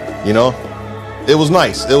you know, it was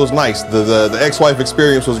nice. It was nice. The ex-wife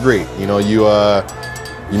experience was great. You know, you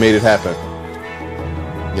made it happen.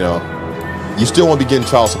 You know, you still won't be getting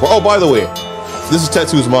child support. Oh, by the way, this is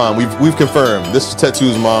Tetsu's mom. We've confirmed. This is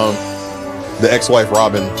Tetsu's mom, the ex-wife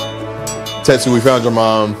Robin. Tetsu, we found your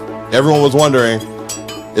mom. Everyone was wondering.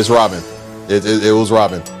 It's Robin. It was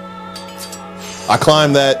Robin. I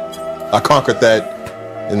climbed that. I conquered that.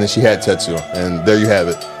 And then she had Tetsu. And there you have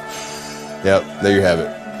it. Yep, there you have it.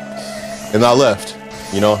 And I left.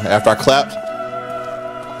 You know, after I clapped.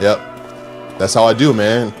 Yep. That's how I do,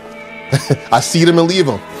 man. I see them and leave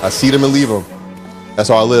them. I see them and leave them. That's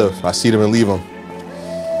how I live. I see them and leave them.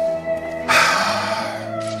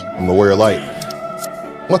 I'm the warrior light.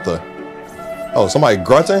 What the? Oh, somebody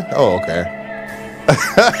grunting? Oh, okay.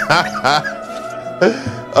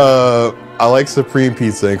 I like Supreme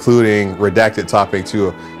Pizza, including redacted topping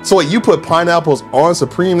too. So wait, you put pineapples on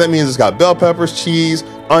Supreme? That means it's got bell peppers, cheese,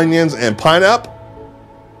 onions, and pineapple?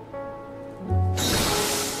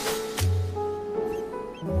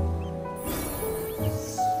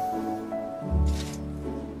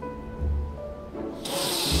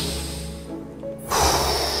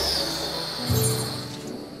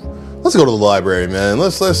 Let's go to the library, man.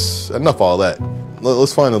 Let's enough all that.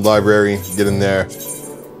 Let's find the library, get in there,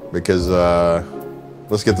 because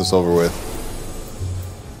let's get this over with.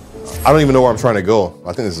 I don't even know where I'm trying to go.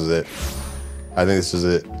 I think this is it. I think this is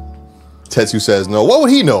it. Tetsu says no. What would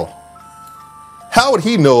he know? How would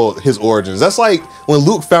he know his origins? That's like when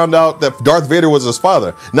Luke found out that Darth Vader was his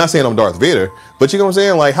father. Not saying I'm Darth Vader, but you know what I'm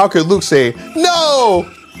saying? Like, how could Luke say no?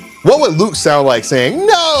 What would Luke sound like saying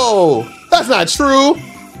no? That's not true.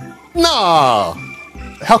 Nah.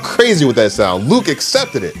 How crazy would that sound? Luke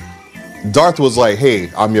accepted it. Darth was like, hey,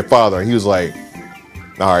 I'm your father. And he was like,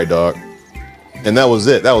 all right, dog. And that was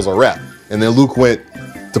it. That was a wrap. And then Luke went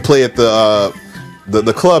to play at the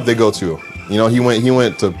club they go to. You know, he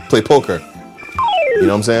went to play poker. You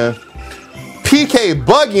know what I'm saying? PK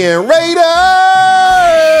Buggy and Raiders!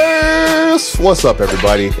 What's up,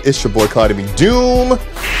 everybody? It's your boy Cloudy Doom,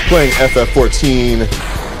 playing FF14.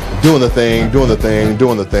 Doing the thing.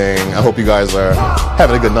 I hope you guys are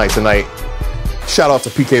having a good night tonight. Shout out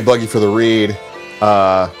to PK Buggy for the raid.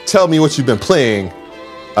 Tell me what you've been playing.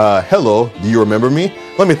 Hello, do you remember me?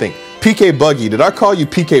 Let me think. PK Buggy, did I call you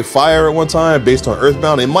PK Fire at one time based on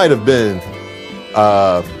Earthbound? It might have been,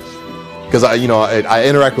 because I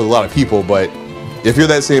interact with a lot of people, but if you're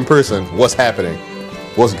that same person, what's happening?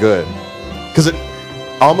 What's good? Because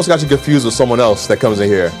I almost got you confused with someone else that comes in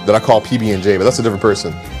here that I call PB&J, but that's a different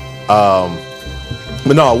person.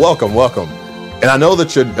 But no, welcome. And I know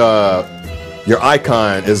that your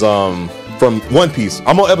icon is from One Piece.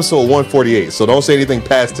 I'm on episode 148, so don't say anything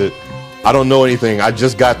past it. I don't know anything. I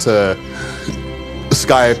just got to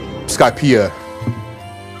Skypiea,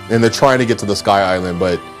 and they're trying to get to the Sky Island,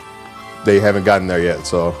 but they haven't gotten there yet.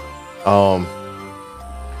 So I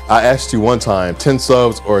asked you one time, 10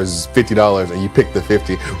 subs or $50, and you picked the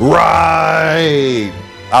 50. Right!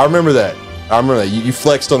 I remember that. You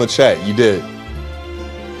flexed on the chat. You did.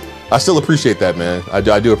 I still appreciate that, man. I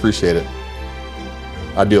do appreciate it.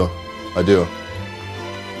 I do.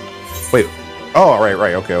 Wait. Oh,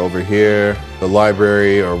 right. Okay, over here. The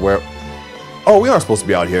library or where? Oh, we aren't supposed to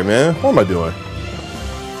be out here, man. What am I doing?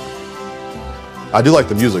 I do like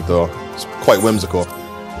the music though. It's quite whimsical.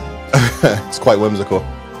 It's quite whimsical.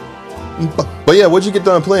 But yeah, what'd you get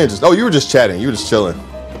done playing? Oh, you were just chatting. You were just chilling.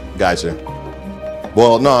 Gotcha.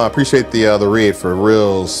 Well, no, I appreciate the raid for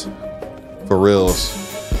reals. For reals.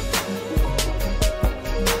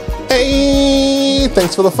 Hey,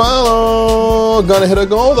 thanks for the follow. Gonna hit a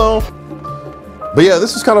goal though. But yeah,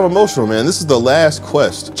 this is kind of emotional, man. This is the last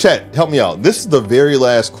quest. Chat, help me out. This is the very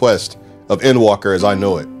last quest of Endwalker as I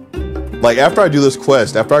know it. Like, after I do this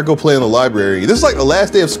quest, after I go play in the library, this is like the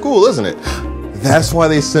last day of school, isn't it? That's why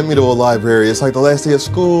they sent me to a library. It's like the last day of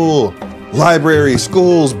school. Library,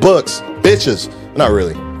 schools, books, bitches. Not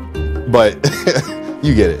really. But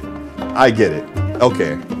you get it. I get it.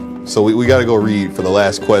 Okay. So we got to go read for the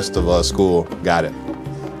last quest of school. Got it.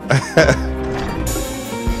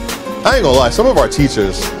 I ain't gonna lie, some of our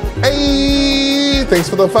teachers, hey, thanks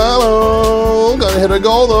for the follow. Gonna hit a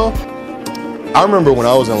goal though. I remember when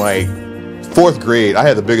I was in like 4th grade, I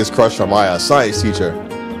had the biggest crush on my science teacher.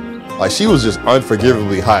 Like, she was just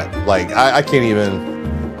unforgivably hot. Like, I can't even,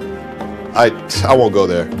 I won't go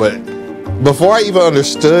there. But before I even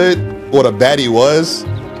understood what a baddie was,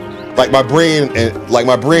 like my brain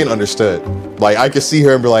understood. Like, I could see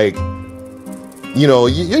her and be like, you know,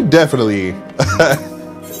 you're definitely,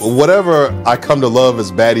 whatever I come to love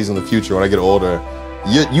as baddies in the future when I get older,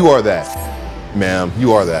 you are that, ma'am.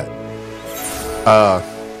 You are that.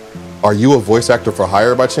 Are you a voice actor for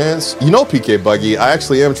hire by chance? You know, PK Buggy, I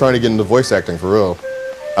actually am trying to get into voice acting for real.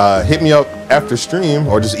 Hit me up after stream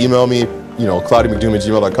or just email me, you know,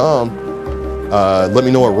 cloudymcdoom@gmail.com. Let me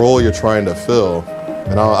know what role you're trying to fill,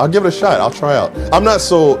 and I'll give it a shot. I'll try out. I'm not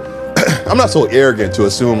so I'm not so arrogant to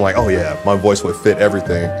assume like, oh yeah, my voice would fit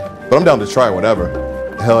everything, but I'm down to try whatever.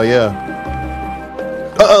 Hell yeah.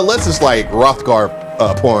 Unless it's like Rothgar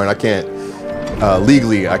porn, I can't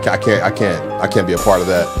legally. I can't be a part of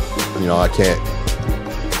that. You know, I can't.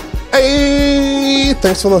 Hey,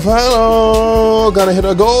 thanks for the follow. Gonna hit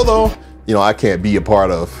a goal though. You know, I can't be a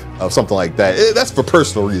part of something like that. That's for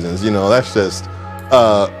personal reasons. You know, that's just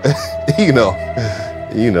you know.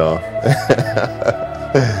 You know.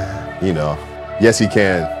 Yes, he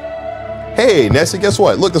can. Hey, Nessie, guess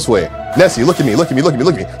what? Look this way. Nessie, look at me, look at me, look at me,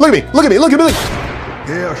 look at me, look at me, look at me, look at me, look at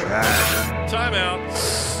me. Time out.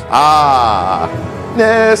 Ah,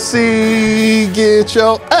 Nessie, get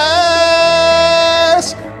your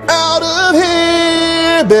ass out of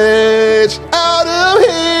here, bitch. Out of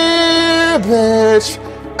here, bitch.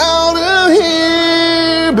 Out of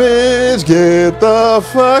here, bitch. Get the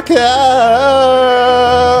fuck out,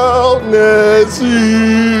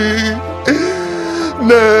 Nessie.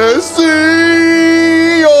 Nessie,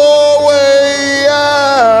 your way out.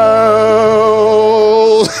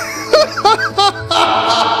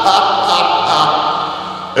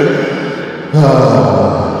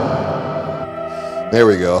 There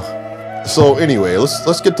we go. So anyway,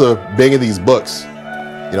 let's get to banging these books. You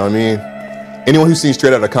know what I mean? Anyone who's seen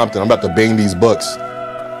Straight Outta Compton, I'm about to bang these books.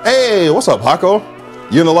 Hey, what's up, Hako?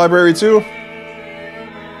 You in the library too?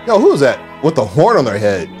 Yo, who is that with the horn on their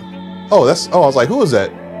head? Oh, I was like, who is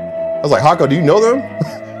that? I was like, Hako, do you know them?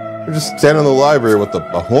 They're just standing in the library with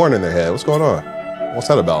a horn in their head. What's going on? What's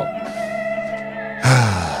that about?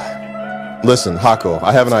 Listen, Hako,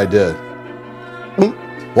 I have an idea.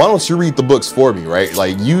 Why don't you read the books for me, right?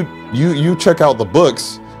 Like, you check out the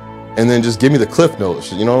books and then just give me the cliff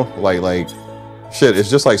notes, you know? Like, shit, it's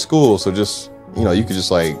just like school, so just, you know, you could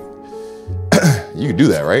just like, you could do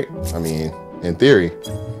that, right? I mean, in theory.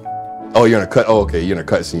 Oh, you're in a cut. Oh, okay, you're in a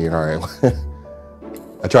cut scene. All right.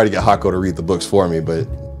 I tried to get Hako to read the books for me, but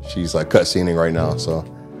she's like cut scening right now. So,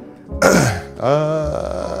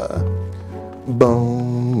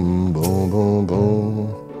 boom, boom, boom, boom,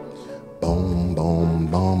 boom, boom,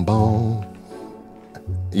 boom, boom.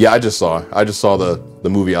 Yeah, I just saw the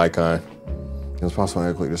movie Icon. It was possible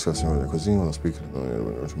to quick discussing with the cuisine while speaking.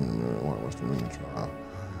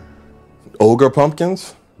 Ogre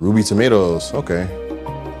pumpkins, ruby tomatoes. Okay.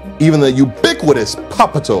 Even the ubiquitous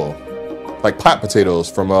papato, like pot potatoes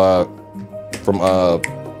from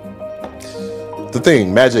the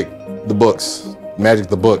thing, Magic the Books, Magic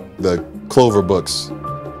the Book, the Clover books,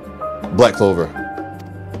 Black Clover.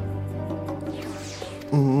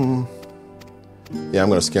 Yeah, I'm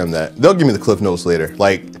gonna skim that. They'll give me the cliff notes later.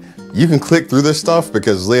 Like, you can click through this stuff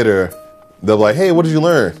because later they'll be like, hey, what did you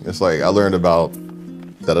learn? It's like, I learned about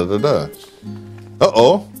da-da-da-da.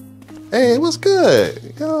 Uh-oh. Hey, what's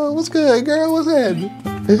good? Yo, what's good, girl? What's that?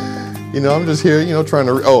 You know, I'm just here, you know, trying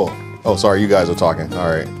to... Oh, sorry, you guys are talking. All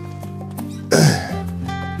right.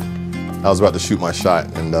 I was about to shoot my shot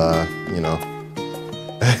and, you know.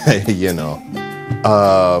 You know.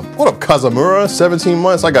 What up, Kazamura? 17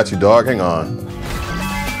 months? I got you, dog. Hang on.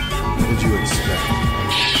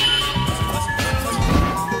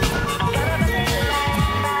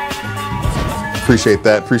 Appreciate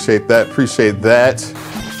that, appreciate that, appreciate that.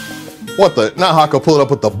 What the? Not Hako, pull it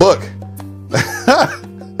up with the book.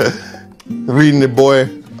 Reading the boy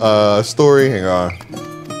story. Hang on.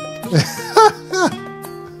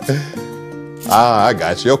 I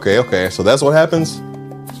got you. Okay, okay. So that's what happens?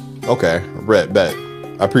 Okay, bet.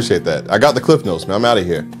 I appreciate that. I got the cliff notes, man. I'm out of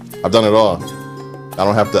here. I've done it all. I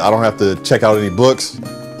don't have to check out any books.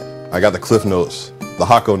 I got the cliff notes, the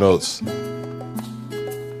Hako notes.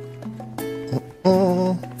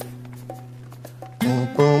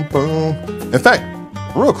 In fact,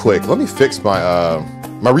 real quick, let me fix my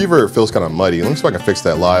my reverb feels kind of muddy. Let me see if I can fix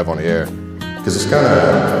that live on the air, because it's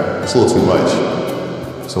a little too much.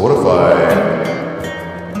 So what if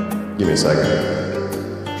give me a second.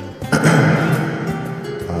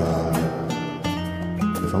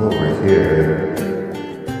 If I'm over here,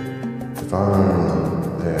 if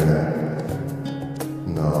I'm there,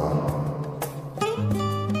 no.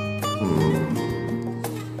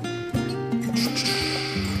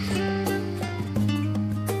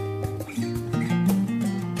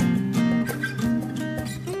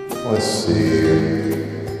 Let's see.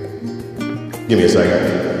 Give me a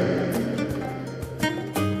second.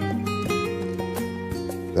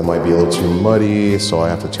 That might be a little too muddy, so I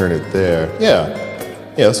have to turn it there. Yeah,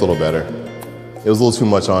 that's a little better. It was a little too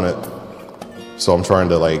much on it, so I'm trying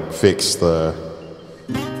to like fix the.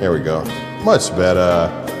 There we go. Much better.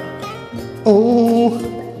 Oh,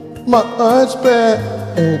 much better.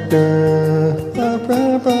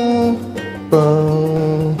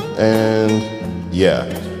 And yeah,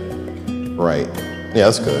 right. Yeah,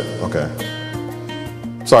 that's good. Okay.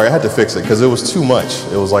 Sorry, I had to fix it because it was too much.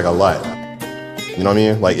 It was like a lot. You know what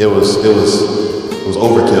I mean? Like it was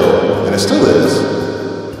overkill, and it still is.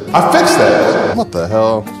 I fixed that. What the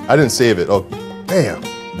hell? I didn't save it. Oh, damn.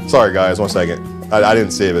 Sorry, guys. 1 second. I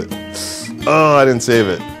didn't save it. Oh, I didn't save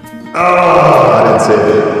it. Oh, I didn't save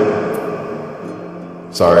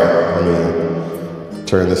it. Sorry. Let me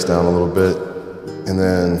turn this down a little bit, and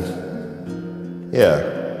then yeah,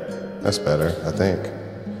 that's better. I think.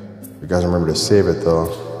 You guys remember to save it though.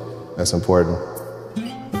 That's important.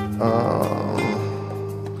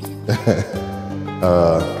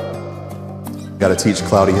 Gotta teach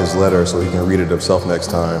Cloudy his letter so he can read it himself next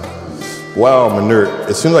time. Wow, Manert.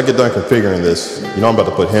 As soon as I get done configuring this, you know I'm about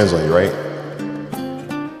to put hands on you, right?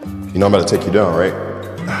 You know I'm about to take you down, right?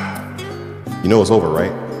 You know it's over,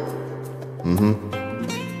 right? Mm-hmm.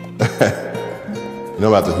 You know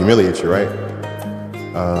I'm about to humiliate you, right?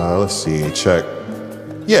 Let's see, check.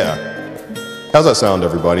 Yeah. How's that sound,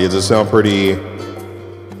 everybody? Does it sound pretty,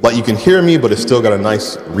 like you can hear me, but it's still got a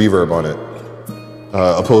nice reverb on it,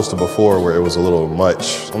 opposed to before where it was a little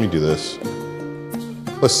much. Let me do this.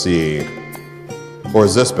 Let's see. Or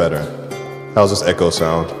is this better? How's this echo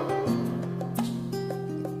sound?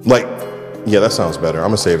 Like, yeah, that sounds better.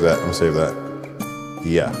 I'm gonna save that.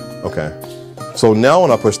 Yeah, okay. So now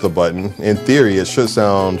when I push the button, in theory, it should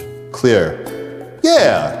sound clear.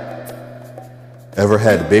 Yeah. Ever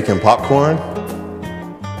had bacon popcorn?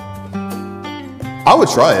 I would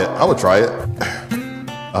try it.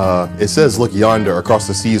 It says, look yonder across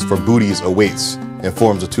the seas for booties awaits and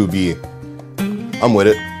forms a 2B. I'm with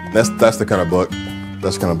it. That's the kind of book.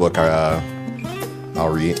 That's the kind of book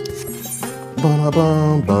I'll read. Boom,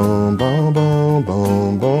 boom, boom, boom, boom,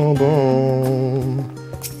 boom, boom,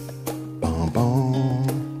 boom, boom.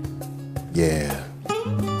 Yeah.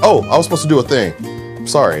 Oh, I was supposed to do a thing.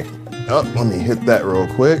 Sorry. Oh, let me hit that real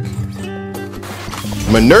quick.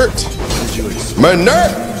 Manert.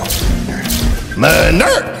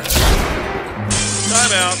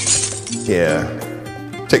 Time out. Yeah.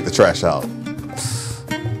 Take the trash out.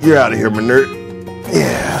 You're out of here, Manert.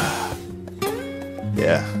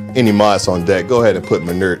 Yeah. Any mods on deck, go ahead and put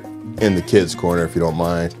Manert in the kids' corner if you don't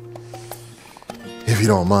mind.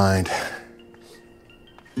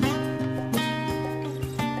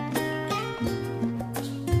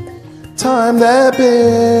 Time that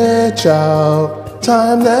bitch out.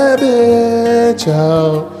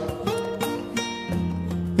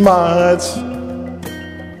 Mods.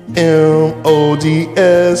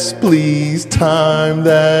 MODS, please time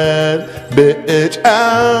that bitch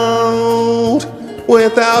out.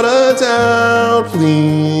 Without a doubt,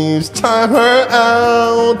 please time her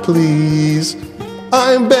out, please.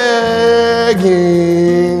 I'm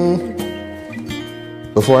begging.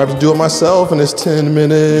 Before I have to do it myself in this 10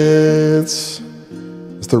 minutes.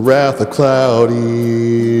 It's the wrath of Cloudy.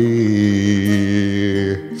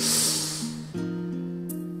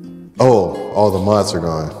 Oh, all the mods are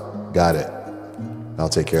gone. Got it. I'll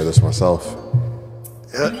take care of this myself.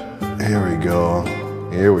 Yep. Here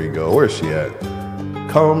we go. Where's she at?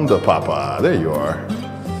 Come to Papa. There you are.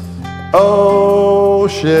 Oh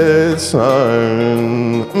shit,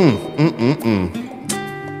 son.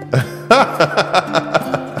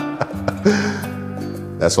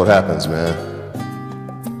 That's what happens, man.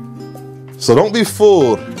 So don't be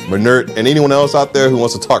fooled, Manert, and anyone else out there who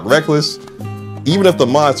wants to talk reckless. Even if the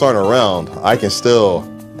mods aren't around, I can still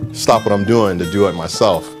stop what I'm doing to do it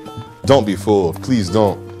myself. Don't be fooled. Please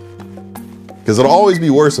don't. Because it'll always be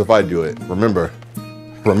worse if I do it. Remember.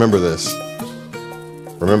 Remember this.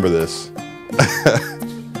 Remember this.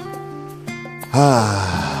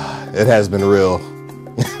 It has been real.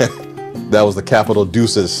 That was the capital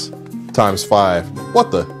deuces times 5.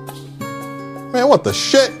 What the? Man, what the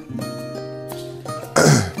shit?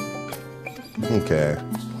 Okay.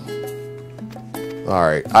 All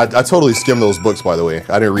right. I totally skimmed those books, by the way.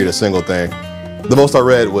 I didn't read a single thing. The most I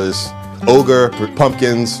read was Ogre,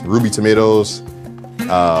 Pumpkins, Ruby Tomatoes,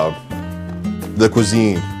 the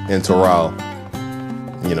cuisine in Toral.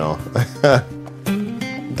 You know.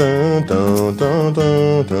 Dun, dun, dun,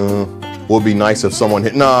 dun, dun. Would be nice if someone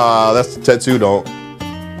hit. Nah, that's the tattoo.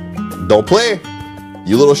 Don't play.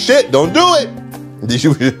 You little shit. Don't do it. Did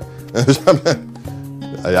you?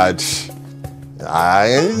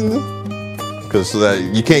 Because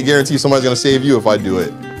you can't guarantee somebody's gonna save you if I do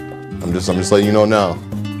it. I'm just letting you know now.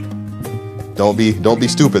 Don't be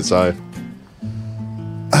stupid, side.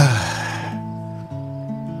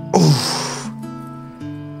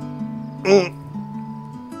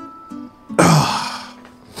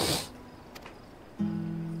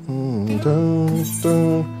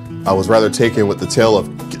 I was rather taken with the tale of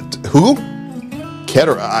who?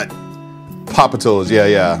 Keter. Papatoes.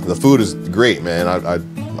 Yeah. The food is great, man. I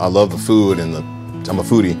love the food and I'm a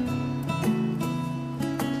foodie.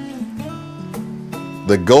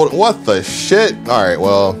 The gold. What the shit? All right.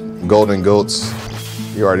 Well, golden goats.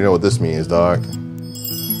 You already know what this means, dog.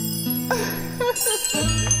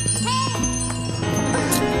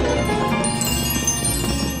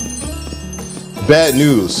 Bad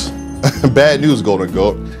news. Bad news, golden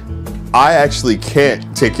goat. I actually can't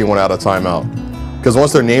take anyone out of timeout. Because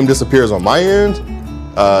once their name disappears on my end,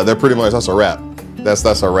 they're pretty much, that's a wrap. That's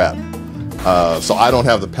a wrap. So I don't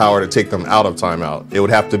have the power to take them out of timeout. It would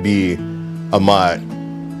have to be a mod.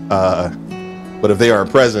 But if they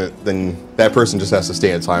aren't present, then that person just has to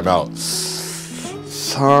stay in timeout.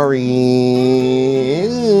 Sorry.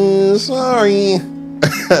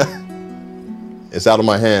 It's out of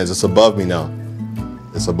my hands. It's above me now.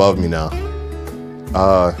 It's above me now.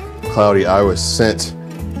 Cloudy, I was sent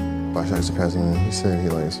by Jackson passing. He said he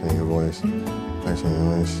likes hearing your voice.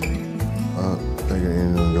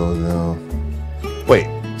 Goes down. Wait,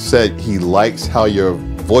 said he likes how your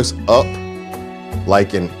voice up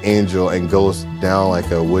like an angel and goes down like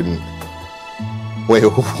a wooden. Wait,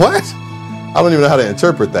 what? I don't even know how to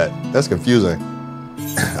interpret that. That's confusing.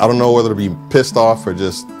 I don't know whether to be pissed off or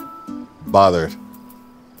just bothered.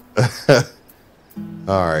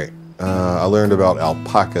 All right. I learned about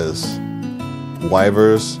alpacas,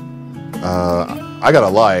 wyvers. I gotta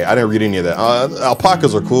lie, I didn't read any of that.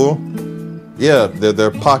 Alpacas are cool. Yeah, they're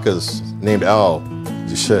pacas named Al.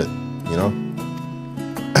 Shit, you know.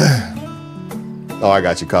 Oh, I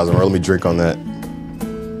got you, Cosmo. Let me drink on that.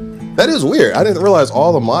 That is weird. I didn't realize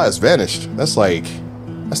all the mods vanished. That's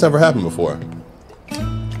never happened before.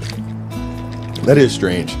 That is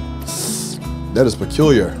strange. That is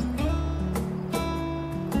peculiar.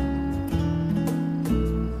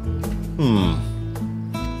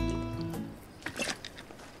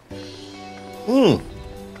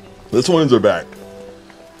 This ones are back.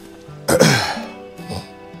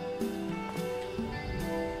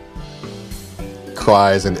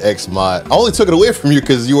 Cries and X mod. I only took it away from you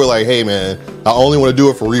because you were like, hey man, I only want to do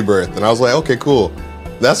it for Rebirth. And I was like, okay, cool.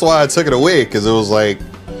 That's why I took it away, because it was like,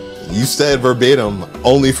 you said verbatim,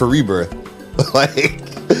 only for Rebirth. Like,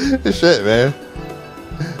 shit, man.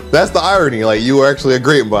 That's the irony. Like, you were actually a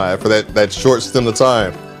great buy for that short stint of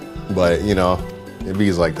time. But, you know, it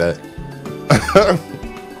bees like that.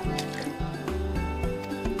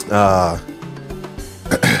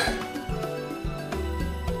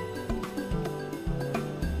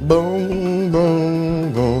 Boom,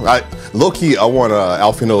 boom, boom. Low-key, I want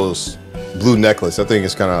Alfino's blue necklace. I think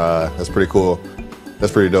it's kind of, that's pretty cool.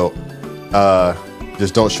 That's pretty dope.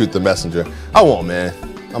 Just don't shoot the messenger. I won't, man.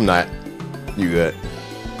 I'm not. You good.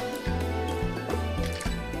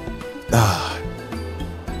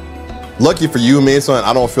 Lucky for you, Mason,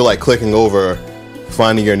 I don't feel like clicking over,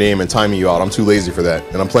 finding your name and timing you out. I'm too lazy for that.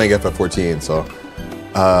 And I'm playing FF14, so.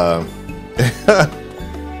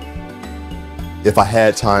 If I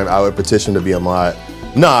had time, I would petition to be a mod.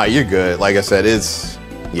 Nah, you're good. Like I said,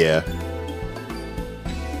 yeah.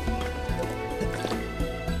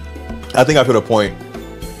 I think I've hit a point.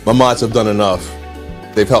 My mods have done enough.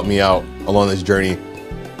 They've helped me out along this journey.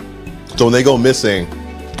 So when they go missing,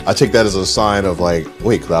 I take that as a sign of like,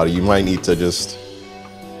 wait, Cloudy, you might need to just,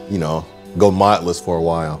 you know, go modless for a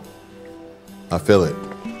while. I feel it.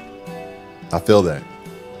 I feel that.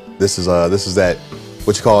 This is that,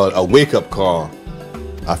 what you call it, a wake-up call.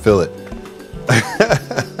 I feel it.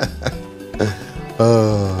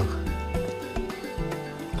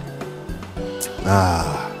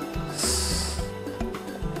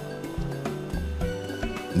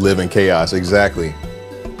 Live in chaos, exactly.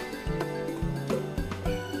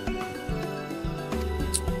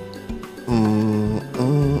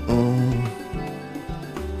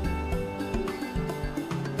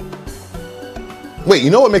 Wait, you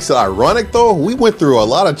know what makes it ironic though? We went through a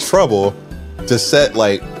lot of trouble to set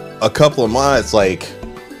like a couple of mods like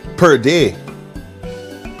per day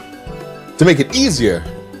to make it easier.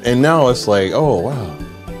 And now it's like, oh wow.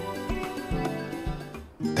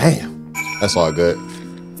 Damn. That's all good.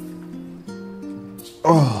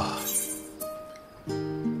 Oh.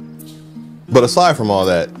 But aside from all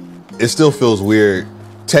that, it still feels weird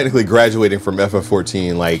technically graduating from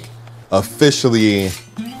FF14, like officially, you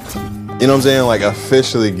know what I'm saying? Like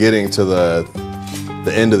officially getting to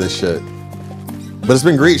the end of this shit. But it's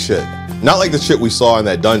been great shit. Not like the shit we saw in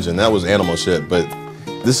that dungeon. That was animal shit. But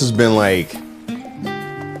this has been like,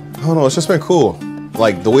 I don't know, it's just been cool.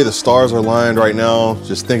 Like the way the stars are lined right now,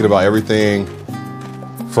 just thinking about everything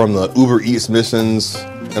from the Uber Eats missions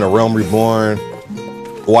in A Realm Reborn,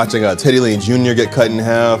 watching Teddy Lane Jr. get cut in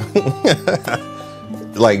half.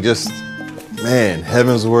 Like just, man,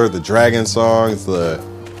 Heavensward, the Dragon songs, the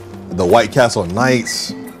White Castle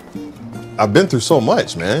Knights. I've been through so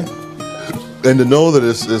much, man. And to know that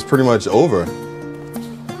it's pretty much over.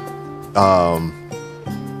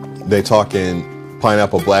 They talking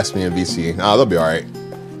Pineapple Blasphemy and VC. Nah, they'll be all right.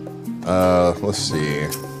 Let's see.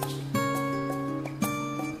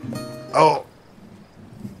 Oh.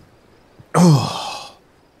 Oh.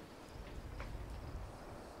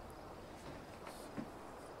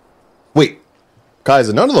 Wait,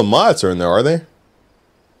 guys, none of the mods are in there, are they?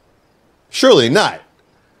 Surely not.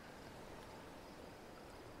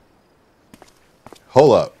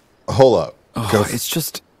 Hold up. Hold up. Oh, it's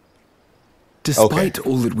just... Despite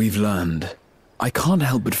all that we've learned, I can't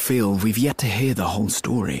help but feel we've yet to hear the whole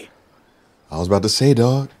story. I was about to say,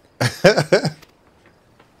 dog.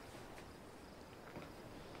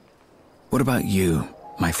 What about you,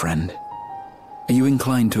 my friend? Are you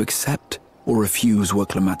inclined to accept or refuse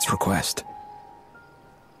Worklamat's request?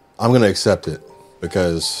 I'm going to accept it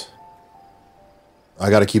because I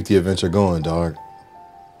got to keep the adventure going, dog.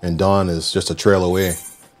 And Dawn is just a trail away.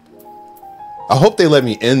 I hope they let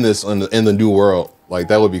me end this in the new world. Like,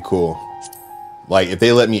 that would be cool. Like, if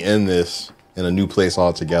they let me end this in a new place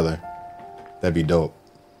altogether, that'd be dope.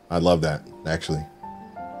 I'd love that, actually.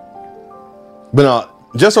 But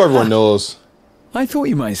just so everyone knows, I thought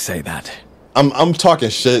you might say that. I'm talking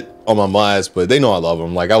shit on my mods, but they know I love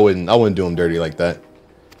them. Like, I wouldn't do them dirty like that.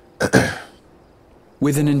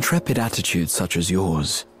 With an intrepid attitude such as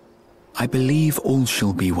yours, I believe all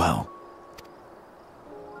shall be well.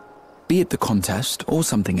 Be it the contest or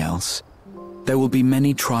something else, there will be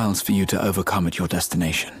many trials for you to overcome at your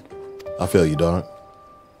destination. I feel you, dog.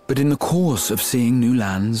 But in the course of seeing new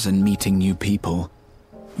lands and meeting new people,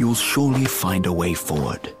 you'll surely find a way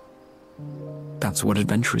forward. That's what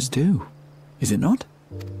adventurers do, is it not?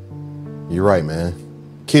 You're right, man.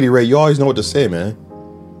 Kitty Ray, you always know what to say, man.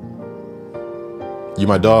 You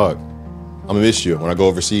my dog. I'm gonna miss you when I go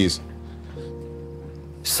overseas.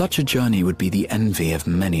 Such a journey would be the envy of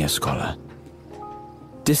many a scholar.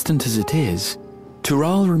 Distant as it is,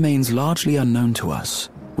 Tural remains largely unknown to us,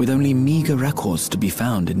 with only meager records to be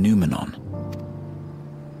found in Numenor.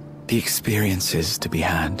 The experiences to be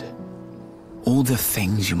had, all the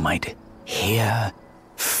things you might hear,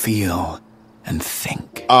 feel, and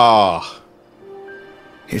think.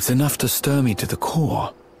 It's enough to stir me to the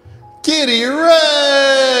core. Kitty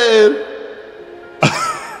Red!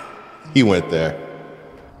 He went there.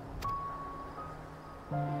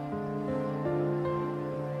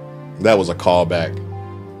 That was a callback.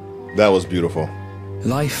 That was beautiful.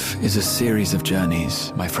 Life is a series of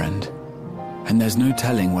journeys, my friend, and there's no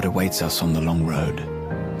telling what awaits us on the long road.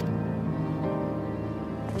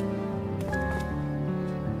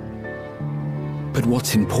 But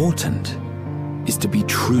what's important is to be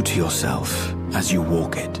true to yourself as you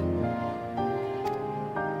walk it.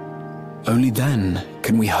 Only then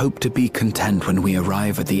can we hope to be content when we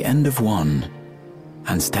arrive at the end of one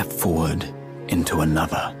and step forward into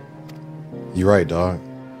another. You're right, dog.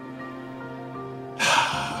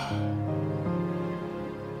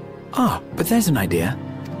 Ah, but there's an idea.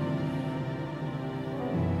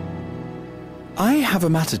 I have a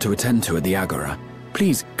matter to attend to at the Agora.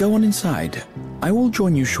 Please, go on inside. I will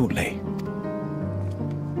join you shortly.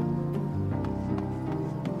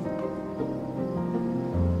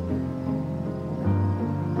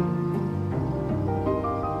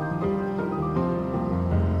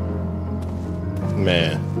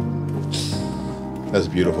 Man, that's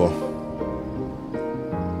beautiful.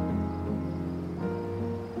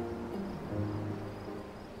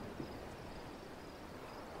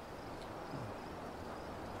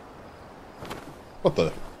 What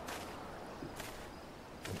the?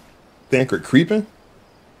 Thancred creeping?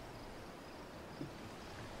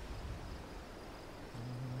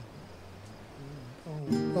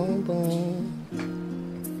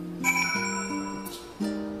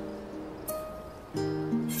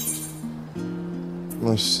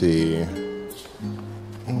 Let's see.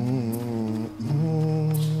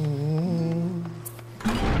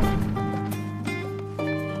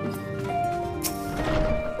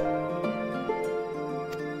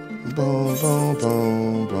 Boom, boom,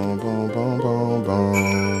 boom, boom, boom, boom, boom,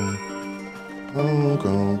 boom. Boom,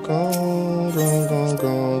 boom, boom, boom, boom,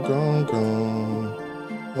 boom, boom, boom.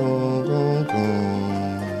 Boom, boom, boom.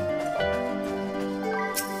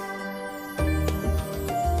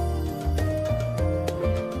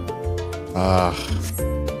 Ah,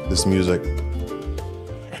 this music.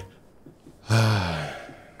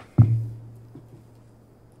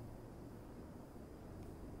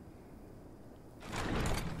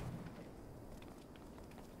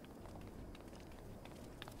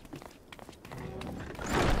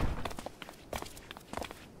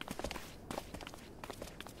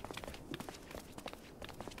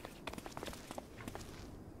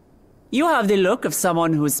 You have the look of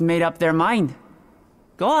someone who's made up their mind.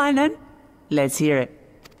 Go on then. Let's hear it.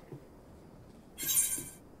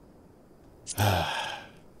 I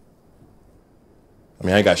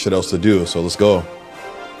mean, I ain't got shit else to do, so let's go.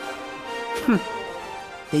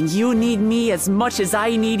 Then you need me as much as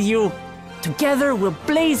I need you. Together we'll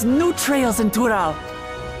blaze new trails in Tural.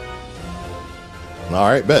 All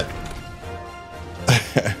right, bet.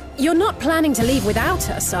 You're not planning to leave without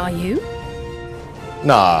us, are you?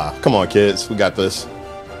 Nah, come on, kids. We got this.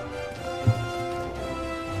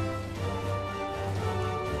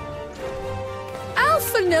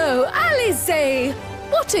 No, Alize!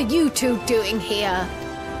 What are you two doing here?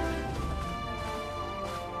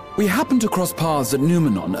 We happened to cross paths at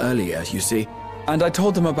Numenon earlier, you see, and I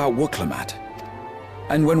told them about Wuklemat.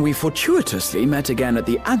 And when we fortuitously met again at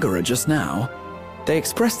the Agora just now, they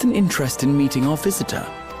expressed an interest in meeting our visitor.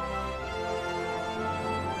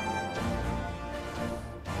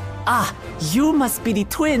 Ah, you must be the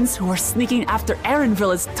twins who are sneaking after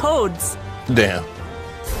Erenville as toads. Damn.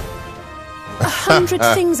 100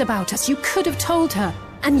 things about us you could have told her,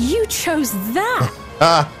 and you chose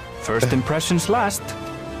that. First impressions last.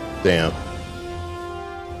 Damn.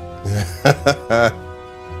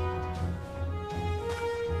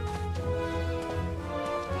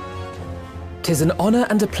 'Tis an honor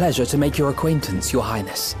and a pleasure to make your acquaintance, Your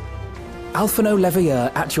Highness. Alphino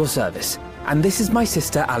Leveilleur at your service, and this is my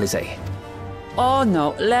sister Alize. Oh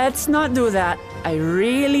no, let's not do that. I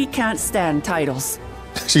really can't stand titles.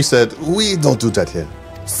 She said, we don't do that here.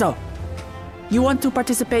 So, you want to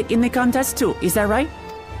participate in the contest too, is that right?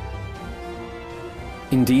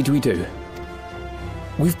 Indeed we do.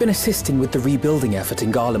 We've been assisting with the rebuilding effort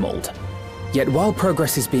in Garlemald. Yet while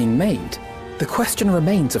progress is being made, the question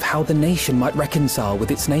remains of how the nation might reconcile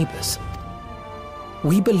with its neighbors.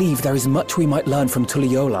 We believe there is much we might learn from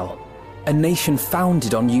Tuliolal, a nation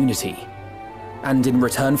founded on unity. And in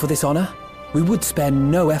return for this honor, we would spare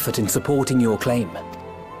no effort in supporting your claim.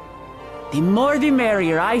 The more the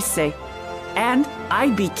merrier, I say. And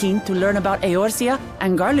I'd be keen to learn about Eorzea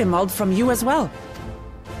and Garlemald from you as well.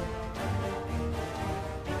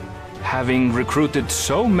 Having recruited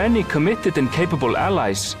so many committed and capable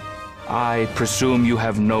allies, I presume you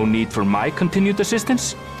have no need for my continued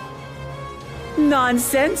assistance?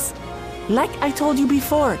 Nonsense! Like I told you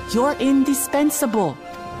before, you're indispensable.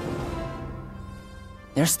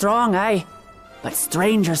 They're strong, aye, but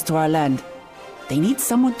strangers to our land. They need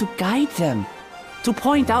someone to guide them, to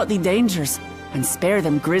point out the dangers, and spare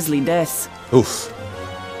them grisly deaths. Oof.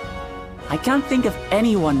 I can't think of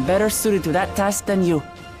anyone better suited to that task than you.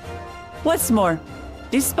 What's more,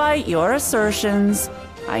 despite your assertions,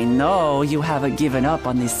 I know you haven't given up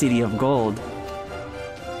on the City of Gold.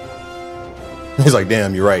 He's like,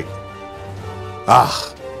 damn, you're right.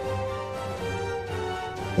 Ah.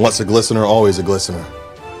 Once a glistener, always a glistener.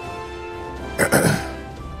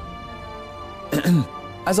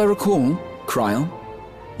 As I recall, Kryl,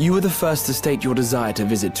 You were the first to state your desire to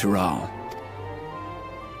visit Tural.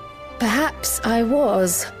 Perhaps I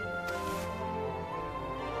was.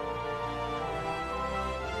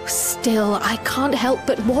 Still, I can't help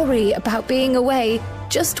but worry about being away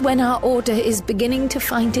just when our order is beginning to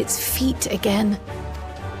find its feet again.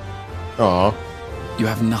 Aw. You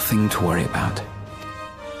have nothing to worry about.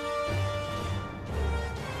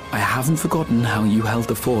 I haven't forgotten how you held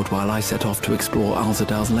the fort while I set off to explore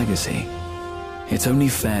Alzadal's legacy. It's only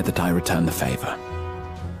fair that I return the favor.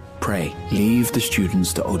 Pray, leave the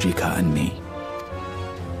students to Ojika and me.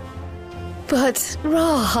 But,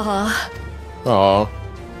 Raha... Aw.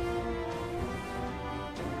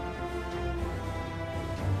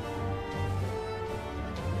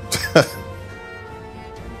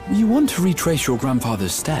 You want to retrace your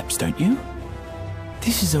grandfather's steps, don't you?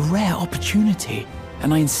 This is a rare opportunity,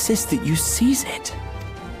 and I insist that you seize it.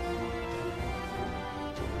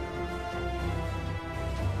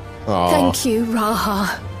 Aww. Thank you,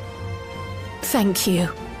 Raha. Thank you.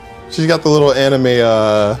 She's got the little anime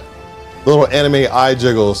eye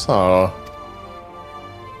jiggles. Aww.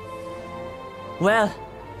 Well,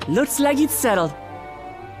 looks like it's settled.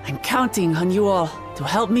 I'm counting on you all to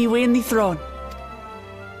help me win the throne.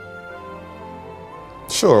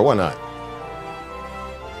 Sure, why not?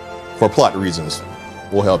 For plot reasons,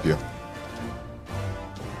 we'll help you.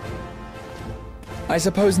 I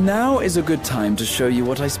suppose now is a good time to show you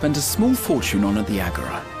what I spent a small fortune on at the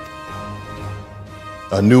Agora.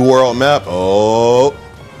 A new world map? Oh.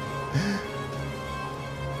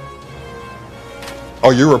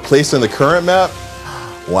 Oh, you're replacing the current map?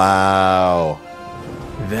 Wow.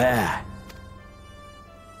 There.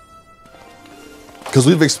 Because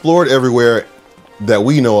we've explored everywhere that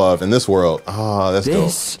we know of in this world. Ah, that's dope.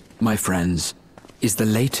 This, my friends, is the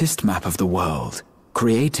latest map of the world,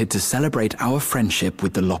 created to celebrate our friendship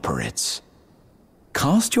with the Loporrits.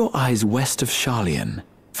 Cast your eyes west of Sharlayan,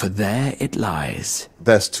 for there it lies.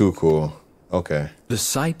 That's too cool. Okay. The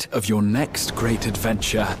site of your next great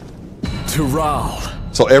adventure,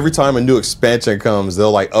 Tural. So every time a new expansion comes,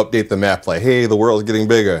 they'll like update the map like, hey, the world's getting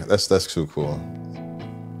bigger. That's too cool.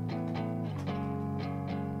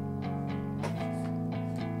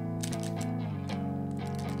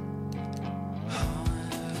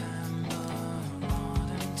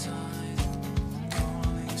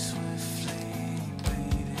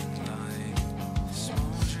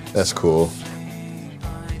 That's cool.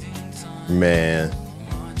 Man.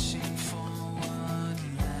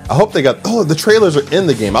 I hope they got, oh, the trailers are in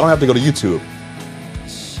the game. I don't have to go to YouTube.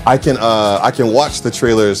 I can watch the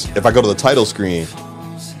trailers if I go to the title screen.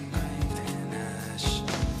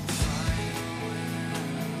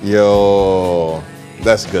 Yo,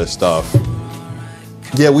 that's good stuff.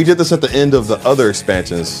 Yeah, we did this at the end of the other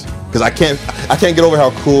expansions because I can't get over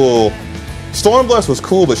how cool Stormblast was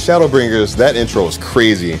cool, but Shadowbringers, that intro was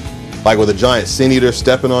crazy. Like with a giant Sin Eater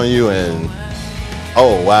stepping on you and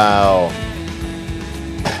oh wow.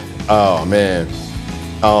 Oh man.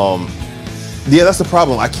 Yeah, that's the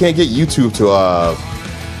problem. I can't get YouTube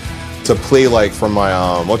to play like from my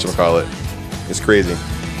whatchamacallit. It's crazy.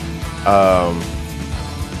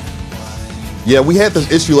 Yeah, we had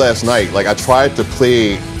this issue last night. Like I tried to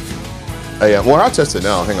play well, I'll test it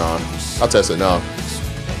now. Hang on. I'll test it now.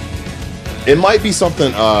 It might be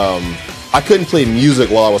something, I couldn't play music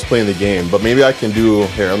while I was playing the game, but maybe I can do,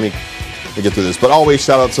 here, let me get through this. But always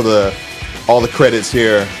shout out to all the credits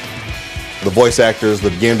here, the voice actors, the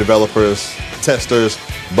game developers, testers,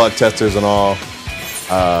 bug testers and all.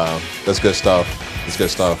 That's good stuff. That's good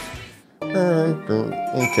stuff.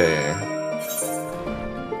 Okay.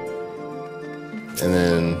 And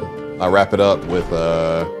then I wrap it up with,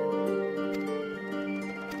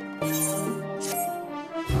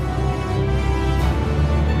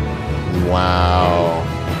 wow.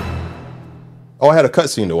 Oh, I had a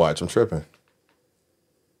cutscene to watch. I'm tripping.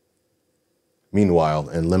 Meanwhile,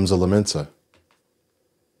 in Limsa Lamenta.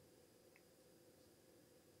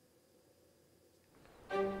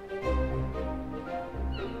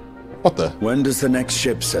 What the? When does the next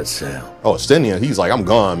ship set sail? Oh, Stenian. He's like, I'm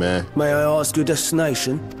gone, man. May I ask your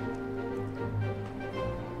destination?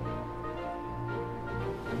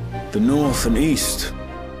 The north and east,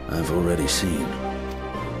 I've already seen.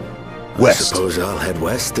 West. I suppose I'll head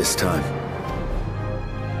west this time.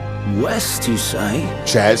 West, you say?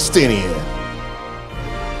 Chad Stenian.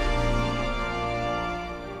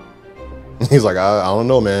 He's like, I don't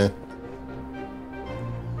know, man.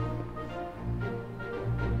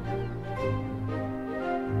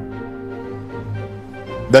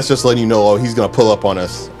 That's just letting you know, oh, he's gonna pull up on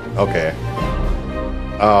us. Okay.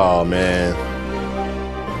 Oh, man.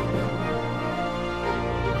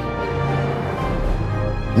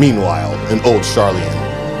 Meanwhile, in old Charlian.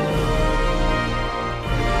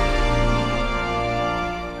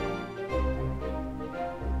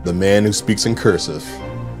 The man who speaks in cursive.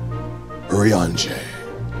 Urianger.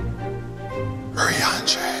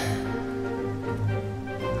 Urianger.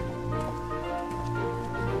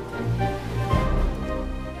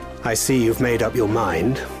 I see you've made up your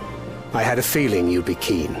mind. I had a feeling you'd be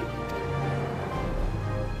keen.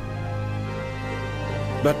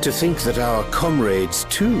 But to think that our comrades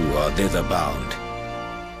too are thither bound.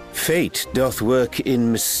 Fate doth work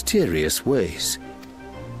in mysterious ways.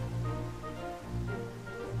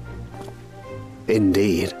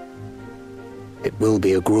 Indeed. It will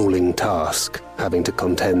be a grueling task, having to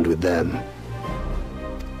contend with them.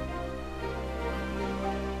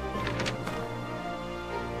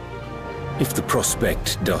 If the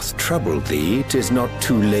prospect doth trouble thee, 'tis not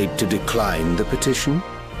too late to decline the petition.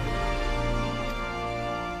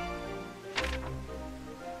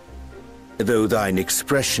 Though thine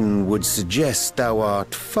expression would suggest thou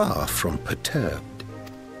art far from perturbed.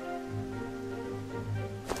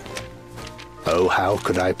 Oh, how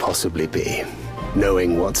could I possibly be,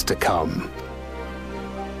 knowing what's to come?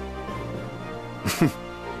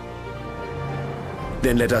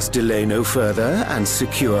 Then let us delay no further and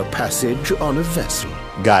secure passage on a vessel.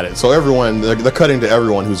 Got it. So everyone, they're cutting to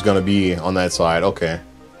everyone who's going to be on that side. Okay.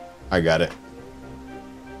 I got it.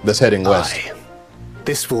 That's heading west. Aye.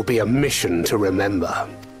 This will be a mission to remember.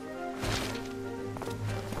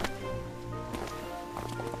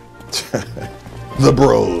 The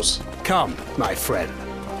bros. Come, my friend.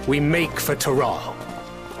 We make for Taral.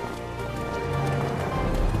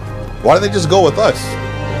 Why didn't they just go with us?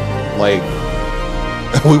 Like,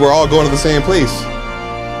 we were all going to the same place.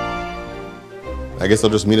 I guess they'll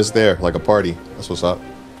just meet us there, like a party. That's what's up.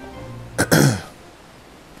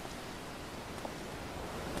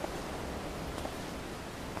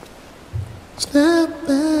 Snap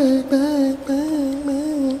back, back, back,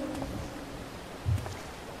 back.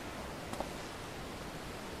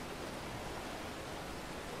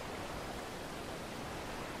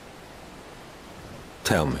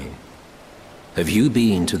 Tell me, have you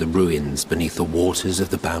been to the ruins beneath the waters of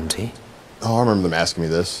the Bounty? Oh, I remember them asking me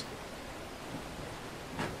this.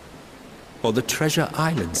 Or the treasure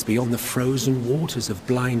islands beyond the frozen waters of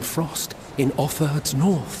Blind Frost in Offerd's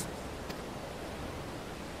north?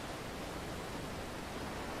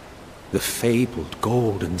 The fabled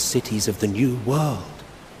golden cities of the New World?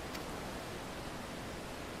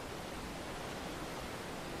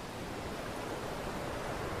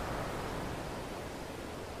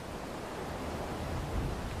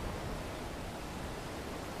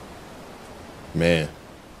 Man.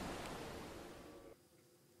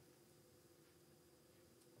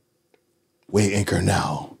 Weigh anchor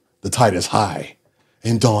now. The tide is high,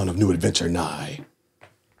 and dawn of new adventure nigh.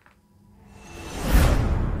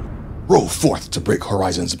 Row forth to break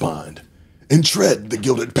horizon's bond, and tread the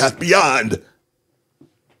gilded path beyond.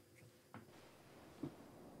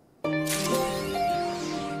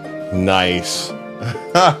 Nice.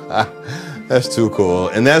 That's too cool.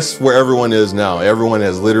 And that's where everyone is now. Everyone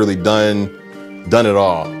has literally done it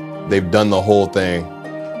all. They've done the whole thing.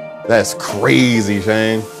 That's crazy,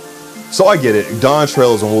 Shane. So I get it. Dawn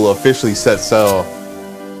Trails will officially set sail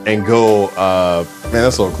and go. Man,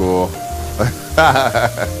 that's so cool.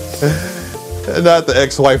 Not the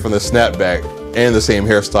ex-wife and the snapback and the same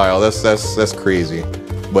hairstyle. That's crazy,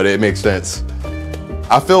 but it makes sense.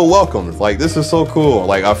 I feel welcomed. Like, this is so cool.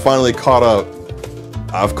 Like, I finally caught up.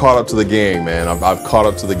 I've caught up to the gang, man. I've caught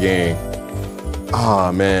up to the gang.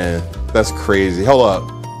 Ah, man, that's crazy. Hold up.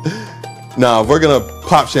 Nah, if we're gonna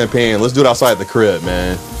pop champagne, let's do it outside the crib,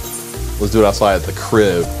 man. Let's do it outside the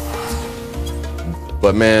crib.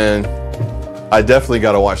 But man, I definitely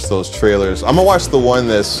gotta watch those trailers. I'm gonna watch the one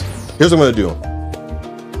that's. Here's what I'm gonna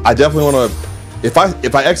do. I definitely wanna. If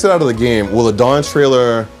I exit out of the game, will the Dawn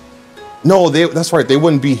trailer? No, that's right. They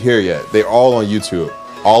wouldn't be here yet. They're all on YouTube.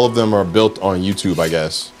 All of them are built on YouTube, I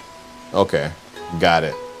guess. Okay, got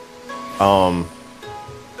it.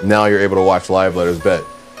 Now you're able to watch live letters, bet.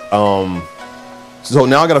 So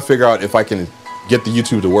now I gotta figure out if I can get the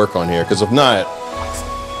YouTube to work on here, because if not,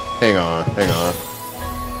 hang on.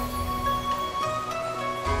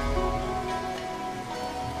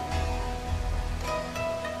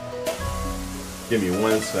 Give me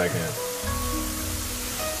 1 second.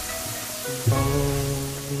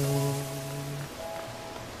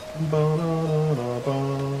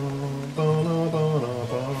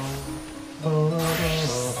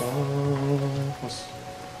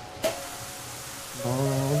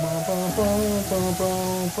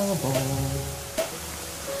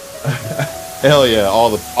 Hell yeah, all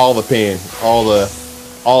the pain, all the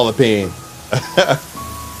all the pain.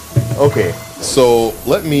 Okay, so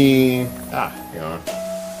let me, hang on.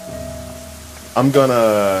 I'm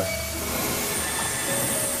gonna,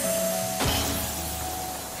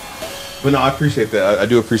 but no, I appreciate that. I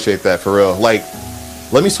do appreciate that for real. Like,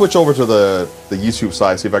 let me switch over to the YouTube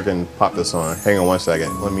side, see if I can pop this on. Hang on one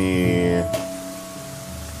second. Let me,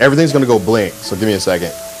 everything's gonna go blank, so give me a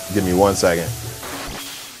second. Give me 1 second.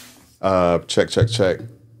 Check.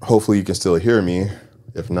 Hopefully you can still hear me.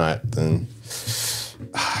 If not, then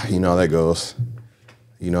you know how that goes.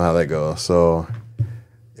 You know how that goes. So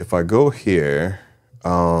if I go here,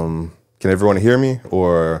 can everyone hear me,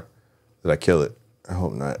 or did I kill it? I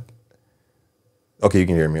hope not. Okay, you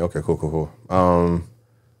can hear me. Okay, cool.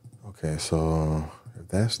 Okay, so if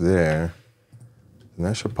that's there, then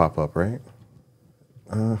that should pop up, right?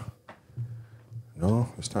 No,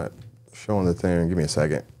 it's not showing the thing. Give me a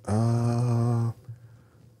second.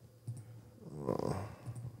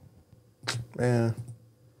 Man.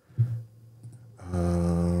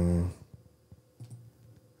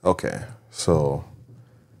 Okay, so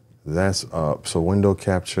that's up. So window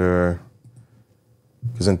capture,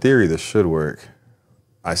 because in theory this should work.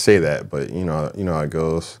 I say that, but you know how it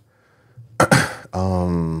goes. Where's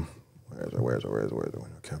the window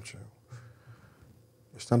capture?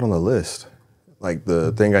 It's not on the list. Like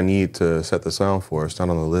the thing I need to set the sound for, it's not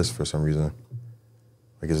on the list for some reason.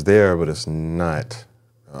 Like it's there, but it's not.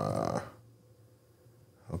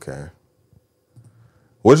 Okay.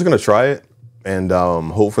 We're just gonna try it and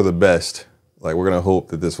hope for the best. Like we're gonna hope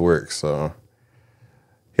that this works. So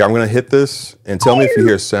here, I'm gonna hit this and tell me if you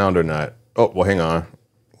hear sound or not. Oh, well, hang on.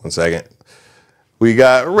 1 second. We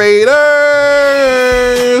got Raiders!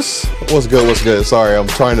 What's good? Sorry, I'm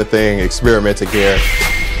trying the thing, experimenting here.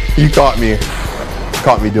 You caught me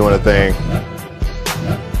doing a thing.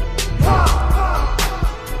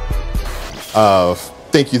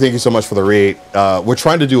 Thank you so much for the raid. We're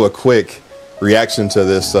trying to do a quick reaction to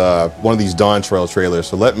this, one of these Dawn Trail trailers.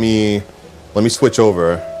 So let me switch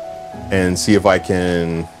over and see if I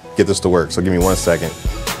can get this to work. So give me 1 second.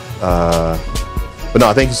 But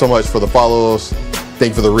no, thank you so much for the follows.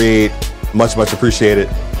 Thank you for the raid. Much appreciated.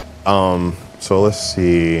 So let's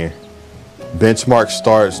see. Benchmark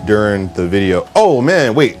starts during the video. Oh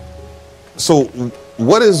man, wait. So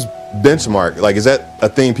what is benchmark? Like, is that a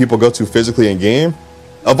thing people go to physically in game?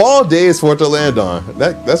 Of all days for it to land on.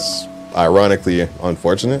 That's ironically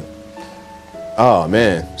unfortunate. Oh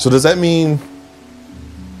man. So does that mean,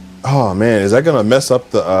 oh man, is that gonna mess up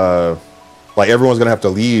the like everyone's gonna have to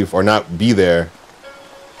leave or not be there?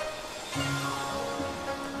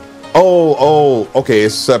 Oh, okay,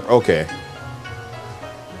 it's separate. Okay.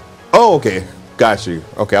 Oh, okay, got you.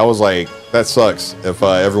 Okay, I was like, that sucks if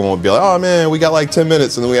everyone would be like, oh man, we got like 10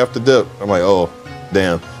 minutes and then we have to dip. I'm like, oh,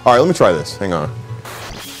 damn. All right, let me try this. Hang on.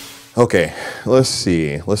 Okay, let's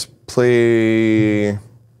see. Let's play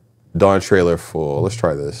Dawn trailer full. Let's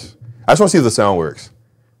try this. I just want to see if the sound works.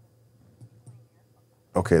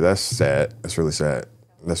 Okay, that's sad. That's really sad.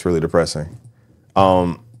 That's really depressing.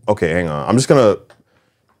 Okay, hang on. I'm just gonna.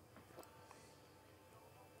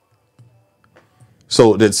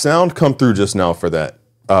 So did sound come through just now for that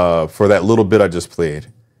little bit I just played?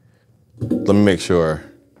 Let me make sure.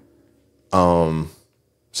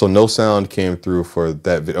 So no sound came through for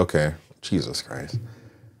that video. Okay, Jesus Christ.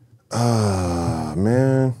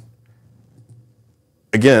 Man.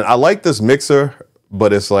 Again, I like this mixer,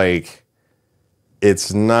 but it's like,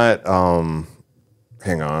 it's not,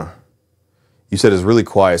 hang on. You said it's really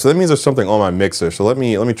quiet. So that means there's something on my mixer. So let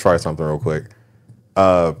me try something real quick.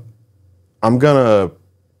 I'm gonna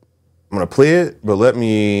play it, but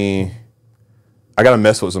I gotta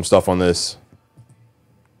mess with some stuff on this.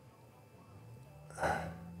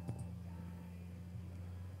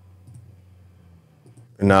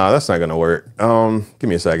 Nah, that's not gonna work. Give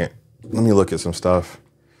me a second. Let me look at some stuff.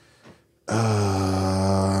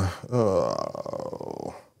 Oh.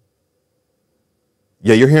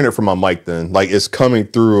 Yeah, you're hearing it from my mic then. Like it's coming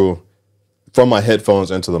through from my headphones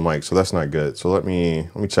into the mic, so that's not good. So let me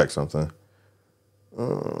check something.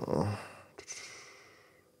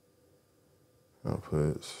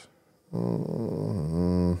 Outputs.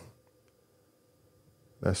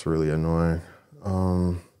 That's really annoying.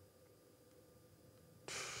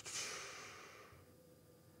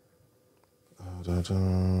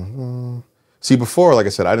 See, before, like I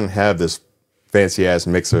said, I didn't have this fancy ass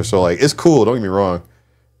mixer, so like it's cool. Don't get me wrong,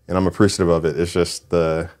 and I'm appreciative of it. It's just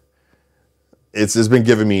it's been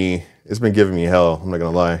giving me hell. I'm not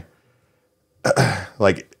gonna lie.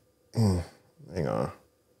 Like, hang on.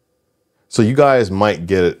 So you guys might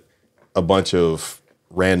get a bunch of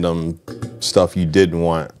random stuff you didn't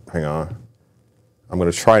want. Hang on. I'm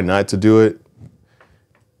gonna try not to do it.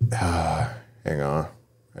 Hang on.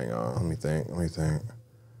 Let me think.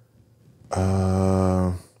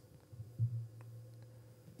 All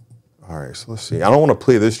right, so let's see. I don't want to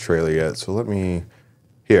play this trailer yet, so let me.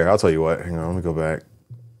 Here, I'll tell you what. Hang on, let me go back.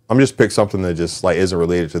 I'm just pick something that just like isn't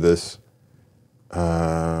related to this.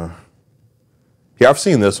 Yeah, I've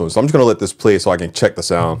seen this one, so I'm just gonna let this play so I can check the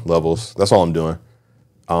sound levels. That's all I'm doing.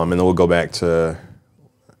 And then we'll go back to.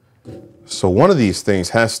 So one of these things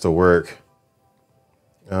has to work.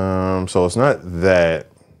 So it's not that.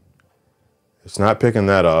 It's not picking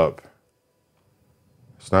that up.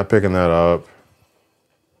 It's not picking that up.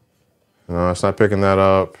 No, it's not picking that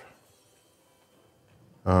up.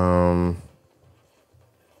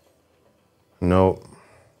 Nope.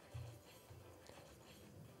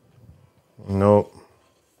 Nope.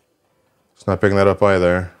 It's not picking that up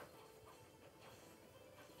either.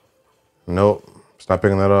 Nope. It's not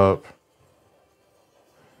picking that up.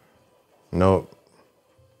 Nope.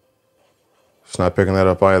 It's not picking that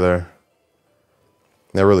up either.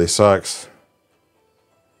 That really sucks.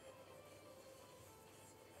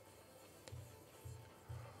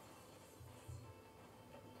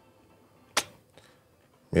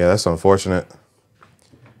 Yeah, that's unfortunate.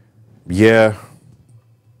 Yeah.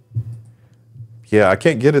 Yeah, I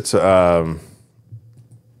can't get it to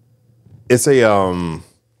it's a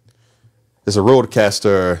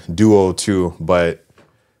Rodecaster Duo 2, but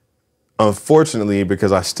unfortunately,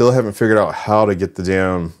 because I still haven't figured out how to get the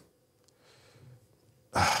damn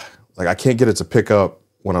like I can't get it to pick up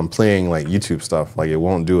when I'm playing like YouTube stuff. Like it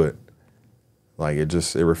won't do it. Like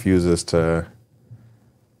it refuses to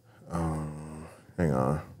hang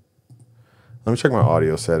on. Let me check my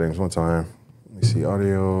audio settings one time. Let me see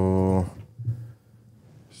audio.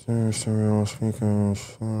 Because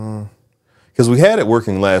we had it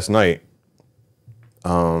working last night.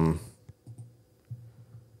 Well,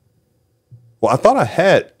 I thought I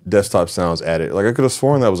had desktop sounds added. Like I could have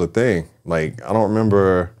sworn that was a thing. Like I don't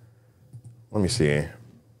remember. Let me see.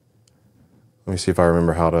 Let me see if I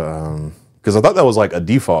remember how to. Because I thought that was like a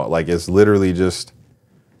default. Like it's literally just.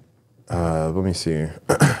 Let me see.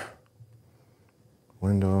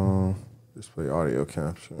 Window, display audio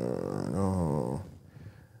capture. No.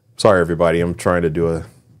 Sorry, everybody. I'm trying to do a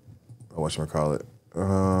whatchamacallit.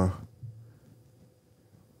 Yeah,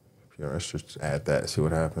 let's just add that, see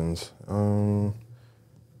what happens.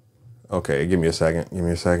 Okay, give me a second.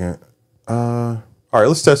 All right,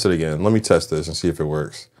 let's test it again. Let me test this and see if it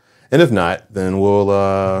works. And if not, then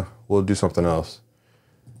we'll do something else.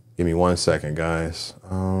 Give me 1 second, guys.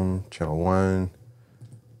 Channel 1.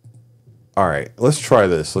 All right, let's try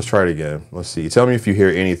this. Let's try it again. Let's see. Tell me if you hear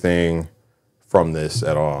anything from this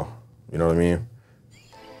at all. You know what I mean?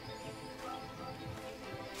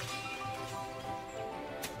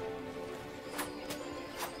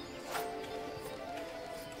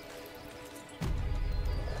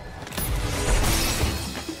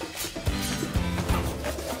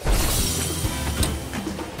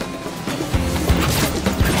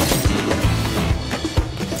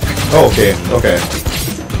 Oh, okay.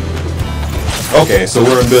 Okay, so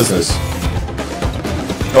we're in business.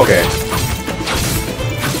 Okay.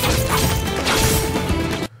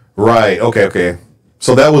 Right, okay.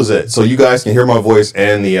 So that was it. So you guys can hear my voice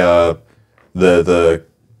and the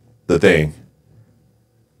thing.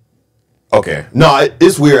 Okay. No,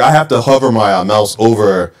 it's weird. I have to hover my mouse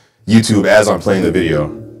over YouTube as I'm playing the video.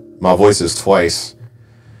 My voice is twice.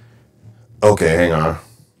 Okay, hang on.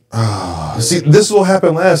 See, this is what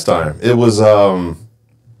happened last time. It was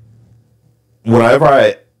whenever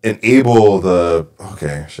I enable the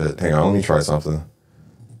hang on, let me try something.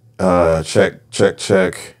 Check.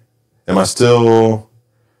 Am I still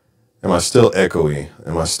echoey?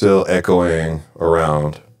 Am I still echoing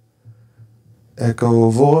around? Echo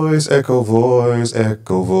voice.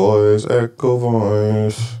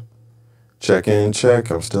 Check.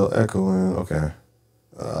 I'm still echoing. Okay.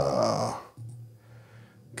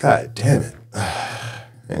 God damn it.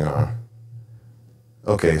 Hang on.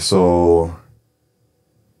 Okay, so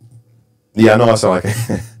yeah, I know I sound like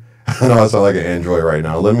an Android right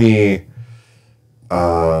now. Let me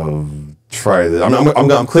try this.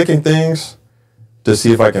 I'm clicking things to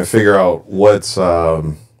see if I can figure out what's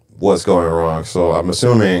going wrong. So I'm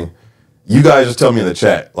assuming you guys just tell me in the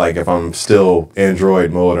chat like if I'm still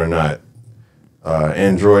Android mode or not.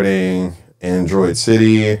 Androiding, Android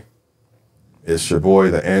City. It's your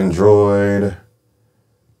boy, the Android.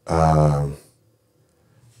 Hang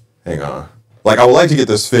on. Like, I would like to get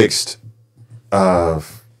this fixed.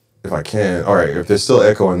 If I can. All right, if there's still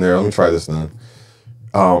echo in there, let me try this then.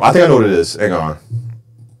 I think I know what it is. Hang on.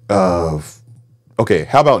 Okay,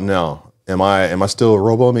 how about now? Am I still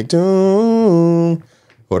Robo McDoom?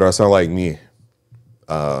 Or do I sound like me?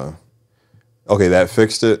 Okay, that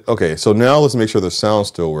fixed it. Okay, so now let's make sure the sound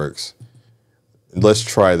still works. Let's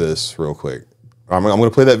try this real quick. I'm going to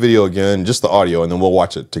play that video again, just the audio, and then we'll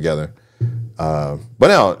watch it together. But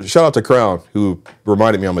now, shout out to Crown, who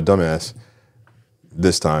reminded me I'm a dumbass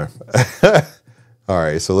this time. All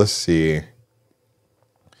right, so let's see.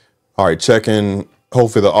 All right, checking.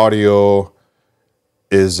 Hopefully the audio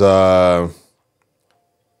is, I'm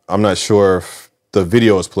not sure if the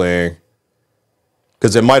video is playing,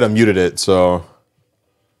 because it might have muted it, so.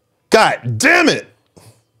 God damn it!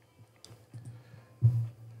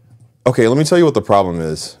 Okay, let me tell you what the problem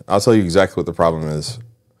is. I'll tell you exactly what the problem is.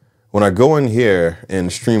 When I go in here in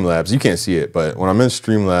Streamlabs, you can't see it, but when I'm in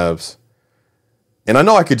Streamlabs, and I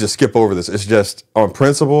know I could just skip over this, it's just on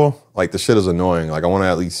principle, like the shit is annoying. Like I want to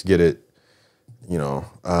at least get it, you know.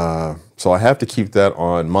 So I have to keep that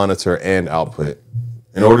on monitor and output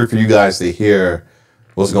in order for you guys to hear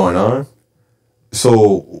what's going on.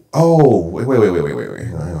 So, oh, wait.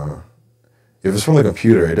 Hang on. If it's from the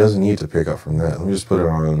computer, it doesn't need to pick up from that. Let me just put it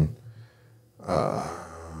on.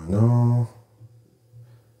 No.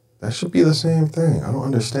 That should be the same thing. I don't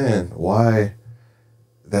understand why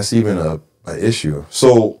that's even a issue.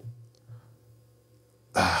 So,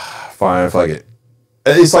 fine, fuck it.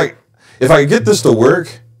 It's like, if I get this to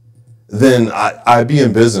work, then I'd be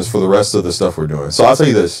in business for the rest of the stuff we're doing. So I'll tell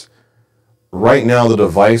you this. Right now, the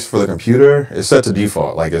device for the computer is set to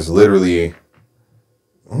default. Like, it's literally...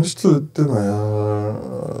 I'm just doing my...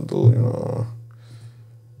 you know.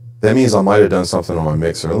 That means I might have done something on my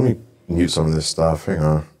mixer. Let me mute some of this stuff. Hang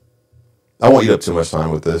on. I won't eat up too much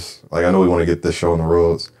time with this. Like, I know we want to get this show on the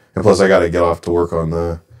roads. And plus, I got to get off to work on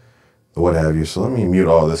the what have you. So let me mute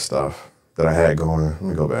all this stuff that I had going. Let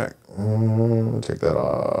me go back. Take that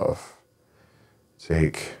off.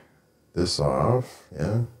 Take this off.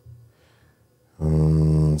 Yeah.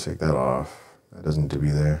 Take that off. That doesn't need to be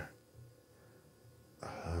there.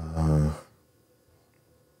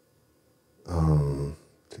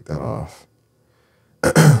 Take that off.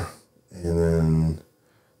 And then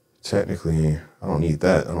technically, I don't need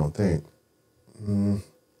that, I don't think.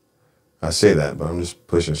 I say that, but I'm just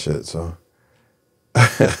pushing shit, so.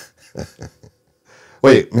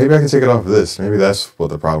 Wait, maybe I can take it off of this. Maybe that's what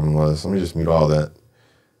the problem was. Let me just mute all that.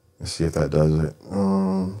 Let's see if that does it.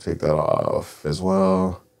 Take that off as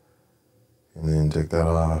well. And then take that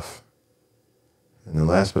off. And then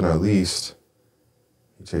last but not least,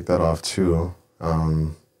 you take that off too.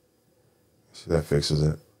 See, that fixes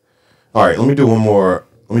it. All right, let me do one more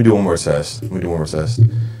test.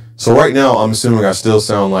 So right now, I'm assuming I still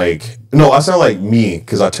sound like, no, I sound like me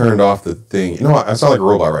because I turned off the thing. You know what? I sound like a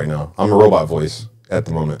robot right now. I'm a robot voice at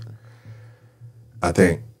the moment. I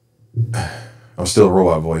think I'm still a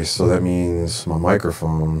robot voice, so that means my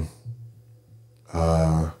microphone.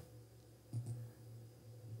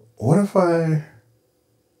 What if I?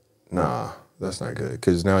 Nah, that's not good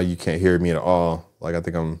because now you can't hear me at all. Like I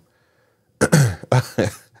think I'm.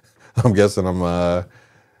 I'm guessing I'm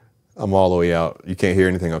all the way out. You can't hear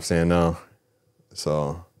anything I'm saying now.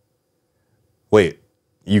 So, wait,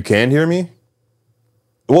 you can hear me?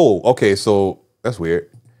 Whoa, okay, so that's weird.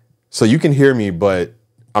 So you can hear me, but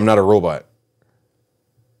I'm not a robot.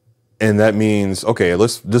 And that means, okay,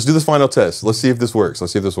 let's just do this final test. Let's see if this works.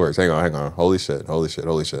 Hang on. Holy shit. All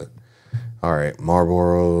right,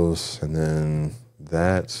 Marlboros, and then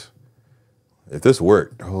that. If this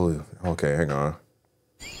worked, okay, hang on.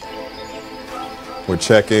 We're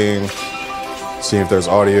checking, seeing if there's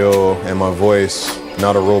audio and my voice.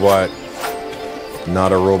 Not a robot.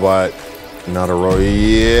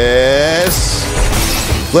 Yes!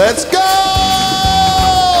 Let's go!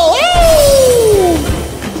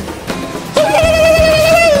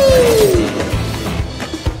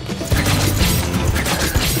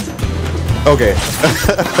 Okay.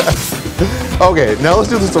 Okay, now let's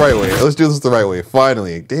do this the right way.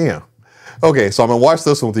 Finally, damn. Okay, so I'm gonna watch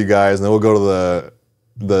this one with you guys, and then we'll go to the.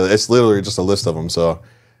 It's literally just a list of them. So,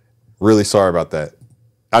 really sorry about that.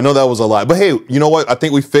 I know that was a lot, but hey, you know what? I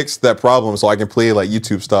think we fixed that problem, so I can play like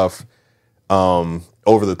YouTube stuff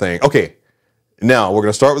over the thing. Okay, now we're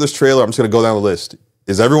gonna start with this trailer. I'm just gonna go down the list.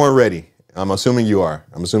 Is everyone ready? I'm assuming you are.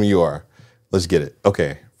 Let's get it.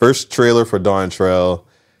 Okay, first trailer for Dawn Trail.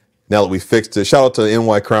 Now that we fixed it, shout out to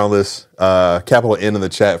NY Crownless, capital N in the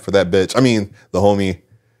chat for that bitch. I mean, the homie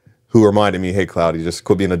who reminded me, hey, Cloudy, just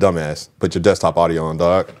quit being a dumbass. Put your desktop audio on,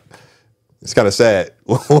 dog. It's kind of sad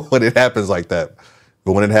when it happens like that.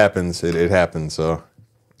 But when it happens, it happens. So,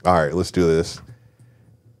 all right, let's do this.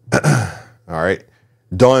 All right.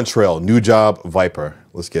 Dawn Trail, new job, Viper.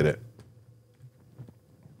 Let's get it.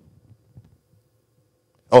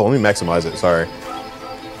 Oh, let me maximize it. Sorry.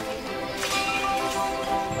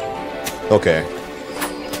 Okay.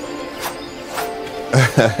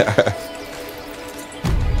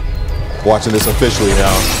 Watching this officially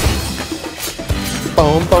now.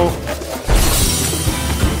 Boom, boom.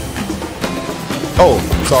 Oh,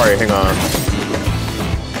 sorry. Hang on.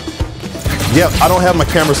 Yep, I don't have my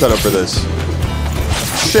camera set up for this.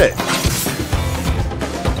 Shit.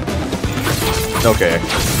 Okay.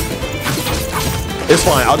 It's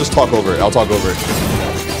fine. I'll just talk over it. I'll talk over it.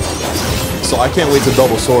 So I can't wait to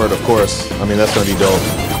double sword, of course. I mean, that's gonna be dope.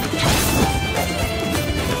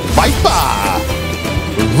 Viper!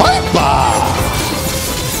 Viper!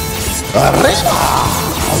 Arriba!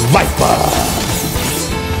 Viper!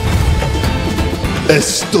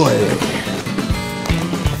 Estoy.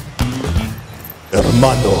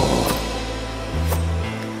 Hermano.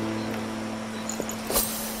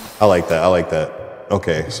 I like that. I like that.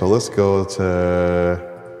 Okay, so let's go to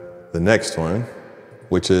the next one,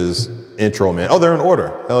 which is intro, man. Oh, they're in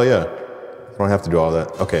order. Hell yeah. I don't have to do all that.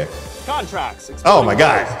 Okay. Contracts. Oh my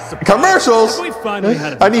God. Commercials.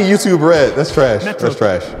 I need YouTube Red. That's trash. That's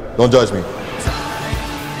trash. Don't judge me.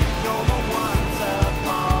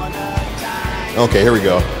 Okay, here we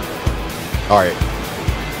go. All right.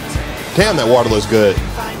 Damn, that water looks good.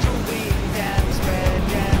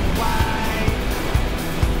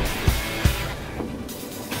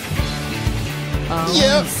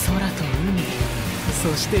 Yeah.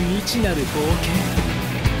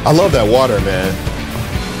 I love that water, man.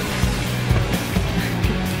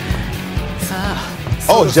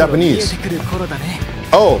 Oh, it's Japanese.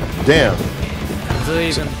 Oh, damn.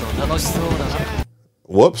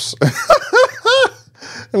 Whoops.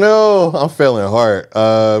 No, I'm failing hard.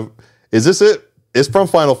 Is this it? It's from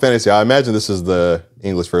Final Fantasy. I imagine this is the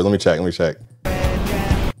English version. Let me check. Let me check.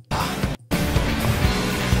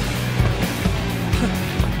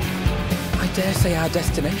 I dare say our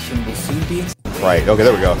destination will soon be in... Right. Okay,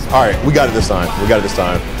 there we go. All right, we got it this time. We got it this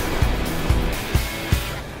time.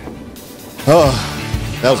 Oh,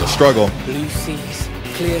 that was a struggle. Blue seas,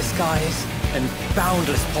 clear skies, and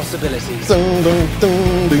boundless possibilities. Dun, dun,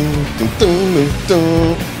 dun, dun, dun, dun,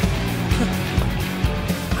 dun.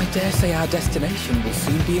 I dare say our destination will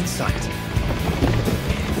soon be in sight.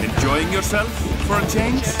 Enjoying yourself for a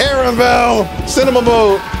change? Arenville! Cinema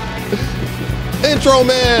mode! Intro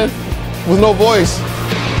man! With no voice.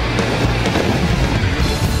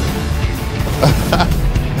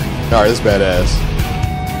 Alright, this is badass.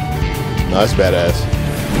 No, that's badass.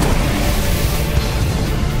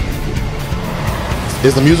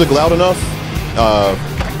 Is the music loud enough?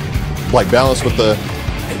 Like balanced with the...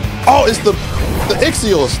 Oh, it's the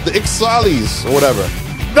Ixios, the Ixalis, or whatever.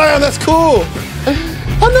 Damn, that's cool!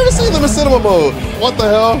 I've never seen them in cinema mode. What the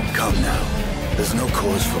hell? Come now. There's no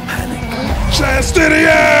cause for panic.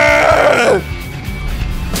 Chastitian!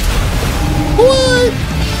 What?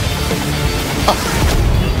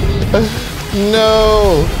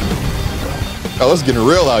 No. Oh, it's getting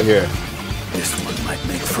real out here. This one might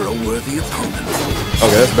make for a worthy opponent.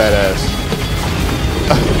 Okay, that's badass.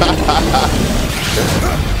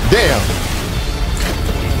 Damn.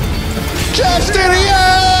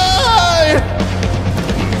 Chastitian!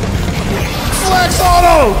 Flex on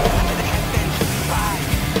him!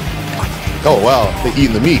 Oh wow, they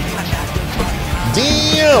eating the meat.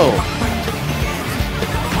 Damn!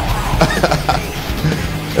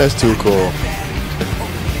 That's too cool.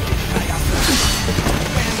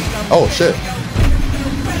 Oh shit.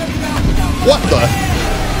 What the?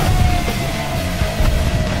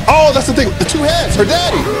 Oh, that's the thing. The two heads, her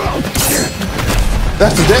daddy.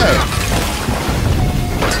 That's the dad.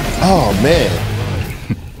 Oh man.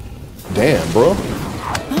 Damn, bro.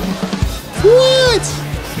 What?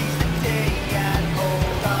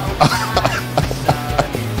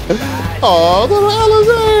 Oh, the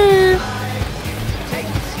Alizé!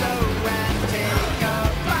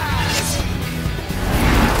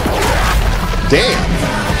 Damn.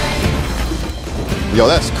 Yo,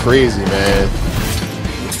 that's crazy, man.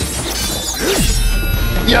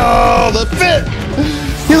 Yo, the fit!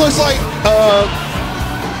 He looks like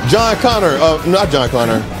John Connor. Not John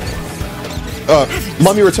Connor.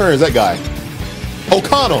 Mummy Returns, that guy.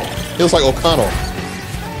 O'Connell. He looks like O'Connell.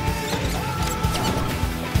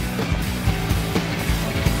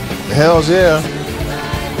 Hells yeah.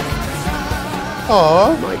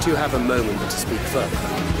 Aww. Might you have a moment to speak further?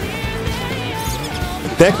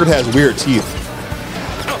 Deckard has weird teeth.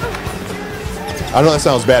 I know that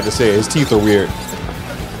sounds bad to say. His teeth are weird.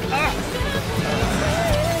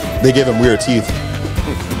 They give him weird teeth.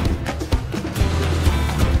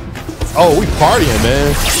 Oh, we partying,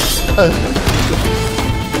 man.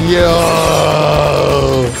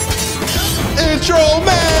 Yo.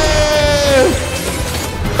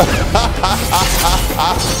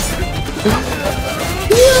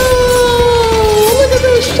 Look at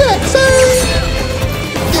those checks, son!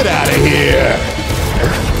 Get out of here!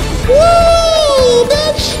 Woo,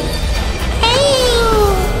 bitch!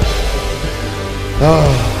 Oh.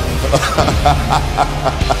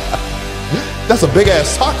 That's a big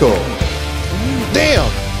ass taco. Damn!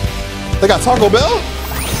 They got Taco Bell?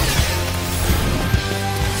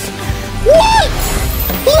 What?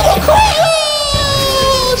 Little crap!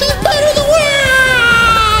 She's better than the world!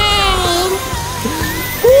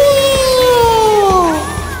 Woo!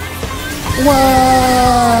 Wow!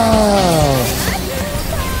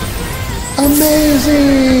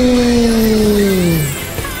 Amazing!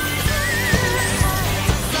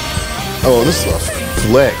 Oh, this is a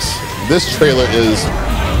flex. This trailer is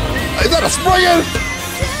that a Spriggan?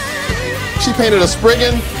 She painted a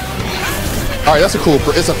Spriggan? All right, that's a cool,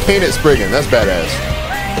 it's a painted Spriggan. That's badass.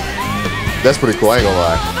 That's pretty cool, I ain't gonna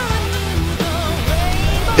lie.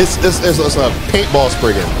 It's a paintball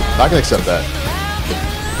Spriggan. I can accept that.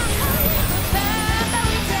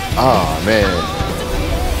 Oh, man.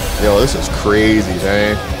 Yo, this is crazy,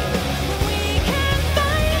 man.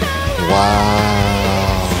 Wow.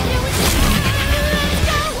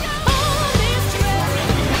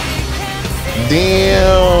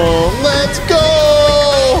 Damn, let's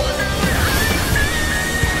go!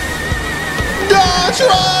 Dodge!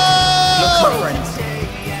 Look, friends.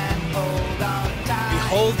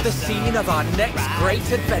 Behold the scene of our next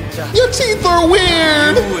great adventure. Your teeth are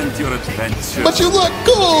weird! You and your adventure. But you look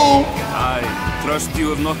cool! I trust you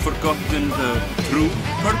have not forgotten the true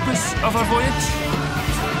purpose of our voyage?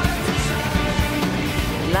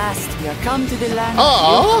 At last, we are come to the land Aww.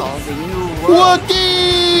 you call the New World.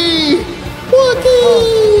 Wookie!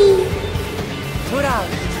 Wookie! Put out.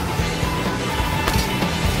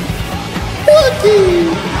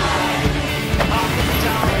 Wookie!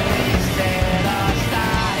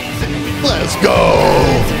 Let's go!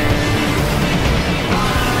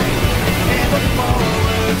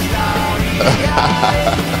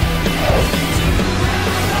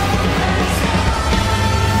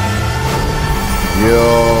 Yo,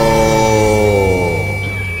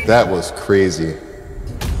 that was crazy.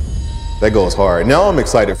 That goes hard. Now I'm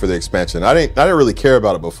excited for the expansion. I didn't really care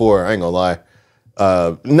about it before. I ain't gonna lie.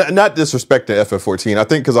 Not disrespect to FF14. I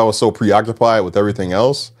think because I was so preoccupied with everything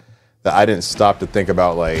else that I didn't stop to think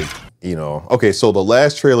about, like, you know. Okay, so the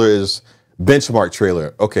last trailer is benchmark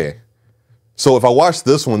trailer. Okay, so if I watch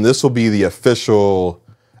this one, this will be the official.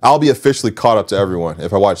 I'll be officially caught up to everyone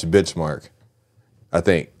if I watch benchmark. I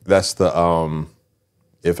think that's the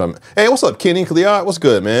If I'm, hey, what's up, Kenny Cleot? What's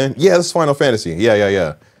good, man? Yeah, this is Final Fantasy.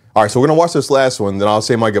 Yeah. All right, so we're gonna watch this last one, then I'll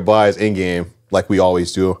say my goodbyes in game, like we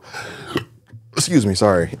always do. Excuse me,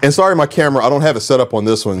 sorry. And sorry, my camera, I don't have it set up on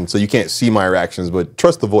this one, so you can't see my reactions. But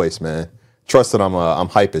trust the voice, man. Trust that I'm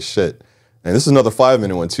hype as shit. And this is another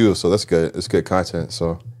 5-minute one too, so that's good. It's good content.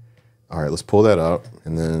 So, all right, let's pull that up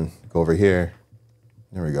and then go over here.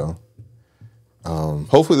 There we go.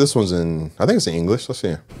 Hopefully this one's in. I think it's in English. Let's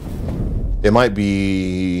see. It might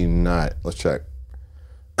be not. Let's check.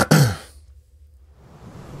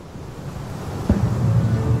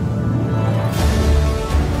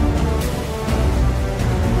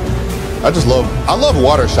 I love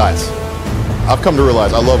water shots. I've come to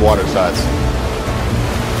realize I love water shots.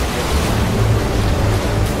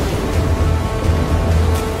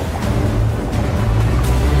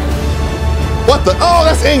 What the? Oh,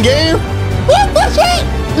 that's in game. What the shit?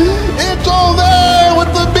 It's on there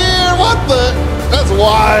with the beard. What the? That's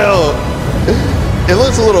wild. It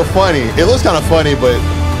looks a little funny. It looks kind of funny, but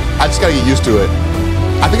I just gotta get used to it.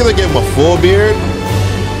 I think if they give him a full beard,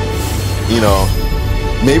 you know,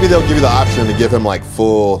 maybe they'll give you the option to give him like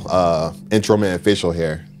full intro man facial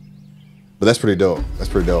hair. But that's pretty dope. That's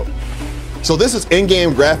pretty dope. So this is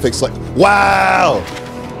in-game graphics. Like, wow.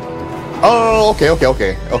 Oh,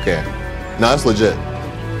 okay. No, that's legit.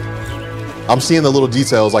 I'm seeing the little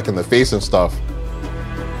details like in the face and stuff.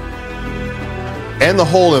 And the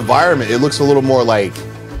whole environment, it looks a little more like,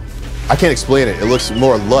 I can't explain it. It looks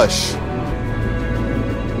more lush.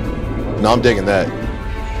 No, I'm digging that.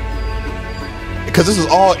 Because this is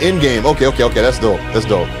all in-game. Okay, that's dope. That's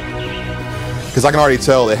dope. Because I can already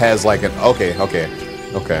tell it has like an, okay.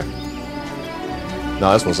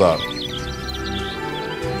 No, that's what's up.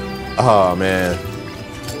 Oh, man.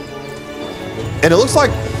 And it looks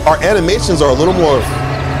like our animations are a little more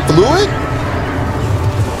fluid.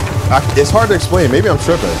 It's hard to explain. Maybe I'm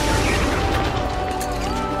tripping.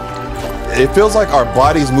 It feels like our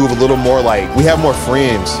bodies move a little more like, we have more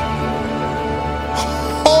frames.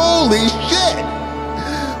 Holy shit!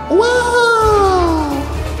 Wow!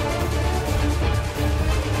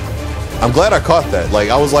 I'm glad I caught that. Like,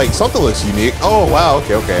 I was like, something looks unique. Oh, wow,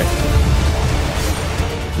 okay, okay.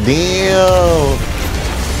 Damn.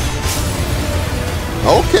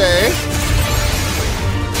 Okay.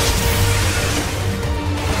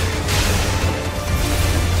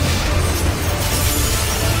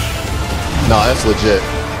 Nah, that's legit.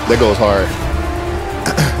 That goes hard.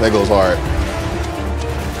 That goes hard.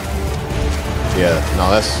 Yeah, no,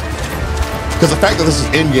 that's... Because the fact that this is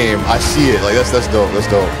in-game, I see it. Like, that's dope, that's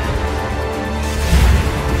dope.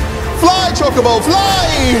 Fly, Chocobo,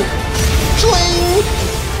 fly! Swing!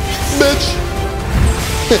 Bitch!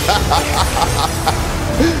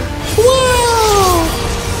 Wow!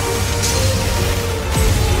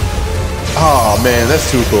 Oh, man, that's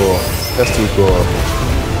too cool. That's too cool.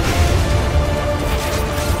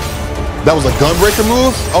 That was a Gunbreaker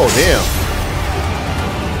move? Oh, damn.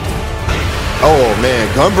 Oh, man,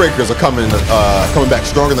 Gunbreakers are coming back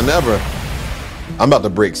stronger than ever. I'm about to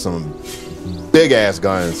break some big-ass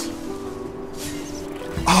guns.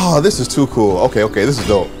 Oh, this is too cool. Okay, okay, this is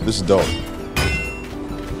dope. This is dope.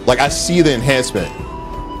 Like, I see the enhancement.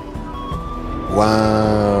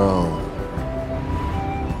 Wow.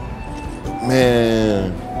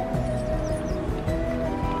 Man.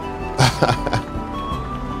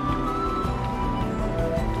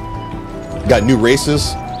 Got new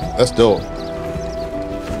races. That's dope.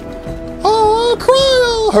 Oh,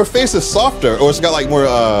 Cryo! Her face is softer, or it's got like more,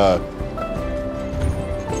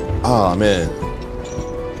 oh, man.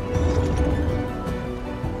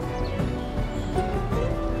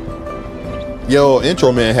 Yo,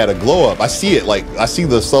 Intro Man had a glow up. I see it, like, I see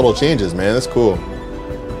the subtle changes, man. That's cool.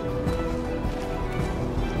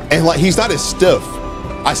 And like, he's not as stiff.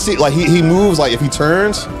 I see, like, he moves, like, if he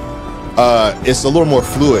turns, it's a little more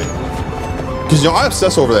fluid. Cause, you know, I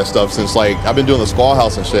obsess over that stuff since, like, I've been doing the Squall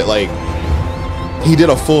House and shit. Like, he did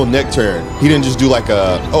a full neck turn. He didn't just do like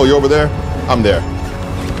a, oh, you're over there? I'm there.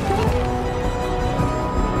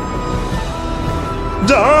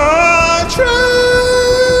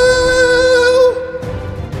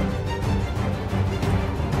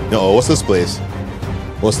 No, what's this place?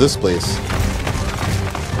 What's this place?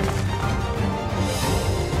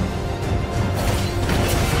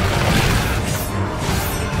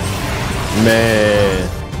 Man,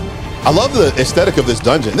 I love the aesthetic of this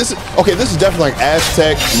dungeon. This is okay. This is definitely like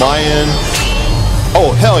Aztec, Mayan.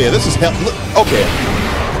 Oh hell yeah! This is hell. Okay,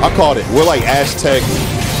 I called it. We're like Aztec.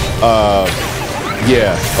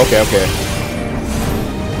 Yeah. Okay. Okay.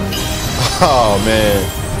 Oh man,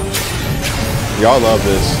 y'all love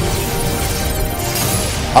this.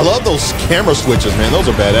 I love those camera switches, man. Those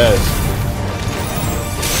are badass.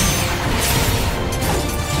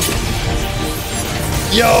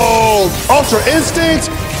 Yo, Ultra Instinct.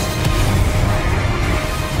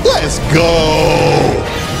 Let's go.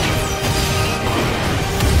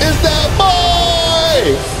 Is that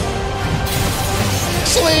boy?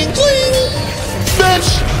 Sling, sling, bitch.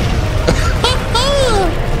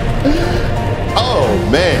 Oh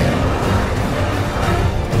man.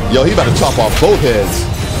 Yo, he about to chop off both heads.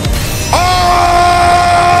 Oh!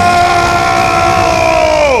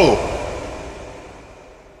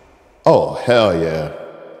 Oh hell yeah.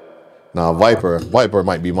 Nah, Viper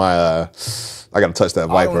might be my, I gotta touch that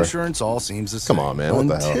Viper. Auto insurance all seems the same. Come on, man, what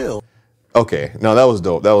the hell? Okay, no, that was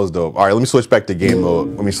dope, that was dope. All right, let me switch back to game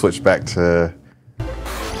mode. Let me switch back to...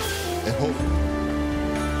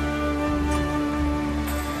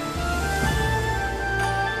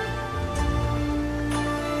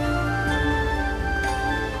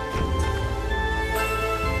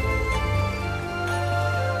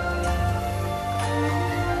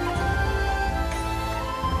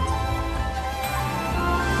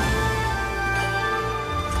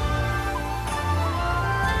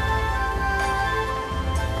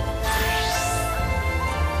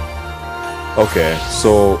 Okay,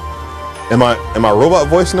 so am I robot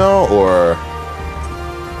voice now or?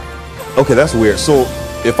 Okay, that's weird. So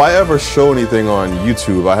if I ever show anything on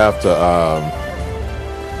YouTube, I have to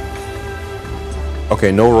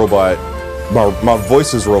okay, no robot. My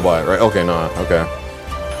voice is robot, right? Okay, no, okay.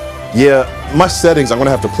 Yeah, my settings, I'm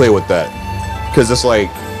gonna have to play with that. Cause it's like,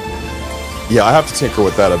 yeah, I have to tinker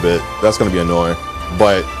with that a bit. That's gonna be annoying.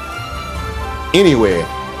 But anyway,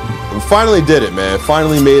 we finally did it, man.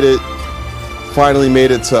 Finally made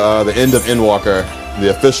it to the end of Endwalker, the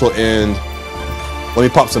official end. Let me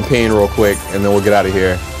pop some pain real quick, and then we'll get out of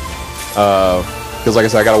here. Because like I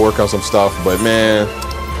said, I got to work on some stuff. But man,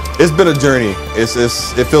 it's been a journey. It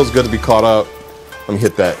feels good to be caught up. Let me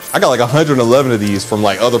hit that. I got like 111 of these from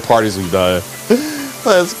like other parties we've done.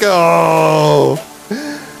 Let's go.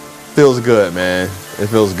 Feels good, man. It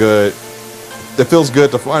feels good. It feels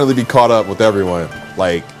good to finally be caught up with everyone.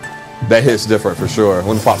 Like, that hits different for sure. I'm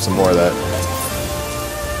gonna pop some more of that.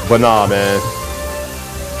 But nah, man.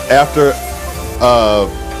 After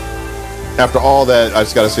all that, I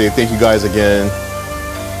just gotta say thank you guys again.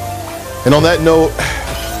 And on that note,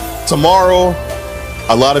 tomorrow,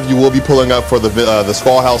 a lot of you will be pulling up for the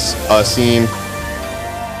Skull House scene.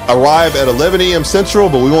 Arrive at 11 a.m. Central,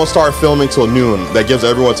 but we won't start filming till noon. That gives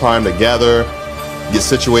everyone time to gather, get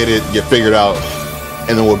situated, get figured out,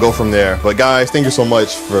 and then we'll go from there. But guys, thank you so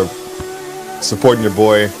much for supporting your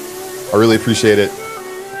boy. I really appreciate it.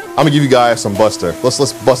 I'm gonna give you guys some Buster.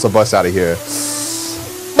 Let's bust a bus out of here.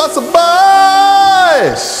 Bust a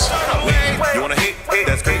bus! You wanna hate?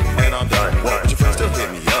 That's great, and I'm done. What? Your friends still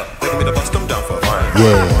hit me up. Begging me to bust them down for fun.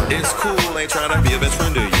 Yeah. It's cool, ain't trying to be a best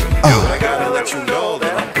friend to you. I gotta let you know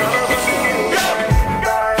that I'm gonna bust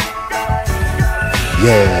you.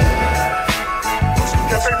 Yeah.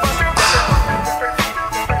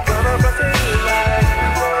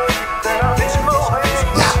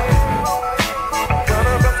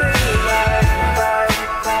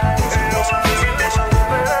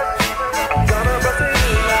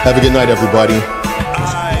 Have a good night, everybody.